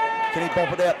 Hood, can he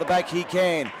bump it out the back? He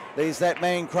can. There's that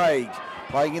man, Craig,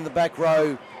 playing in the back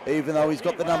row, even though he's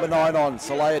got the number 9 on.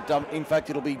 Saleh, in fact,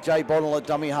 it'll be Jay Bonnell at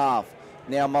dummy half.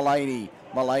 Now Mullaney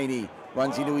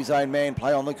runs into his own man,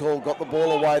 play on the call, got the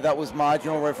ball away. That was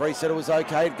marginal. Referee said it was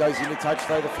okay. It goes into touch,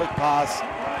 though, the flick pass.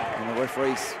 And the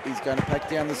referee is going to pack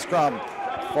down the scrum.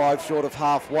 5 short of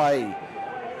halfway.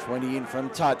 20 in from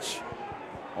touch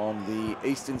on the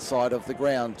eastern side of the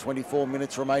ground. 24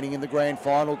 minutes remaining in the grand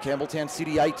final. Campbelltown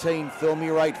City 18,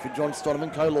 Thirlmere 8 for John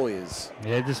Stoneman co-lawyers.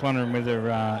 Yeah, just wondering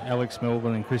whether Alex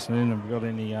Melbourne and Chris Noonan have got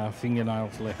any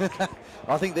fingernails left.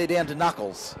 I think they're down to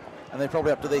knuckles, and they're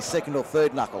probably up to their 2nd or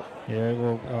 3rd knuckle. Yeah,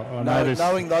 well, I noticed...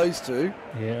 Knowing those two...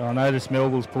 Yeah, I noticed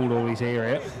Melville's pulled all his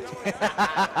hair out.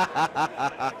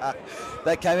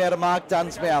 That came out of Mark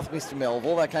Dunn's mouth, Mr.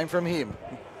 Melville. That came from him.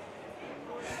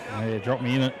 Yeah, drop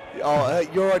me in it. Oh,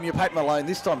 you're on your Pat Malone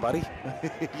this time, buddy.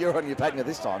 You're on your Patna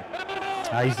this time.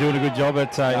 He's doing a good job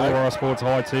at Illawarra Sports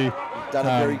High too. Done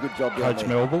a very good job down Coach there.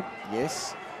 Melville.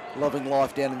 Yes. Loving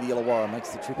life down in the Illawarra. Makes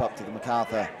the trip up to the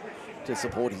MacArthur to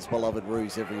support his beloved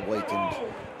Roos every week and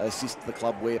assist the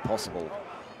club where possible.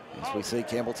 As we see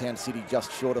Campbelltown City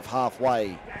just short of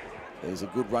halfway. There's a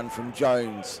good run from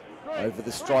Jones over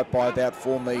the stripe by about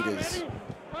 4 metres.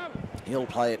 He'll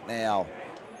play it now.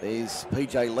 There's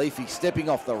PJ Leafy stepping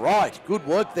off the right. Good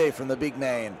work there from the big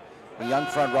man. The young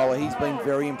front rower, he's been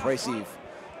very impressive.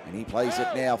 And he plays it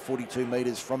now 42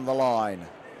 metres from the line.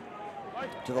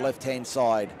 To the left-hand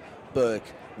side, Burke.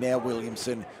 Now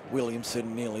Williamson.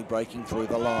 Williamson nearly breaking through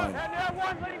the line.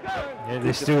 Yeah,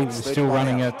 they're still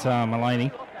running at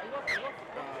Mullaney.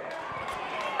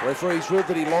 Referee's ruled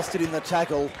that he lost it in the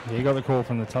tackle. Yeah, he got the call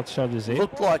from the touch judges there.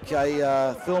 Looked like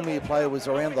a Thirlmere player was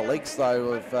around the legs,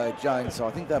 though, of Jones, so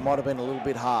I think that might have been a little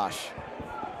bit harsh.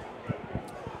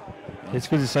 It's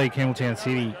good to see Campbelltown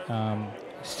City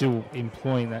still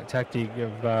employing that tactic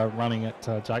of running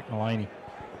at Jake Mullaney.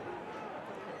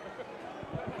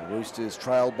 The Roosters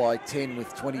trailed by 10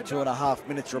 with 22.5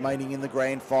 minutes remaining in the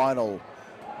grand final.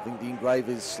 I think the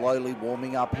engraver's slowly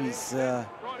warming up his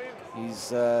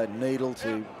needle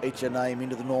to etch a name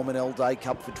into the Norman L. Day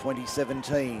Cup for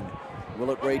 2017.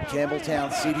 Will it read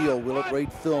Campbelltown City or will it read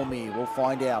Thirlmere? We'll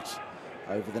find out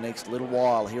over the next little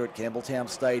while here at Campbelltown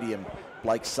Stadium.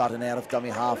 Blake Sutton out of dummy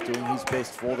half doing his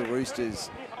best for the Roosters.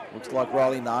 Looks like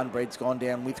Riley Narnbread's gone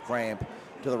down with cramp.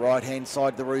 To the right-hand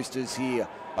side, the Roosters here.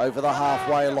 Over the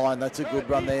halfway line, that's a good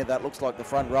run there. That looks like the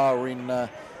front rower in,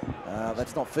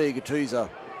 that's not Fiagatusa.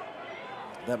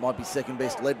 That might be second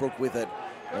best Ledbrook with it.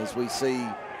 As we see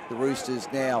the Roosters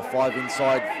now 5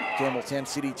 inside Campbelltown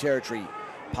City territory.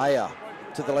 Payer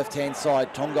to the left-hand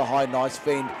side. Tonga High, nice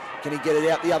fend. Can he get it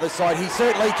out the other side? He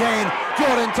certainly can.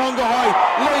 Jordan Tonga High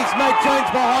leaves Matt Jones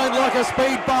behind like a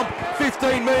speed bump.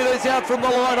 15 metres out from the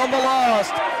line on the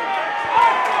last.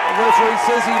 The referee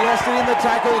says he lost it in the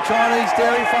tackle. Chinese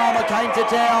dairy farmer came to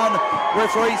town.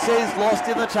 Referee says lost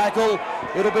in the tackle.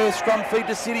 It'll be a scrum feed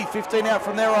to City, 15 out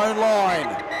from their own line.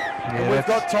 Yeah, and we've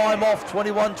got time off,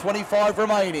 21-25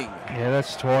 remaining. Yeah,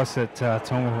 that's twice that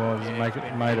Tonga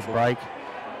has made a break.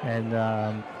 and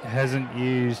hasn't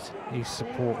used his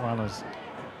support runners.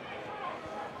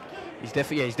 He's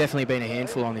definitely been a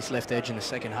handful on this left edge in the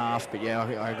second half. But yeah,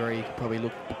 I agree. You could probably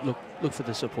look for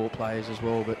the support players as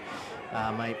well. But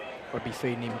mate, I'd be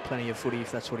feeding him plenty of footy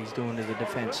if that's what he's doing to the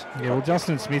defence. Yeah, well,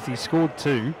 Justin Smith, he scored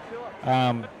 2,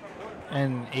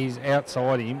 and he's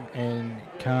outside him and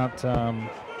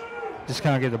just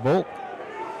can't get the ball.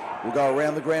 We'll go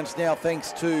around the grounds now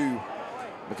thanks to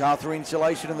MacArthur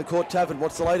Insulation and the Court Tavern.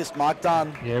 What's the latest, Mark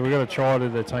Dunn? Yeah, we've got to try to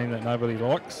the team that nobody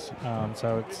likes.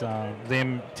 So it's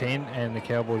them 10 and the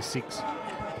Cowboys 6.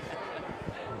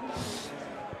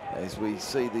 As we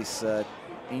see this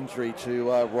injury to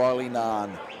Riley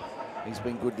Nahn. He's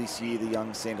been good this year, the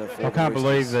young centre. I can't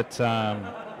believe that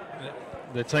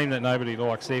the team that nobody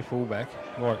likes, their fullback,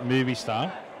 like Movie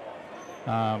Star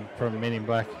from Men in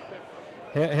Black.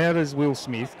 How does Will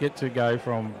Smith get to go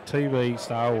from TV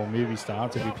star or movie star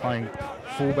to be playing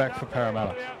fullback for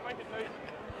Parramatta?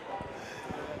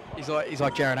 He's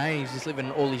like Jared Haynes. He's just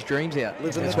living all his dreams out.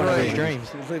 Living It's the one of his dream.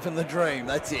 dreams. Living the dream,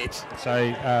 that's it.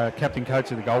 So, captain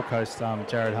coach of the Gold Coast,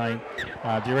 Jared Hayne,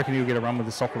 do you reckon he'll get a run with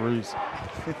the Socceroos?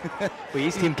 Well,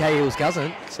 he's Tim Cahill's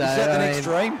cousin. So, Is that the next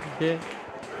dream? Yeah.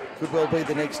 Could well be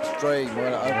the next dream.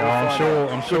 Well, I'm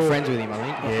sure. Good friends with him, I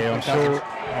think. Yeah,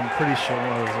 I'm pretty sure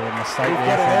there's a mistake We've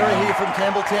there. got an error here from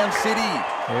Campbelltown City.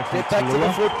 from Get back to the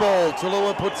Tallulah. football.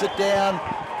 Tallulah puts it down.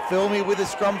 Thirlmere with a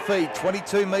scrum feed.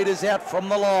 22 metres out from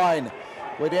the line.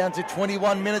 We're down to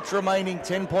 21 minutes remaining.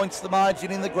 10 points the margin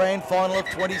in the grand final of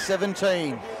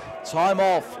 2017. Time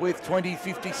off with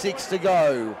 20:56 to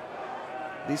go.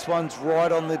 This one's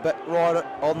right on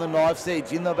the knife's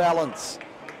edge in the balance.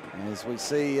 As we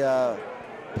see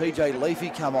PJ Leafy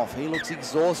come off, he looks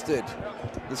exhausted.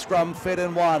 The scrum fed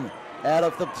and won. Out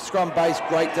of the scrum base,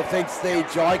 great defence there.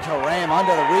 Jai Karam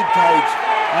under the rib cage.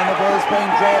 And the ball's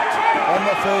been dropped on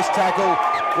the first tackle.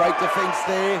 Great defence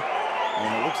there.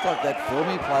 And it looks like that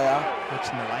Thirlmere player. It's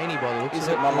Mulaney by the looks Is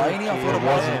of it Mulaney? I thought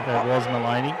it was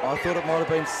Mulaney. I thought it might have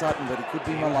been Sutton, but it could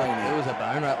be Mulaney. It was a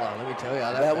bone rattler, let me tell you.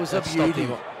 That was a stopped beauty.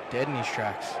 him dead in his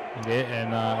tracks. Yeah,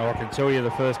 and I can tell you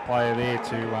the first player there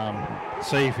to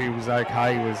see if he was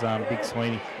okay was Big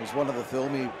Sweeney. It was one of the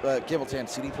Thirlmere, Campbelltown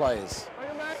City players.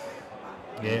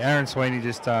 Yeah, Aaron Sweeney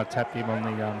just tapped him on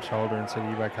the shoulder and said,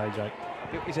 "Are you okay, Jake?"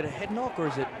 Is it a head knock or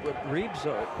is it ribs?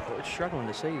 I'm struggling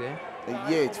to see there.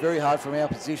 Yeah, it's very hard from our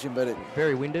position, but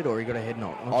Very winded or he got a head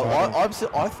knock?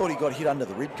 I thought he got hit under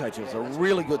the rib cage. It was a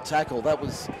really good tackle. That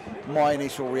was my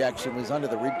initial reaction, was under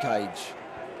the rib cage.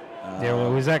 Yeah, well,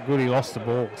 it was that good he lost the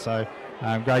ball. So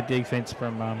great defence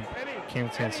from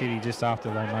Campbelltown City just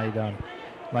after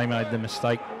they made the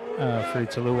mistake through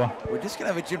Tallulah. We're just going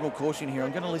to have a general caution here.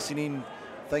 I'm going to listen in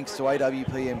thanks to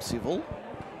AWPM Civil.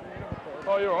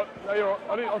 Oh, you're right. No, you're right.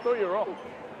 I thought you were off.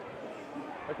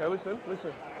 Okay, listen.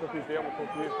 Because he's down, we'll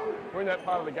talk to you. We're in that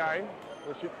part of the game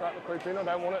where shit's starting to creep in. I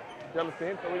don't want it. Do you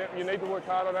understand? So you need to work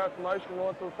hard on our promotion and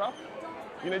all that sort of stuff.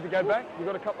 You need to go back. You've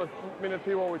got a couple of minutes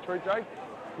here while we treat Jake.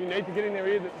 You need to get in their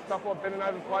ear that stuff like bending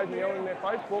over plays and yelling in their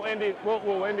face. We'll end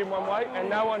in one way, and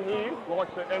no one here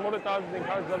likes it. And what it does is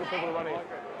encourages other people to run in.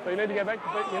 So you need to go back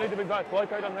to you need to be both.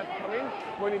 Loco doesn't have to come in.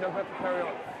 Sweeney doesn't have to carry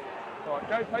on. All right,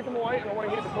 go take them away, and I want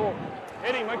to hear the talk.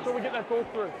 Eddie, make sure we get that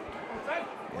talk through.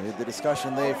 Yeah, the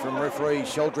discussion there from referee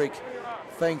Sheldrick,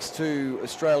 thanks to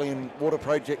Australian Water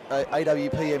Project,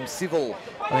 AWPM Civil.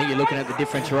 I think you're looking at the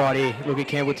difference right here. Look at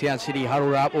Campbelltown City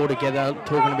huddled up all together,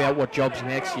 talking about what job's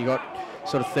next. You got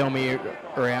sort of Thirlmere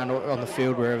around on the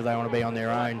field wherever they want to be on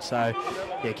their own. So,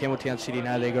 yeah, Campbelltown City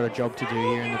know they've got a job to do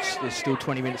here, and there's still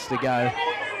 20 minutes to go.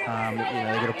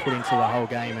 They've got to put in for the whole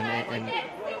game and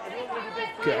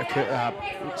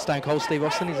Stone Cold Steve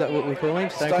Austin, is that what we call him?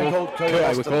 Stone Cold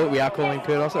Kurt Austin. We are calling him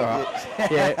Kurt Austin, all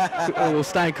right. Yeah, well,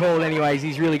 Stone Cold anyways,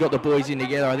 he's really got the boys in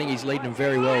together. I think he's leading them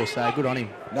very well, so good on him.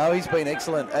 No, he's been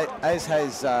excellent, as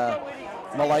has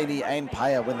Mulaney and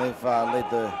Payer when they've led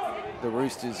the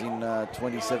Roosters in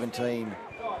 2017.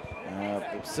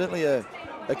 Certainly a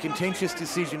contentious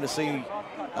decision to see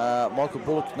Michael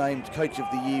Bullock named Coach of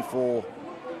the Year for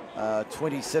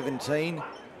 2017.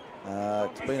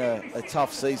 It's been a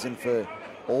tough season for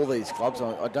all these clubs.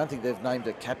 I don't think they've named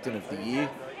a Captain of the Year.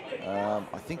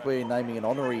 I think we're naming an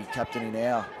honorary captain in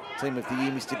our Team of the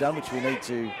Year, Mr. Dunn, which we need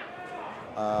to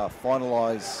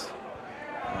finalise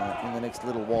in the next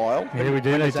little while. Yeah, we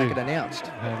do need to get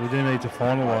announced. We do need to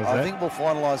finalise that. I think we'll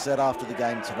finalise that after the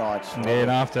game tonight. Yeah,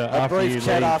 and after brief you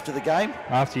chat leave, after the game.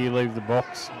 After you leave the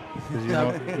box, because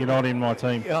you're not in my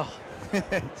team. Oh,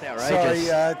 it's outrageous.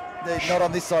 Sorry, not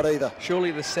on this side either.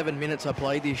 Surely the 7 minutes I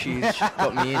played this year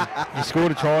got me in. You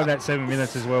scored a try in that 7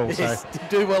 minutes as well. Yes, So did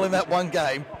do well in that one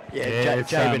game. Yeah,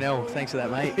 Jay Bennell, thanks for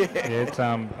that, mate. Yeah, it's,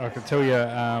 I can tell you,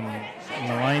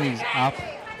 Mulaney's up,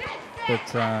 but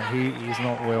he is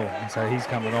not well, and so he's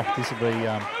coming off. This will be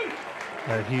a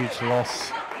huge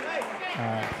loss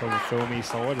for the Thirlmere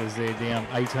side as they're down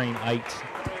 18-8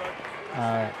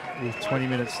 with 20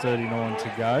 minutes 39 to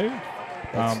go.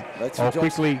 I'll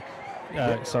quickly,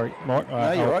 sorry, Mike,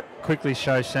 I'll quickly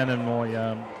show Shannon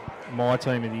my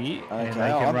team of the year, and they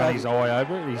can run his eye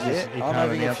over it. He I'm can't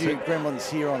having a announce few it. gremlins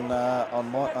here on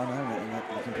my. I know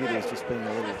the computer is just being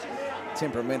a little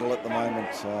temperamental at the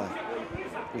moment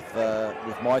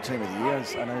with my team of the year.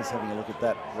 I know he's having a look at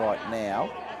that right now.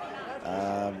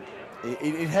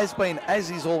 It has been, as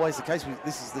is always the case,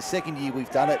 this is the second year we've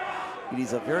done it. It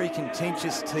is a very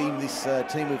contentious team, this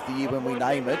team of the year when we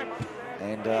name it,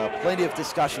 and plenty of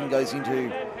discussion goes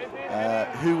into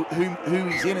who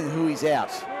is in and who is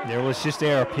out. Yeah, well, it's just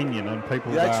our opinion, and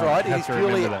people That's right. have to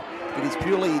remember that. It is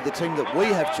purely the team that we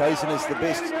have chosen as the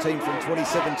best team from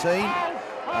 2017.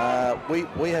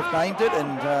 We have named it,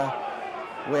 and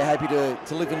we're happy to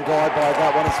live and die by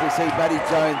that one as we see Matty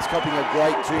Jones copying a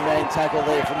great two-man tackle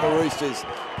there from the Roosters.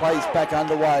 Plays back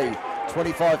underway.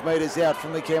 25 metres out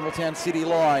from the Campbelltown City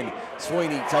line.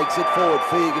 Sweeney takes it forward.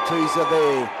 Fiagatusa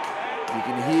there. You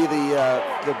can hear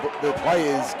the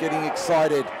players getting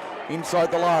excited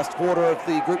inside the last quarter of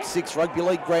the Group 6 Rugby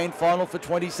League Grand Final for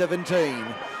 2017.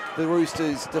 The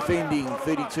Roosters defending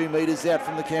 32 metres out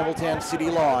from the Campbelltown City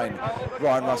line.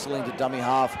 Ryan Russell into dummy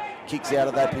half. Kicks out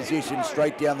of that position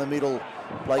straight down the middle.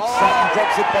 Blake Sutton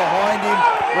drops it behind him.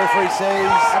 Referee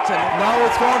says, no,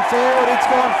 it's gone forward, it's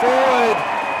gone forward.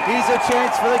 Here's a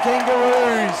chance for the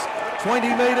Kangaroos. 20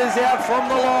 metres out from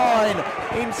the line.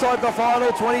 Inside the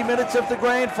final 20 minutes of the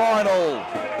grand final.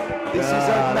 This is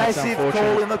a massive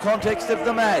call in the context of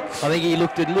the match. I think he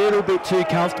looked a little bit too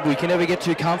comfortable. You can never get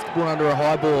too comfortable under a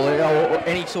high ball or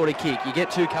any sort of kick. You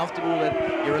get too comfortable,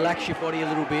 that you relax your body a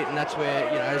little bit, and that's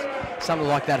where something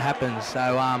like that happens.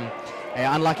 So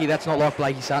unlucky that's not like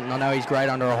Blakey Sutton. I know he's great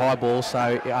under a high ball,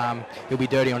 so he'll be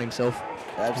dirty on himself.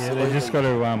 Absolutely. Yeah, they just got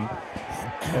to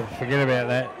forget about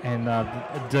that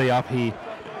and D up here.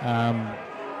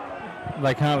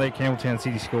 They can't let Campbelltown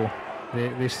City score.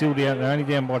 They're still down. They're only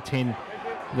down by 10,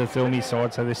 the Thirlmere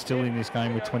side, so they're still in this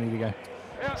game with 20 to go.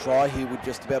 Try here would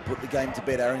just about put the game to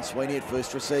bed. Aaron Sweeney at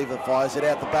first receiver, fires it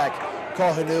out the back.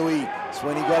 Kohanui,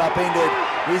 Sweeney got upended.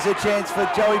 Here's a chance for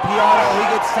Joey Piano. He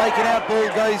gets taken out,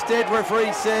 ball goes dead.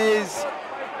 Referee says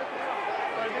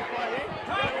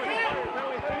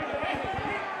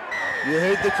you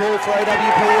heard the call for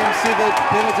AWPM Civic.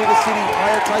 Penalty to City.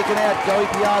 Player taken out. Joey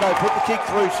Piano put the kick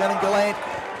through. Shannon Gallant,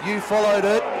 you followed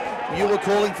it. You were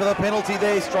calling for the penalty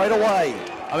there straight away.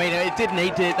 I mean, they didn't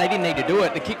need to do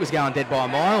it. The kick was going dead by a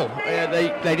mile.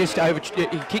 They just he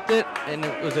kicked it, and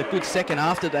it was a good second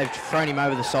after they've thrown him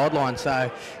over the sideline. So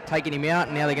taking him out,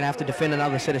 and now they're going to have to defend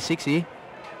another set of 6 here.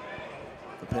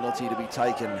 The penalty to be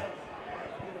taken.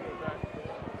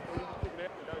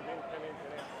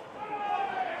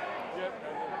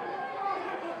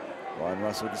 Ryan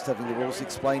Russell just having the rules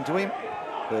explained to him.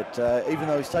 But even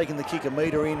though he's taken the kick a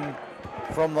metre in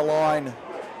from the line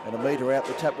and a metre out,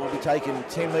 the tap will be taken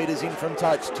 10 metres in from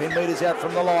touch, 10 metres out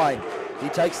from the line. He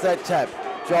takes that tap.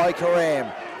 Jai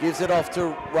Karam gives it off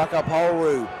to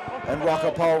Rakapolru, and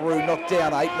Rakapolru knocked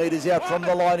down 8 metres out from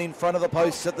the line in front of the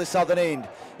posts at the southern end.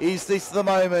 Is this the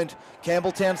moment?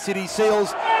 Campbelltown City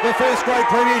seals the first grade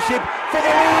premiership for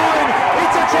the win.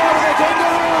 It's a try to the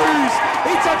Kangaroos.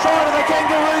 It's a try to the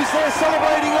Kangaroos. They're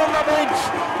celebrating on the bench.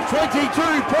 22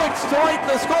 points to 8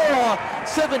 the score.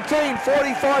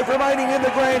 17:45 remaining in the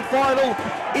grand final.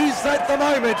 Is that the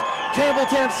moment?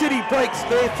 Campbelltown City breaks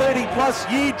their 30-plus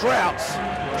year droughts.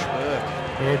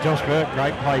 Yeah, Josh Burke,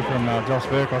 great play from Josh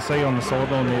Burke. I see on the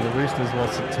sideline there the Roosters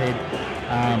lost at Ted.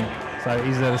 So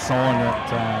is that a sign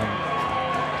that...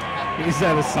 is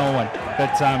that a sign?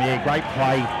 But yeah, great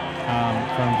play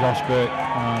from Josh Burke.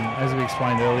 As we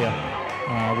explained earlier,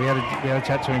 we had a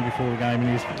chat to him before the game, and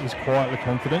he's quietly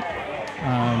confident.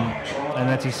 And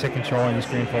that's his second try in this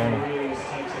grand final.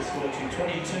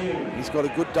 He's got a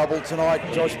good double tonight,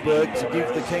 Josh Burke, to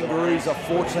give the Kangaroos a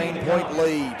 14-point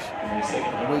lead.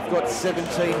 And we've got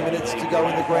 17 minutes to go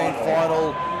in the grand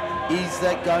final. Is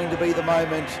that going to be the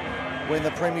moment when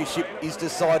the premiership is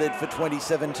decided for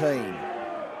 2017?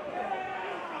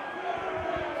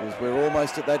 Because we're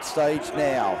almost at that stage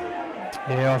now.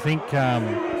 Yeah, I think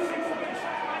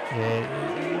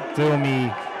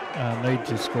Thirlmere need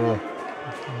to score.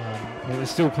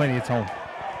 There's still plenty of time.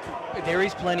 There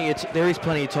is plenty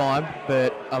of time,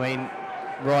 but I mean,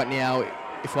 right now,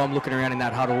 if I'm looking around in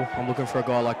that huddle, I'm looking for a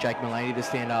guy like Jake Mulaney to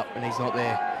stand up, and he's not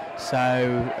there. So,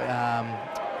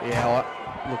 yeah,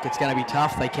 look, it's going to be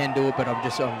tough. They can do it, but I'm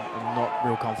not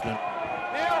real confident.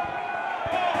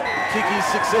 Kick is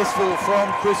successful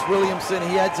from Chris Williamson.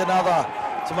 He adds another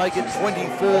to make it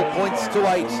 24 points to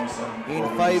 8 in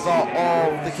favour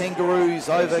of the Kangaroos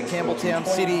over Campbelltown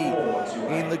City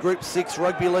in the Group 6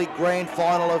 Rugby League Grand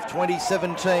Final of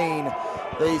 2017.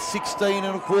 There's 16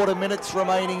 and a quarter minutes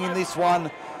remaining in this one.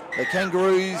 The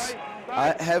Kangaroos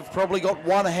have probably got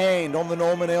one hand on the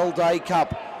Norman L. Day Cup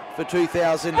for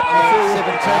 2017.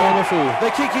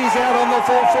 The kick is out on the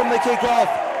full from the kick-off.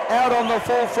 Out on the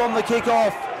full from the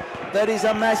kick-off. That is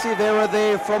a massive error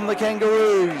there from the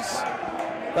Kangaroos.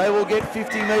 They will get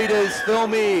 50 metres.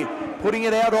 Thirlmere putting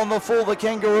it out on the full. The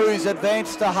Kangaroos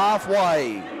advance to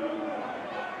halfway.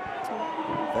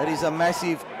 That is a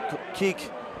massive kick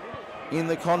in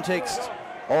the context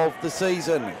of the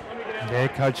season. Yeah,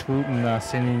 Coach Woolton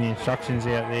sending the instructions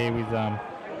out there with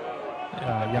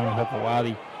young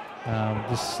Hopewadi.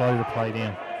 Just slow the play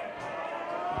down.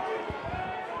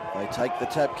 They take the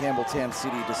tap. Campbelltown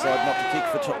City decide not to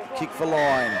kick for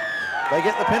line. They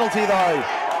get the penalty though.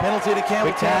 Penalty to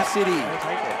Campbelltown City.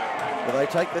 Do they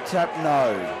take the tap?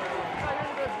 No.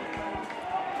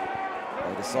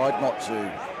 They decide not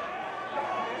to.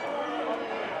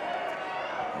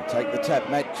 They take the tap.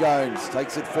 Matt Jones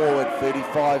takes it forward.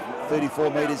 34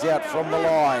 metres out from the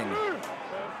line.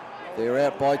 They're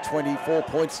out by 24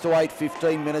 points to 8.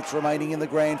 15 minutes remaining in the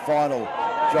grand final.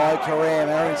 Jai Karam,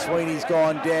 Aaron Sweeney's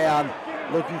gone down,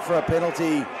 looking for a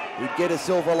penalty. He'd get a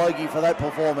silver logie for that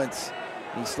performance.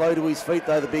 He's slow to his feet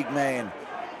though, the big man.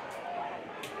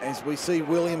 As we see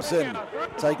Williamson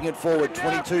taking it forward,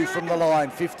 22 from the line,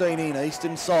 15 in,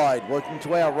 eastern side, working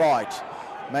to our right.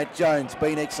 Matt Jones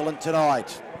been excellent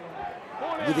tonight.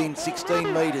 Within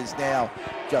 16 metres now,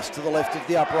 just to the left of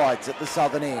the uprights at the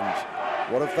southern end.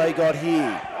 What have they got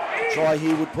here? Try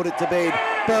here would put it to bed.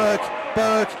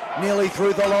 Burke nearly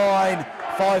through the line.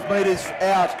 5 metres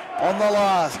out on the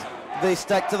last. They're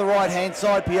stacked to the right-hand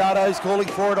side. Piato's calling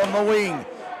for it on the wing.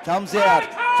 Comes out.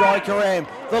 Jai Karam.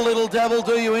 The little devil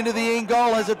do you into the end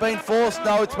goal. Has it been forced?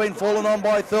 No, it's been fallen on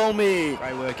by Thirlmere.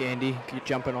 Great work, Andy. Keep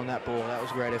jumping on that ball. That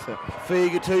was a great effort.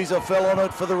 Fiagatusa fell on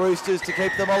it for the Roosters to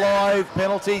keep them alive.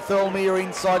 Penalty, Thirlmere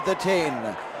inside the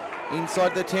 10.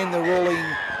 Inside the 10, the ruling.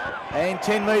 And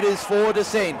 10 metres for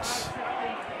descent.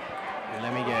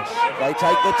 Let me guess. They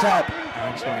take the tap.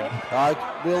 Aaron Sweeney.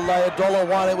 Will lay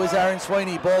 $1. It was Aaron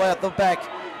Sweeney. Ball out the back.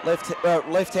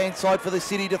 Left-hand side for the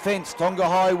City defence. Tonga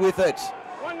High with it.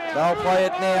 They'll play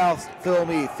it now.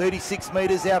 Thirlmere, 36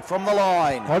 metres out from the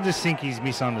line. I just think he's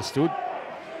misunderstood.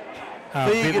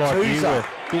 Bit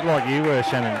like you were,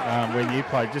 Shannon, when you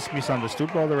played. Just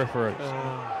misunderstood by the referees.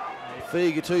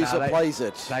 Fiagatusa plays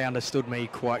it. They understood me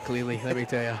quite clearly, let me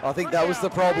tell you. I think that was the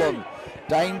problem.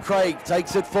 Dane Craig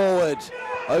takes it forward.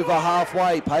 Over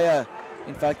halfway. Payer.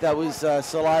 In fact, that was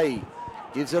Soleil.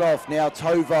 Gives it off. Now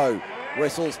Tovo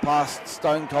wrestles past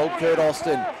Stone Cold Kurt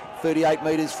Austin. 38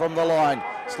 metres from the line.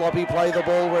 Sloppy play the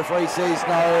ball. Referee says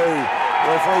no.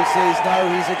 Referee says no.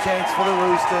 Here's a chance for the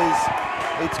Roosters.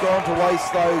 It's gone to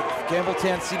waste though.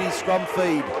 Campbelltown City scrum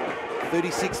feed.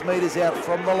 36 metres out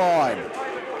from the line.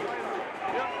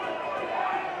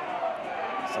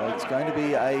 So it's going to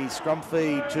be a scrum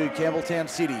feed to Campbelltown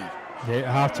City.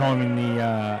 Yeah, half-time in the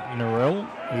Narelle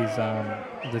is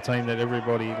the team that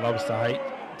everybody loves to hate,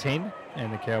 10,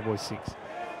 and the Cowboys 6.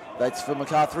 That's for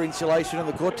MacArthur Insulation and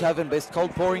the Court Tavern, best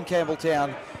cold pouring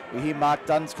Campbelltown. We hear Mark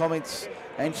Dunn's comments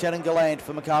and Shannon Gallant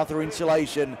for MacArthur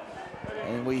Insulation.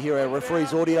 And we hear our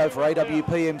referees audio for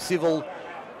AWPM Civil,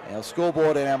 our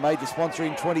scoreboard and our major sponsor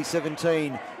in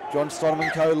 2017, John Stonham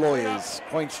 & Co. Lawyers,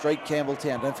 Queen Street,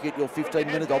 Campbelltown. Don't forget your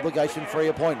 15-minute obligation-free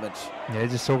appointment. Yeah,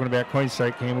 just talking about Queen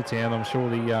Street, Campbelltown, I'm sure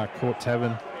the Court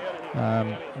Tavern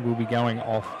will be going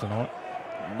off tonight.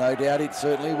 No doubt it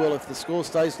certainly will. If the score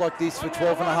stays like this for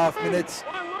 12 and a half minutes,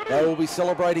 they will be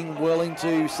celebrating well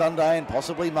into Sunday and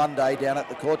possibly Monday down at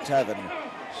the Court Tavern.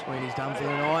 Sweeney's done for the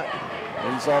night.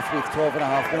 He's off with 12 and a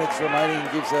half minutes remaining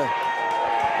and gives a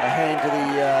hand to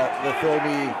the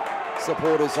Thirlmere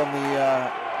supporters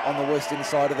on the western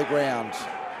side of the ground.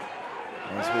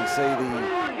 As we see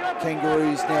the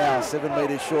Kangaroos now 7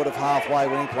 metres short of halfway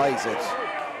when he plays it.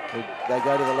 They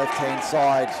go to the left-hand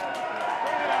side.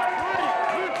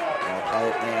 They'll play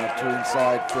it now to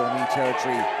inside Thirlmere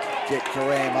territory. Jet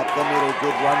Karam up the middle.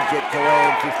 Good run, Jet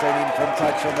Karam. 15 in from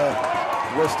touch on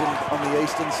the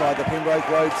eastern side, the Pembroke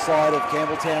Road side of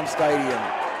Campbelltown Stadium.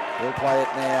 He'll play it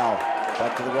now.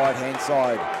 Back to the right-hand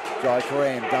side. Jai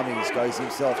Karam, dummies, goes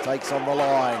himself, takes on the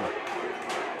line.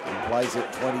 And plays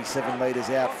it 27 metres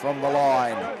out from the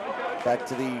line. Back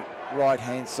to the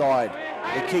right-hand side.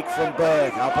 The kick from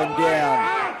Burke, up and down.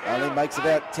 Only makes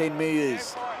about 10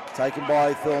 metres. Taken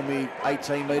by Thirlmere,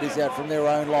 18 metres out from their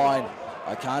own line.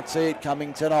 I can't see it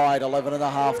coming tonight. 11 and a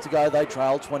half to go. They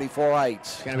trail 24-8.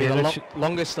 It's going to be the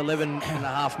longest 11 and a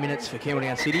half minutes for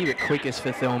Campbelltown City, but quickest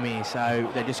for Thirlmere. So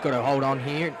they just got to hold on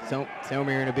here.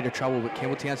 Thirlmere are in a bit of trouble, but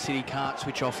Campbelltown City can't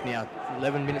switch off now.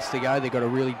 11 minutes to go. They've got to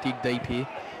really dig deep here.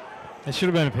 There should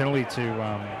have been a penalty to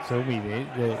Thirlmere there.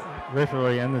 The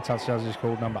referee and the touch judges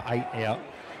called number 8 out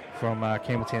from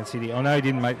Campbelltown City. I know he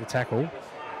didn't make the tackle,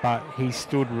 but he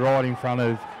stood right in front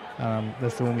of the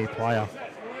Thirlmere player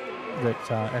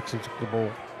that actually took the ball.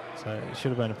 So it should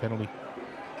have been a penalty.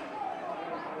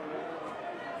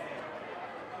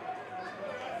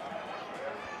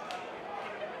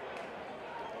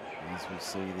 As we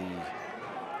see the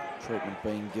treatment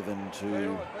being given to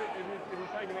the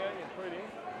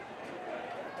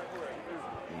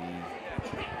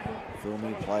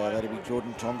Thirlmere player, that'd be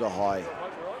Jordan Tonga High.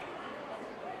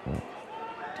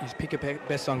 He's pick a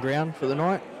best on ground for the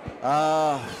night.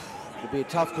 It'll be a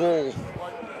tough call,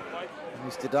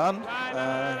 Mr. Dunn.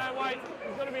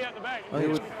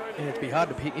 It'd be hard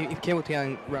to pick. If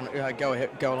Campbelltown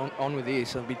go on with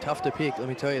this, it'll be tough to pick. Let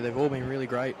me tell you, they've all been really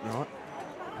great, right?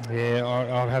 Yeah,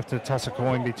 I'll have to toss a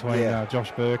coin between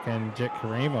Josh Burke and Jet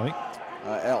Kareem, I think.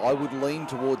 I would lean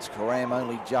towards Karam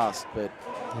only just, but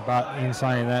in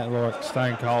saying that, like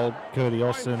Stone Cold, Curdy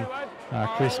Austin,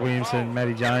 Chris Williamson,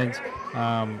 Matty Jones,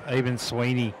 even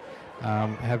Sweeney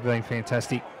have been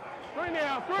fantastic.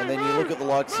 And then you look at the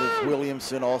likes of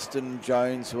Williamson, Austin,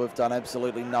 Jones, who have done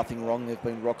absolutely nothing wrong. They've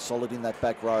been rock solid in that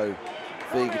back row.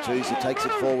 Vigatuza takes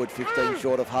it forward, 15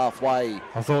 short of halfway.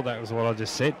 I thought that was what I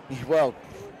just said. Well,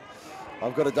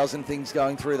 I've got a dozen things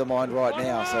going through the mind right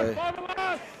now, so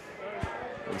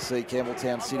we see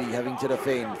Campbelltown City having to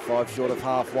defend, 5 short of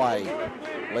halfway.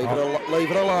 Leave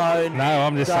it alone. No,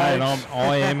 I'm just saying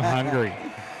I am hungry.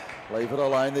 Leave it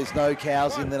alone. There's no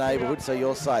cows in the neighbourhood, so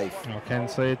you're safe. I can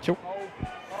see a chook.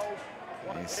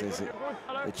 Yes,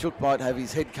 the chook might have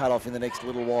his head cut off in the next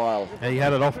little while. He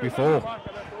had it off before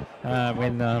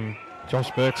when Josh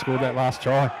Burke scored that last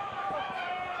try.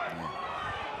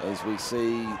 As we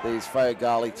see, there's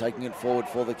Fayogali taking it forward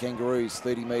for the Kangaroos,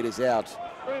 30 metres out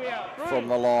from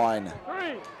the line.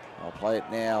 I'll play it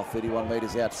now, 31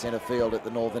 metres out centre field at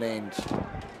the northern end.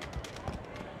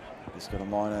 Just got a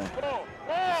minor,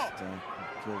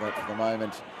 kill that for the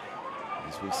moment.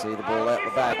 As we see the ball out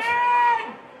the back.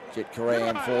 Jet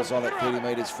Karam falls on it 30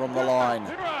 metres from the line.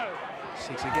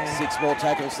 6 again. 6 more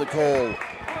tackles the call.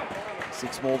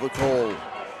 6 more the call.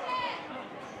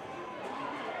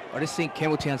 I just think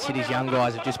Campbelltown City's young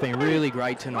guys have just been really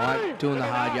great tonight, doing the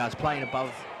hard yards, playing above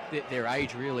their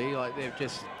age really. Like they've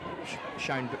just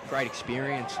shown great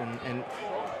experience and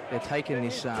they're taking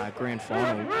this grand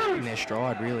final in their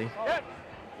stride really.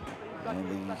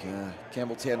 And the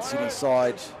Campbelltown City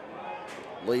side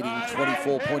leading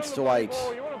 24 points to 8.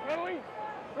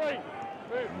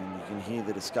 And you can hear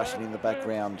the discussion in the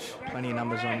background. Plenty of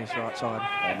numbers on this right side.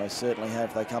 They most certainly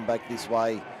have. They come back this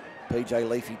way. PJ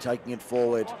Leafy taking it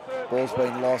forward. Ball's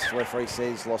been lost. Referee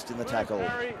says lost in the tackle.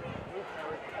 A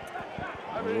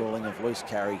ruling of loose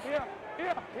carry. So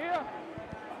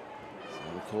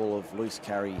the call of loose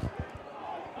carry.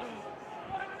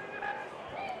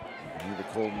 Hear the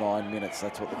call 9 minutes.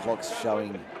 That's what the clock's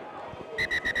showing.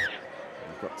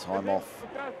 We've got time off.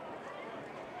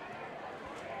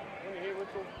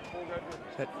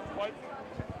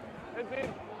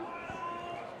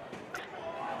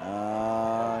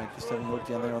 Just having a look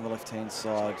down there on the left-hand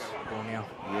side. Ball now.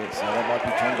 Yes, so that might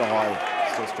be Tonga High,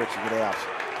 still stretching it out.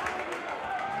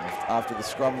 After the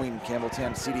scrum win,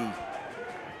 Campbelltown City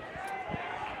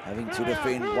having to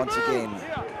defend once again.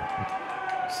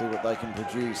 See what they can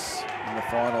produce in the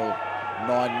final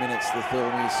 9 minutes. The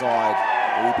Thirlmere side.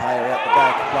 Repayer out the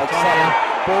back. Blake Sutton.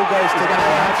 Ball goes to the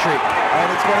hat-trick. And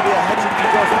it's going to be a hat-trick to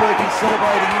Josh Burke. He's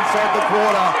celebrating inside the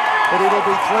quarter. But it'll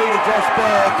be 3 to Josh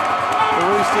Burke. The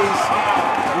Roosters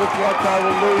look like they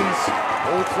will lose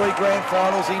all 3 grand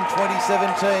finals in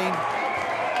 2017.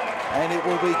 And it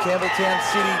will be Campbelltown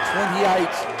City 28,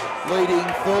 leading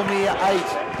Thirlmere 8,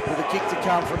 with a kick to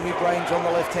come from mid-range on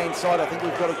the left-hand side. I think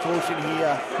we've got a caution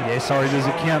here. Yeah, sorry, does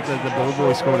it count that the ball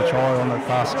boy scored a try on the in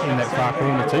that far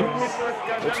corner too?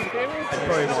 That's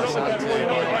probably my son too,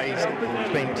 by the way. He's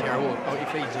been terrible. Oh, if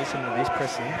he's listening to this,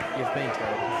 Preston, you've been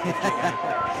terrible.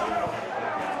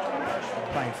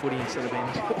 Playing footy instead of being...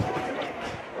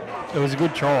 It was a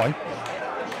good try.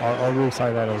 I will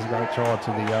say that it was a great try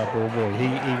to the ball boy. He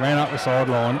ran up the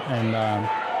sideline and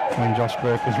when Josh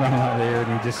Burke was running up there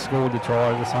and he just scored the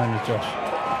try the same as Josh.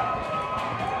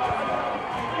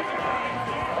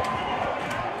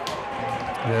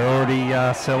 They're already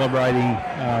celebrating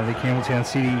the Campbelltown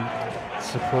City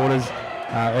supporters.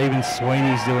 Even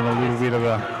Sweeney's doing a little bit of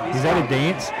a... Is that a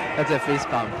dance? That's a fist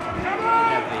bump. You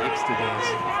have the hips to dance.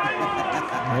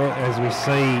 Well, as we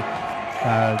see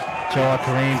Jai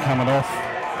Kareem coming off,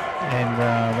 and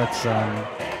that's,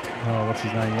 what's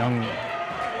his name, young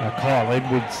Kyle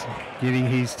Edwards getting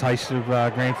his taste of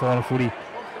grand final footy.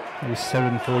 There's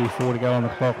 7:44 to go on the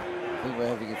clock. I think we're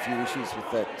having a few issues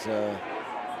with that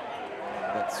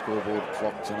scoreboard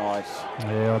clock tonight.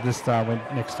 Yeah, I just went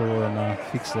next door and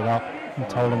fixed it up and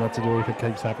told them what to do if it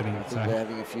keeps happening. I think we're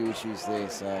having a few issues there,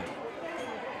 so...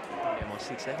 Yeah, more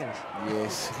 6 seconds.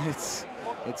 Yes,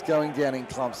 it's going down in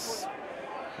clumps.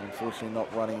 Unfortunately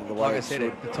not running the way Like I it said,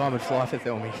 should. the time would fly for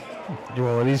Thirlmere.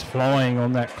 Well, it is flying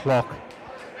on that clock.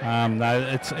 No,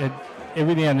 it's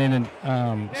every now and then,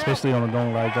 especially on a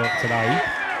long day like today,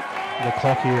 the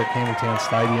clock here at Campbelltown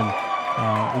Stadium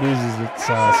loses its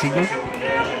signal.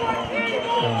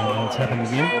 It's happened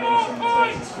again.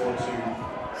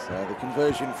 So the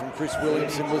conversion from Chris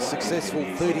Williamson was successful,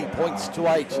 30 points to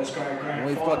 8. And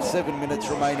we've got 7 minutes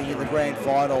remaining in the grand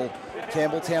final.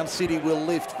 Campbelltown City will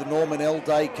lift the Norman L.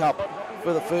 Day Cup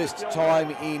for the first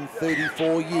time in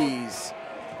 34 years.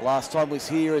 Last time was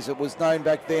here, as it was known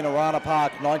back then, Arana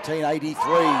Park, 1983.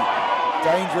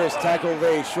 Dangerous tackle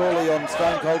there, surely on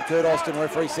Stone Cold Kurt Austin.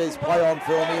 Referee says play on,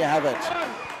 Thirlmere, have it.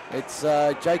 It's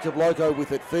Jacob Loco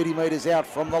with it, 30 metres out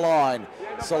from the line.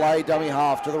 Soleil dummy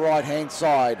half to the right-hand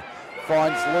side.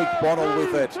 Finds Luke Bonnell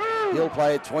with it. He'll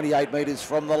play it 28 metres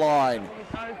from the line.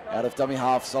 Out of dummy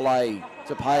half, Soleil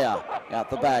to Paya, out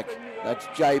the back. That's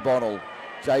Jay Bonnell.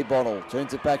 Jay Bonnell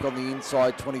turns it back on the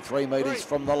inside, 23 metres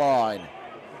from the line.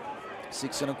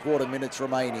 6 1/4 minutes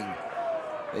remaining.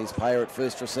 There's Paya at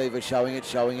first receiver, showing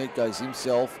it, goes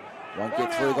himself. Won't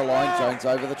get through the line. Jones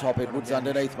over the top, Edwards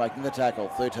underneath, making the tackle.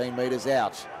 13 metres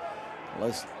out.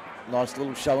 Nice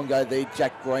little show and go there.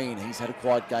 Jack Green, he's had a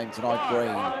quiet game tonight,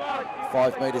 Green.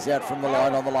 5 metres out from the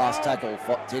line on the last tackle.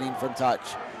 10 in from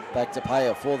touch. Back to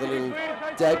Paya for the little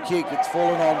dab kick. It's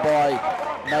fallen on by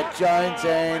Matt Jones,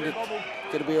 and it's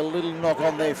going to be a little knock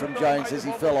on there from Jones as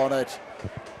he fell on it.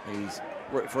 His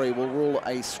referee will rule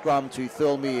a scrum to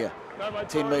Thirlmere.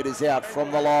 10 metres out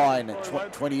from the line,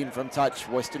 20 in from touch,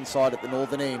 western side at the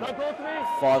northern end.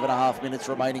 5.5 minutes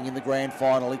remaining in the grand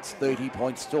final. It's 30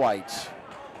 points to 8.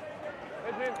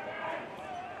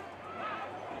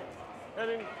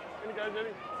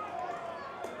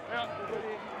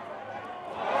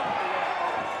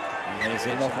 And there's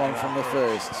a knock on from the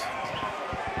first.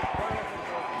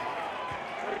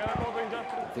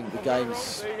 I think the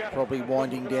game's probably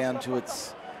winding down to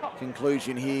its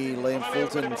conclusion here. Liam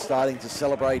Fulton starting to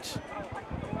celebrate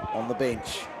on the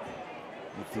bench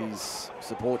with his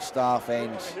support staff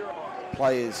and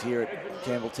players here at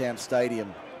Campbelltown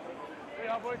Stadium.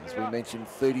 As we mentioned,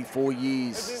 34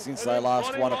 years since they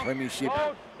last won a premiership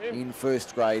in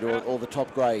first grade or the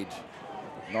top grade.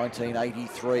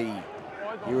 1983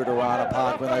 here at Arana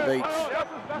Park when they beat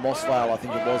Mossvale, I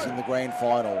think it was, in the grand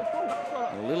final.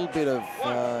 A little bit of,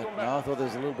 no, I thought there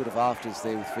was a little bit of afters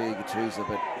there with Fia Gattusa,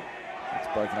 but it's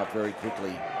broken up very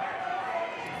quickly.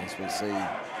 As we see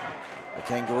the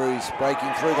Kangaroos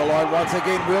breaking through the line once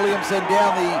again. Williamson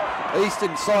down the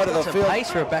eastern side of the field.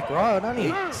 Pace for a back row, doesn't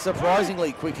he?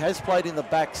 Surprisingly quick, has played in the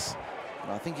backs.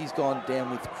 And I think he's gone down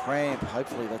with cramp.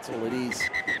 Hopefully that's all it is.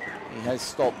 He has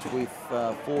stopped with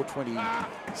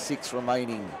 4:26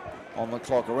 remaining on the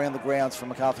clock. Around the grounds from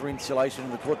MacArthur Insulation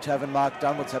in the Court Tavern. Mark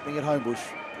Dunn, what's happening at Homebush?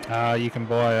 You can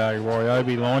buy a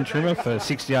Ryobi line trimmer for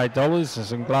 $68,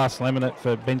 some glass laminate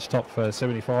for benchtop for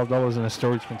 $75, and a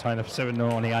storage container for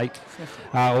 $7.98.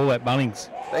 All at Bunnings.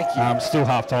 Thank you. Still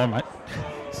half time, mate.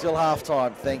 Still half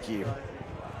time, thank you.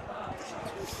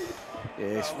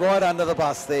 Yes, right under the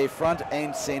bus there, front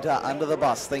and centre under the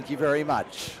bus. Thank you very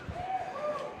much.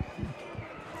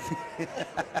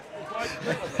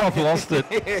 I've lost it.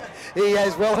 He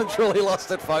has well and truly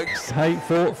lost it, folks. Hey,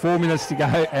 4 minutes to go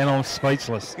and I'm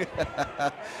speechless.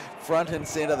 Front and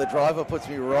centre, the driver puts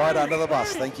me right under the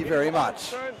bus. Thank you very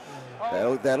much.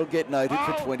 That'll get noted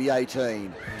for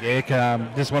 2018. Yeah,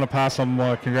 just want to pass on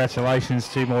my congratulations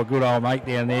to my good old mate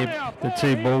down there, the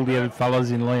two baldy-headed fellas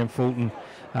in Liam Fulton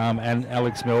and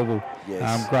Alex Melville.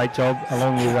 Yes. Great job,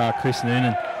 along with Chris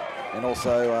Noonan. And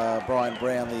also Brian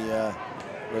Brown,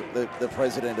 the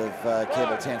president of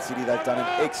Campbelltown City. They've done an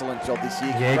excellent job this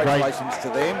year. Yeah, congratulations to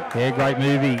them. Yeah, great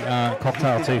movie,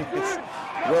 cocktail too.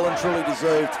 Well and truly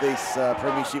deserved this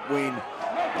premiership win.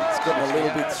 It's gotten a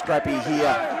little bit scrappy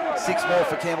here. 6 more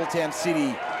for Campbelltown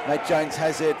City. Matt Jones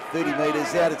has it 30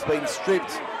 metres out. It's been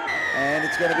stripped, and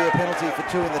it's going to be a penalty for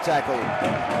 2 in the tackle.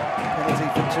 Penalty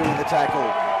for 2 in the tackle.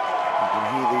 You can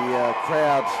hear the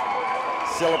crowd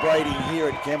celebrating here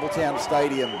at Campbelltown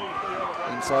Stadium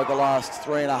inside the last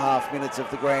 3.5 minutes of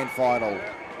the grand final.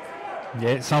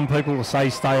 Yeah, some people will say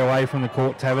stay away from the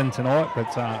Court Tavern tonight,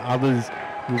 but others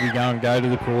will be going to go to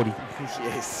the Courtie.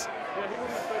 Yes.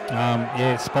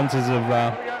 Yeah, sponsors of...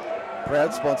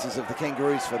 proud sponsors of the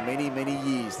Kangaroos for many, many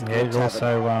years. Yeah, it's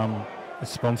also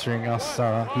sponsoring us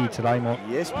here today, Mike.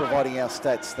 Yes, providing our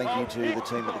stats. Thank you to the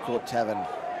team at the Court Tavern.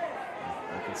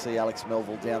 You can see Alex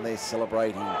Melville down there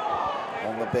celebrating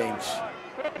on the bench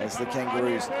as the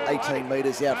Kangaroos 18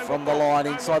 metres out from the line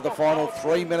inside the final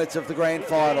 3 minutes of the grand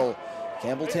final.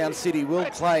 Campbelltown City will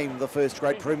claim the first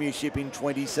great premiership in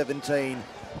 2017,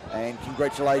 and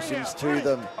congratulations to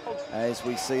them as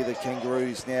we see the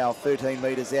Kangaroos now 13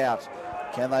 metres out.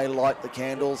 Can they light the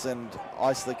candles and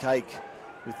ice the cake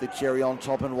with the cherry on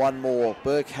top and one more?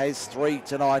 Burke has 3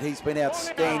 tonight. He's been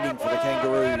outstanding for the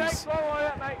Kangaroos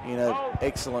in an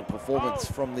excellent performance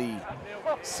from the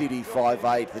City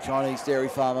 5'8". The Chinese dairy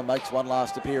farmer makes one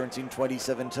last appearance in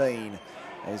 2017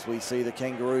 as we see the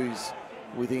Kangaroos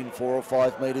within 4 or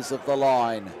 5 metres of the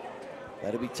line.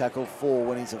 That'll be tackle 4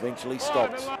 when he's eventually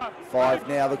stopped. 5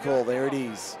 now the call. There it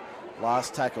is.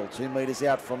 Last tackle, 2 metres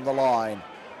out from the line.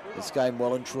 This game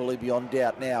well and truly beyond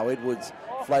doubt now. Edwards,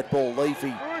 flat ball,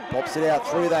 Leafy, pops it out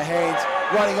through the hands,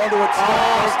 running onto it.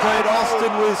 Kurt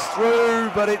Austin was through,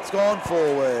 but it's gone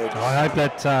forward. I hope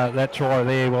that that try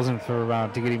there wasn't for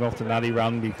to get him off the nutty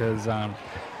run, because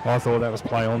I thought that was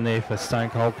play on there for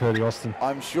Stone Cold Curtis Austin.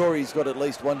 I'm sure he's got at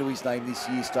least one to his name this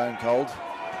year, Stone Cold.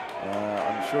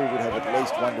 I'm sure he would have at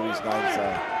least one to his name,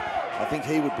 so I think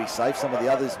he would be safe. Some of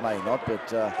the others may not, but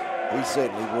he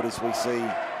certainly would, as we see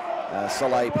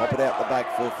Soleil pop it out the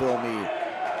back for Thirlmere.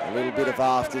 A little bit of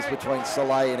afters between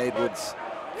Soleil and Edwards.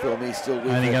 Thirlmere still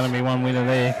with Only going to be one winner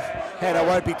there. And it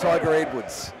won't be Tiger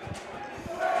Edwards.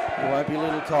 It won't be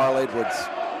little Kyle Edwards.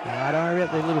 I don't worry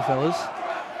about the little fellas.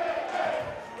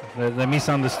 They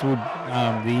misunderstood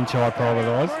the inch I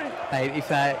privatised. Hey,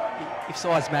 if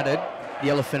size mattered, the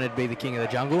elephant would be the king of the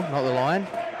jungle, not the lion.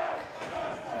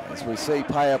 As we see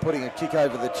Payer putting a kick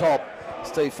over the top,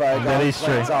 Steve Fairgold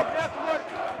lands up.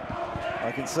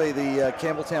 I can see the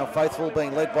Campbelltown faithful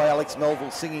being led by Alex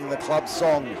Melville singing the club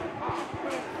song,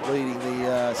 leading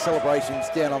the celebrations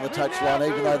down on the touchline.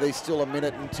 Even though there's still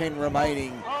 1:10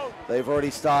 remaining, they've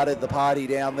already started the party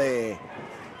down there.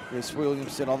 Chris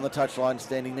Williamson on the touchline,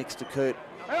 standing next to Coach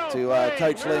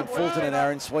Liam Fulton and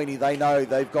Aaron Sweeney. They know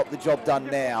they've got the job done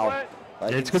now.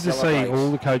 Yeah, it's good to see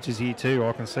all the coaches here too.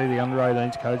 I can see the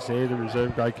under-18s coach there, the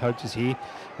reserve grade coaches here,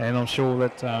 and I'm sure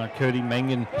that Curtie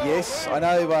Mengen. Yes, I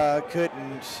know Kurt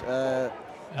and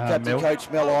Captain Coach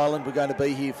Mel Ireland were going to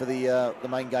be here for the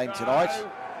main game tonight.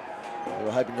 We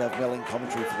were hoping to have Mel in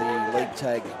commentary for the League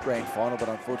Tag Grand Final, but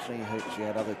unfortunately she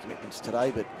had other commitments today.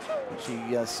 But she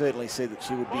certainly said that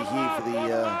she would be here for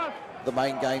the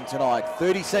main game tonight.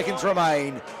 30 seconds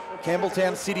remain.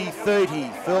 Campbelltown City 30,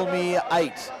 Thirlmere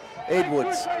 8.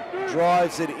 Edwards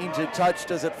drives it into touch.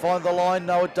 Does it find the line?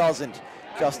 No, it doesn't.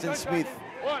 Justin Smith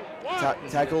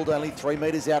tackled only 3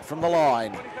 metres out from the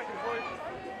line.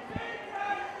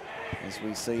 As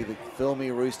we see the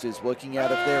Thirlmere Roosters working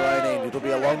out of their own end. It'll be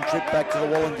a long trip back to the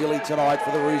Wollongilly tonight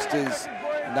for the Roosters.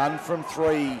 None from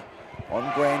 3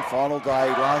 on grand final day.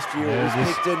 Last year it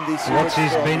was Picton, this year watch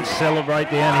his bench celebrate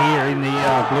down here in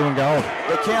the blue and gold.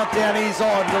 The countdown is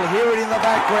on. You'll hear it in the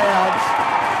background.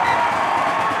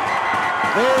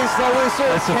 There's the whistle.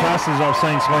 That's the fastest I've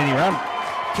seen Sweeney run.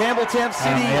 Campbelltown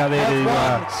City out there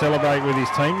have to celebrate with his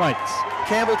teammates.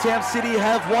 Campbelltown City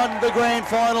have won the grand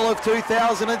final of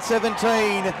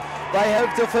 2017. They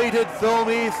have defeated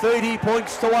Thirlmere 30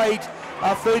 points to 8.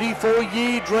 A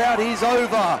 34-year drought is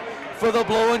over for the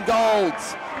Blue and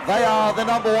Golds. They are the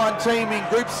 #1 team in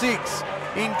Group 6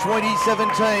 in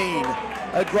 2017.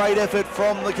 A great effort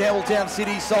from the Campbelltown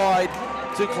City side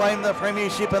to claim the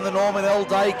premiership and the Norman L.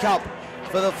 Day Cup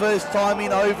for the first time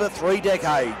in over 3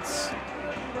 decades.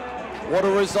 What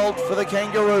a result for the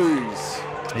Kangaroos.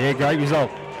 Yeah, great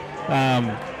result.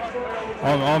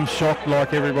 I'm shocked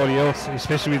like everybody else,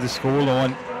 especially with the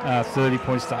scoreline, 30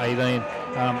 points to 18.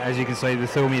 As you can see, the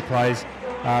Thirlmere players,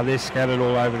 they're scattered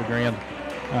all over the ground.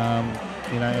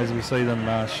 You know, as we see them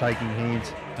shaking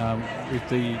hands with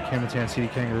the Campbelltown City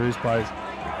Kangaroos players.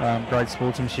 Great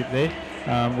sportsmanship there.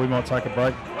 We might take a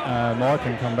break, Mike,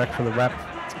 and come back for the wrap.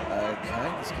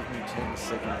 Okay, just give me 10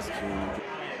 seconds to...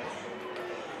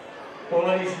 Well,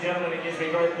 ladies and gentlemen, it gives me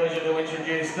great pleasure to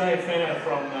introduce Dave Fenner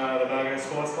from the Burgo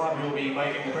Sports Club, who will be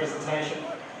making the presentation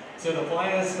to the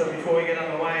players. But before we get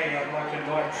underway, I'd like to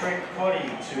invite Trent Cotty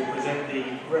to present the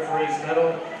referee's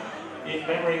medal in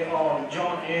memory of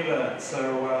John Hubert.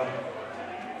 So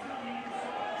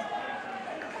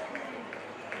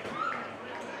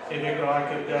If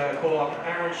I could call up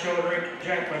Aaron Shordrick,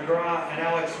 Jack McGrath and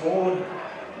Alex Ward,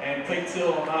 and Pete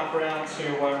Till and Mark Brown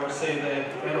to receive their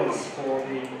medals for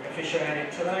the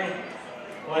officiating today.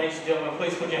 Ladies and gentlemen,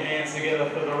 please put your hands together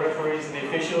for the referees and the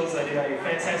officials. They did a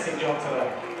fantastic job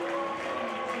today.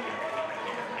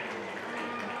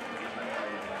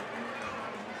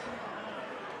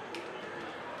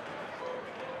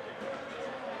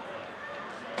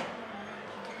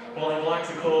 Well, I'd like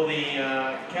to call the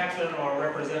captain or a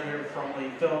representative from the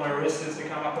Thirlmere Roosters to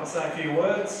come up and say a few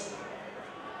words.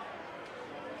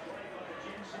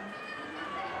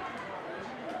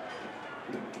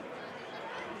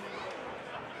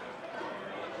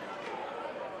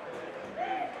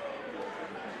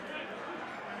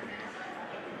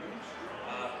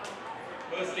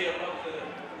 Firstly, I'd like to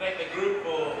thank the group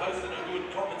for hosting a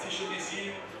good competition this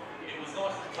year. It was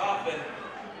nice and tough, and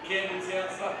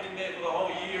Campbelltown stuck in there for the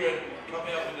whole year and come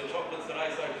out with the chocolates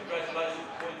today, so congratulations,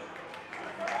 boys.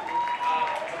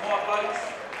 To my folks,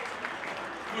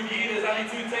 good year. There's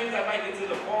only 2 teams that make it to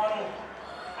the final,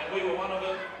 and we were one of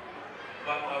them.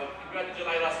 But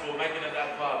congratulate us for making it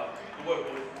that far. Good work,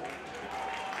 boys.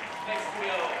 Next, for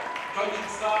our coaching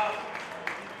staff,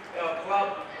 our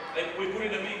club. We put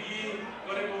in a big year,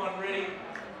 got everyone ready,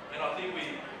 and I think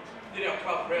we did our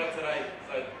club proud today.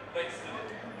 So thanks to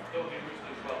the Thirlmere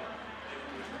Roosters Club.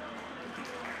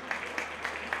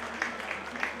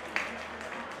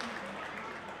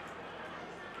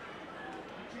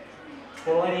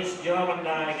 Well, ladies and gentlemen,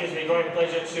 it gives me great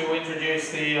pleasure to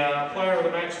introduce the player of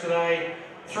the match today.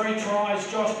 3 tries,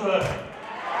 Josh Burke.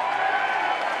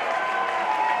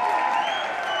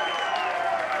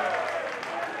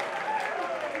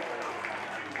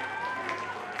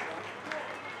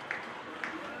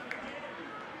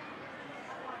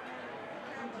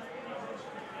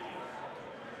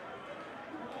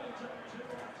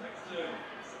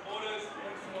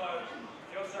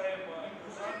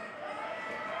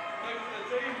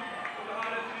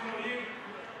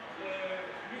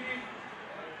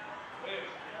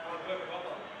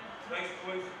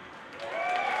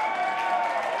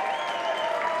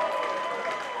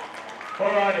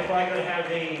 Alright, if I could have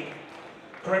the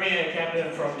Premier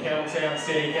Captain from Campbelltown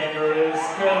City Kangaroos,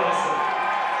 Kurt Austin.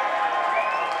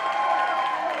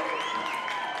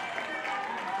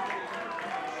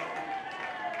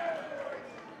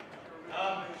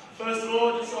 First of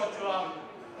all, I'd just like to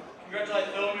congratulate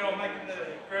Thirlmere on making the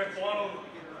grand final.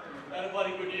 They had a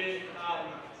bloody good year.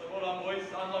 So well done, boys.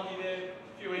 Unlucky there.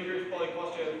 A few injuries probably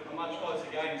cost you a much closer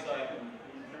game, so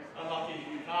unlucky.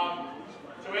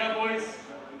 To our boys,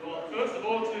 well, first of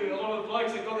all, to a lot of the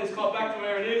blokes that got this club back to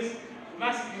where it is,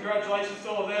 massive congratulations to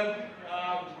all of them.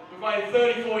 We've waited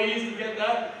 34 years to get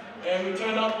that, and we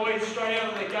turned up, boys, straight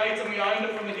out of the gates, and we owned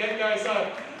it from the get-go,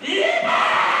 so yeah!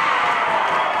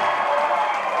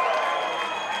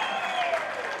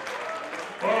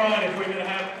 Alright, if we could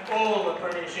have all the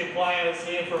Premiership players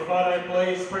here for a photo,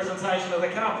 please. Presentation of the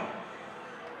cup.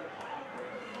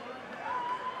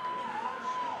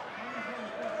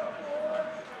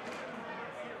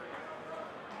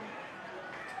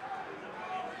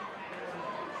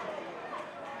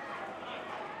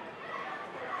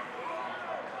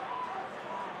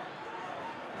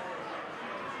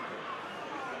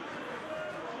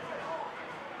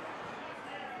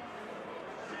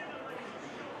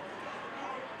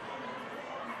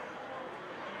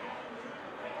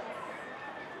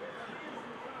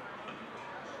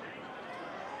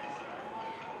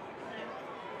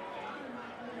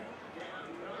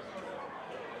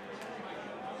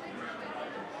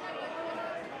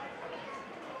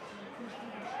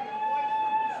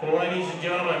 Well, ladies and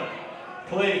gentlemen,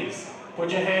 please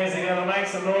put your hands together, make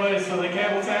some noise for the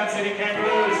Campbelltown City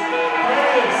Kangaroos.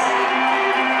 Prayers!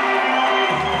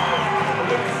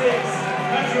 Number 6,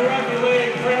 National Rugby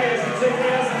League Prayers in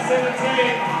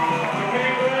 2017.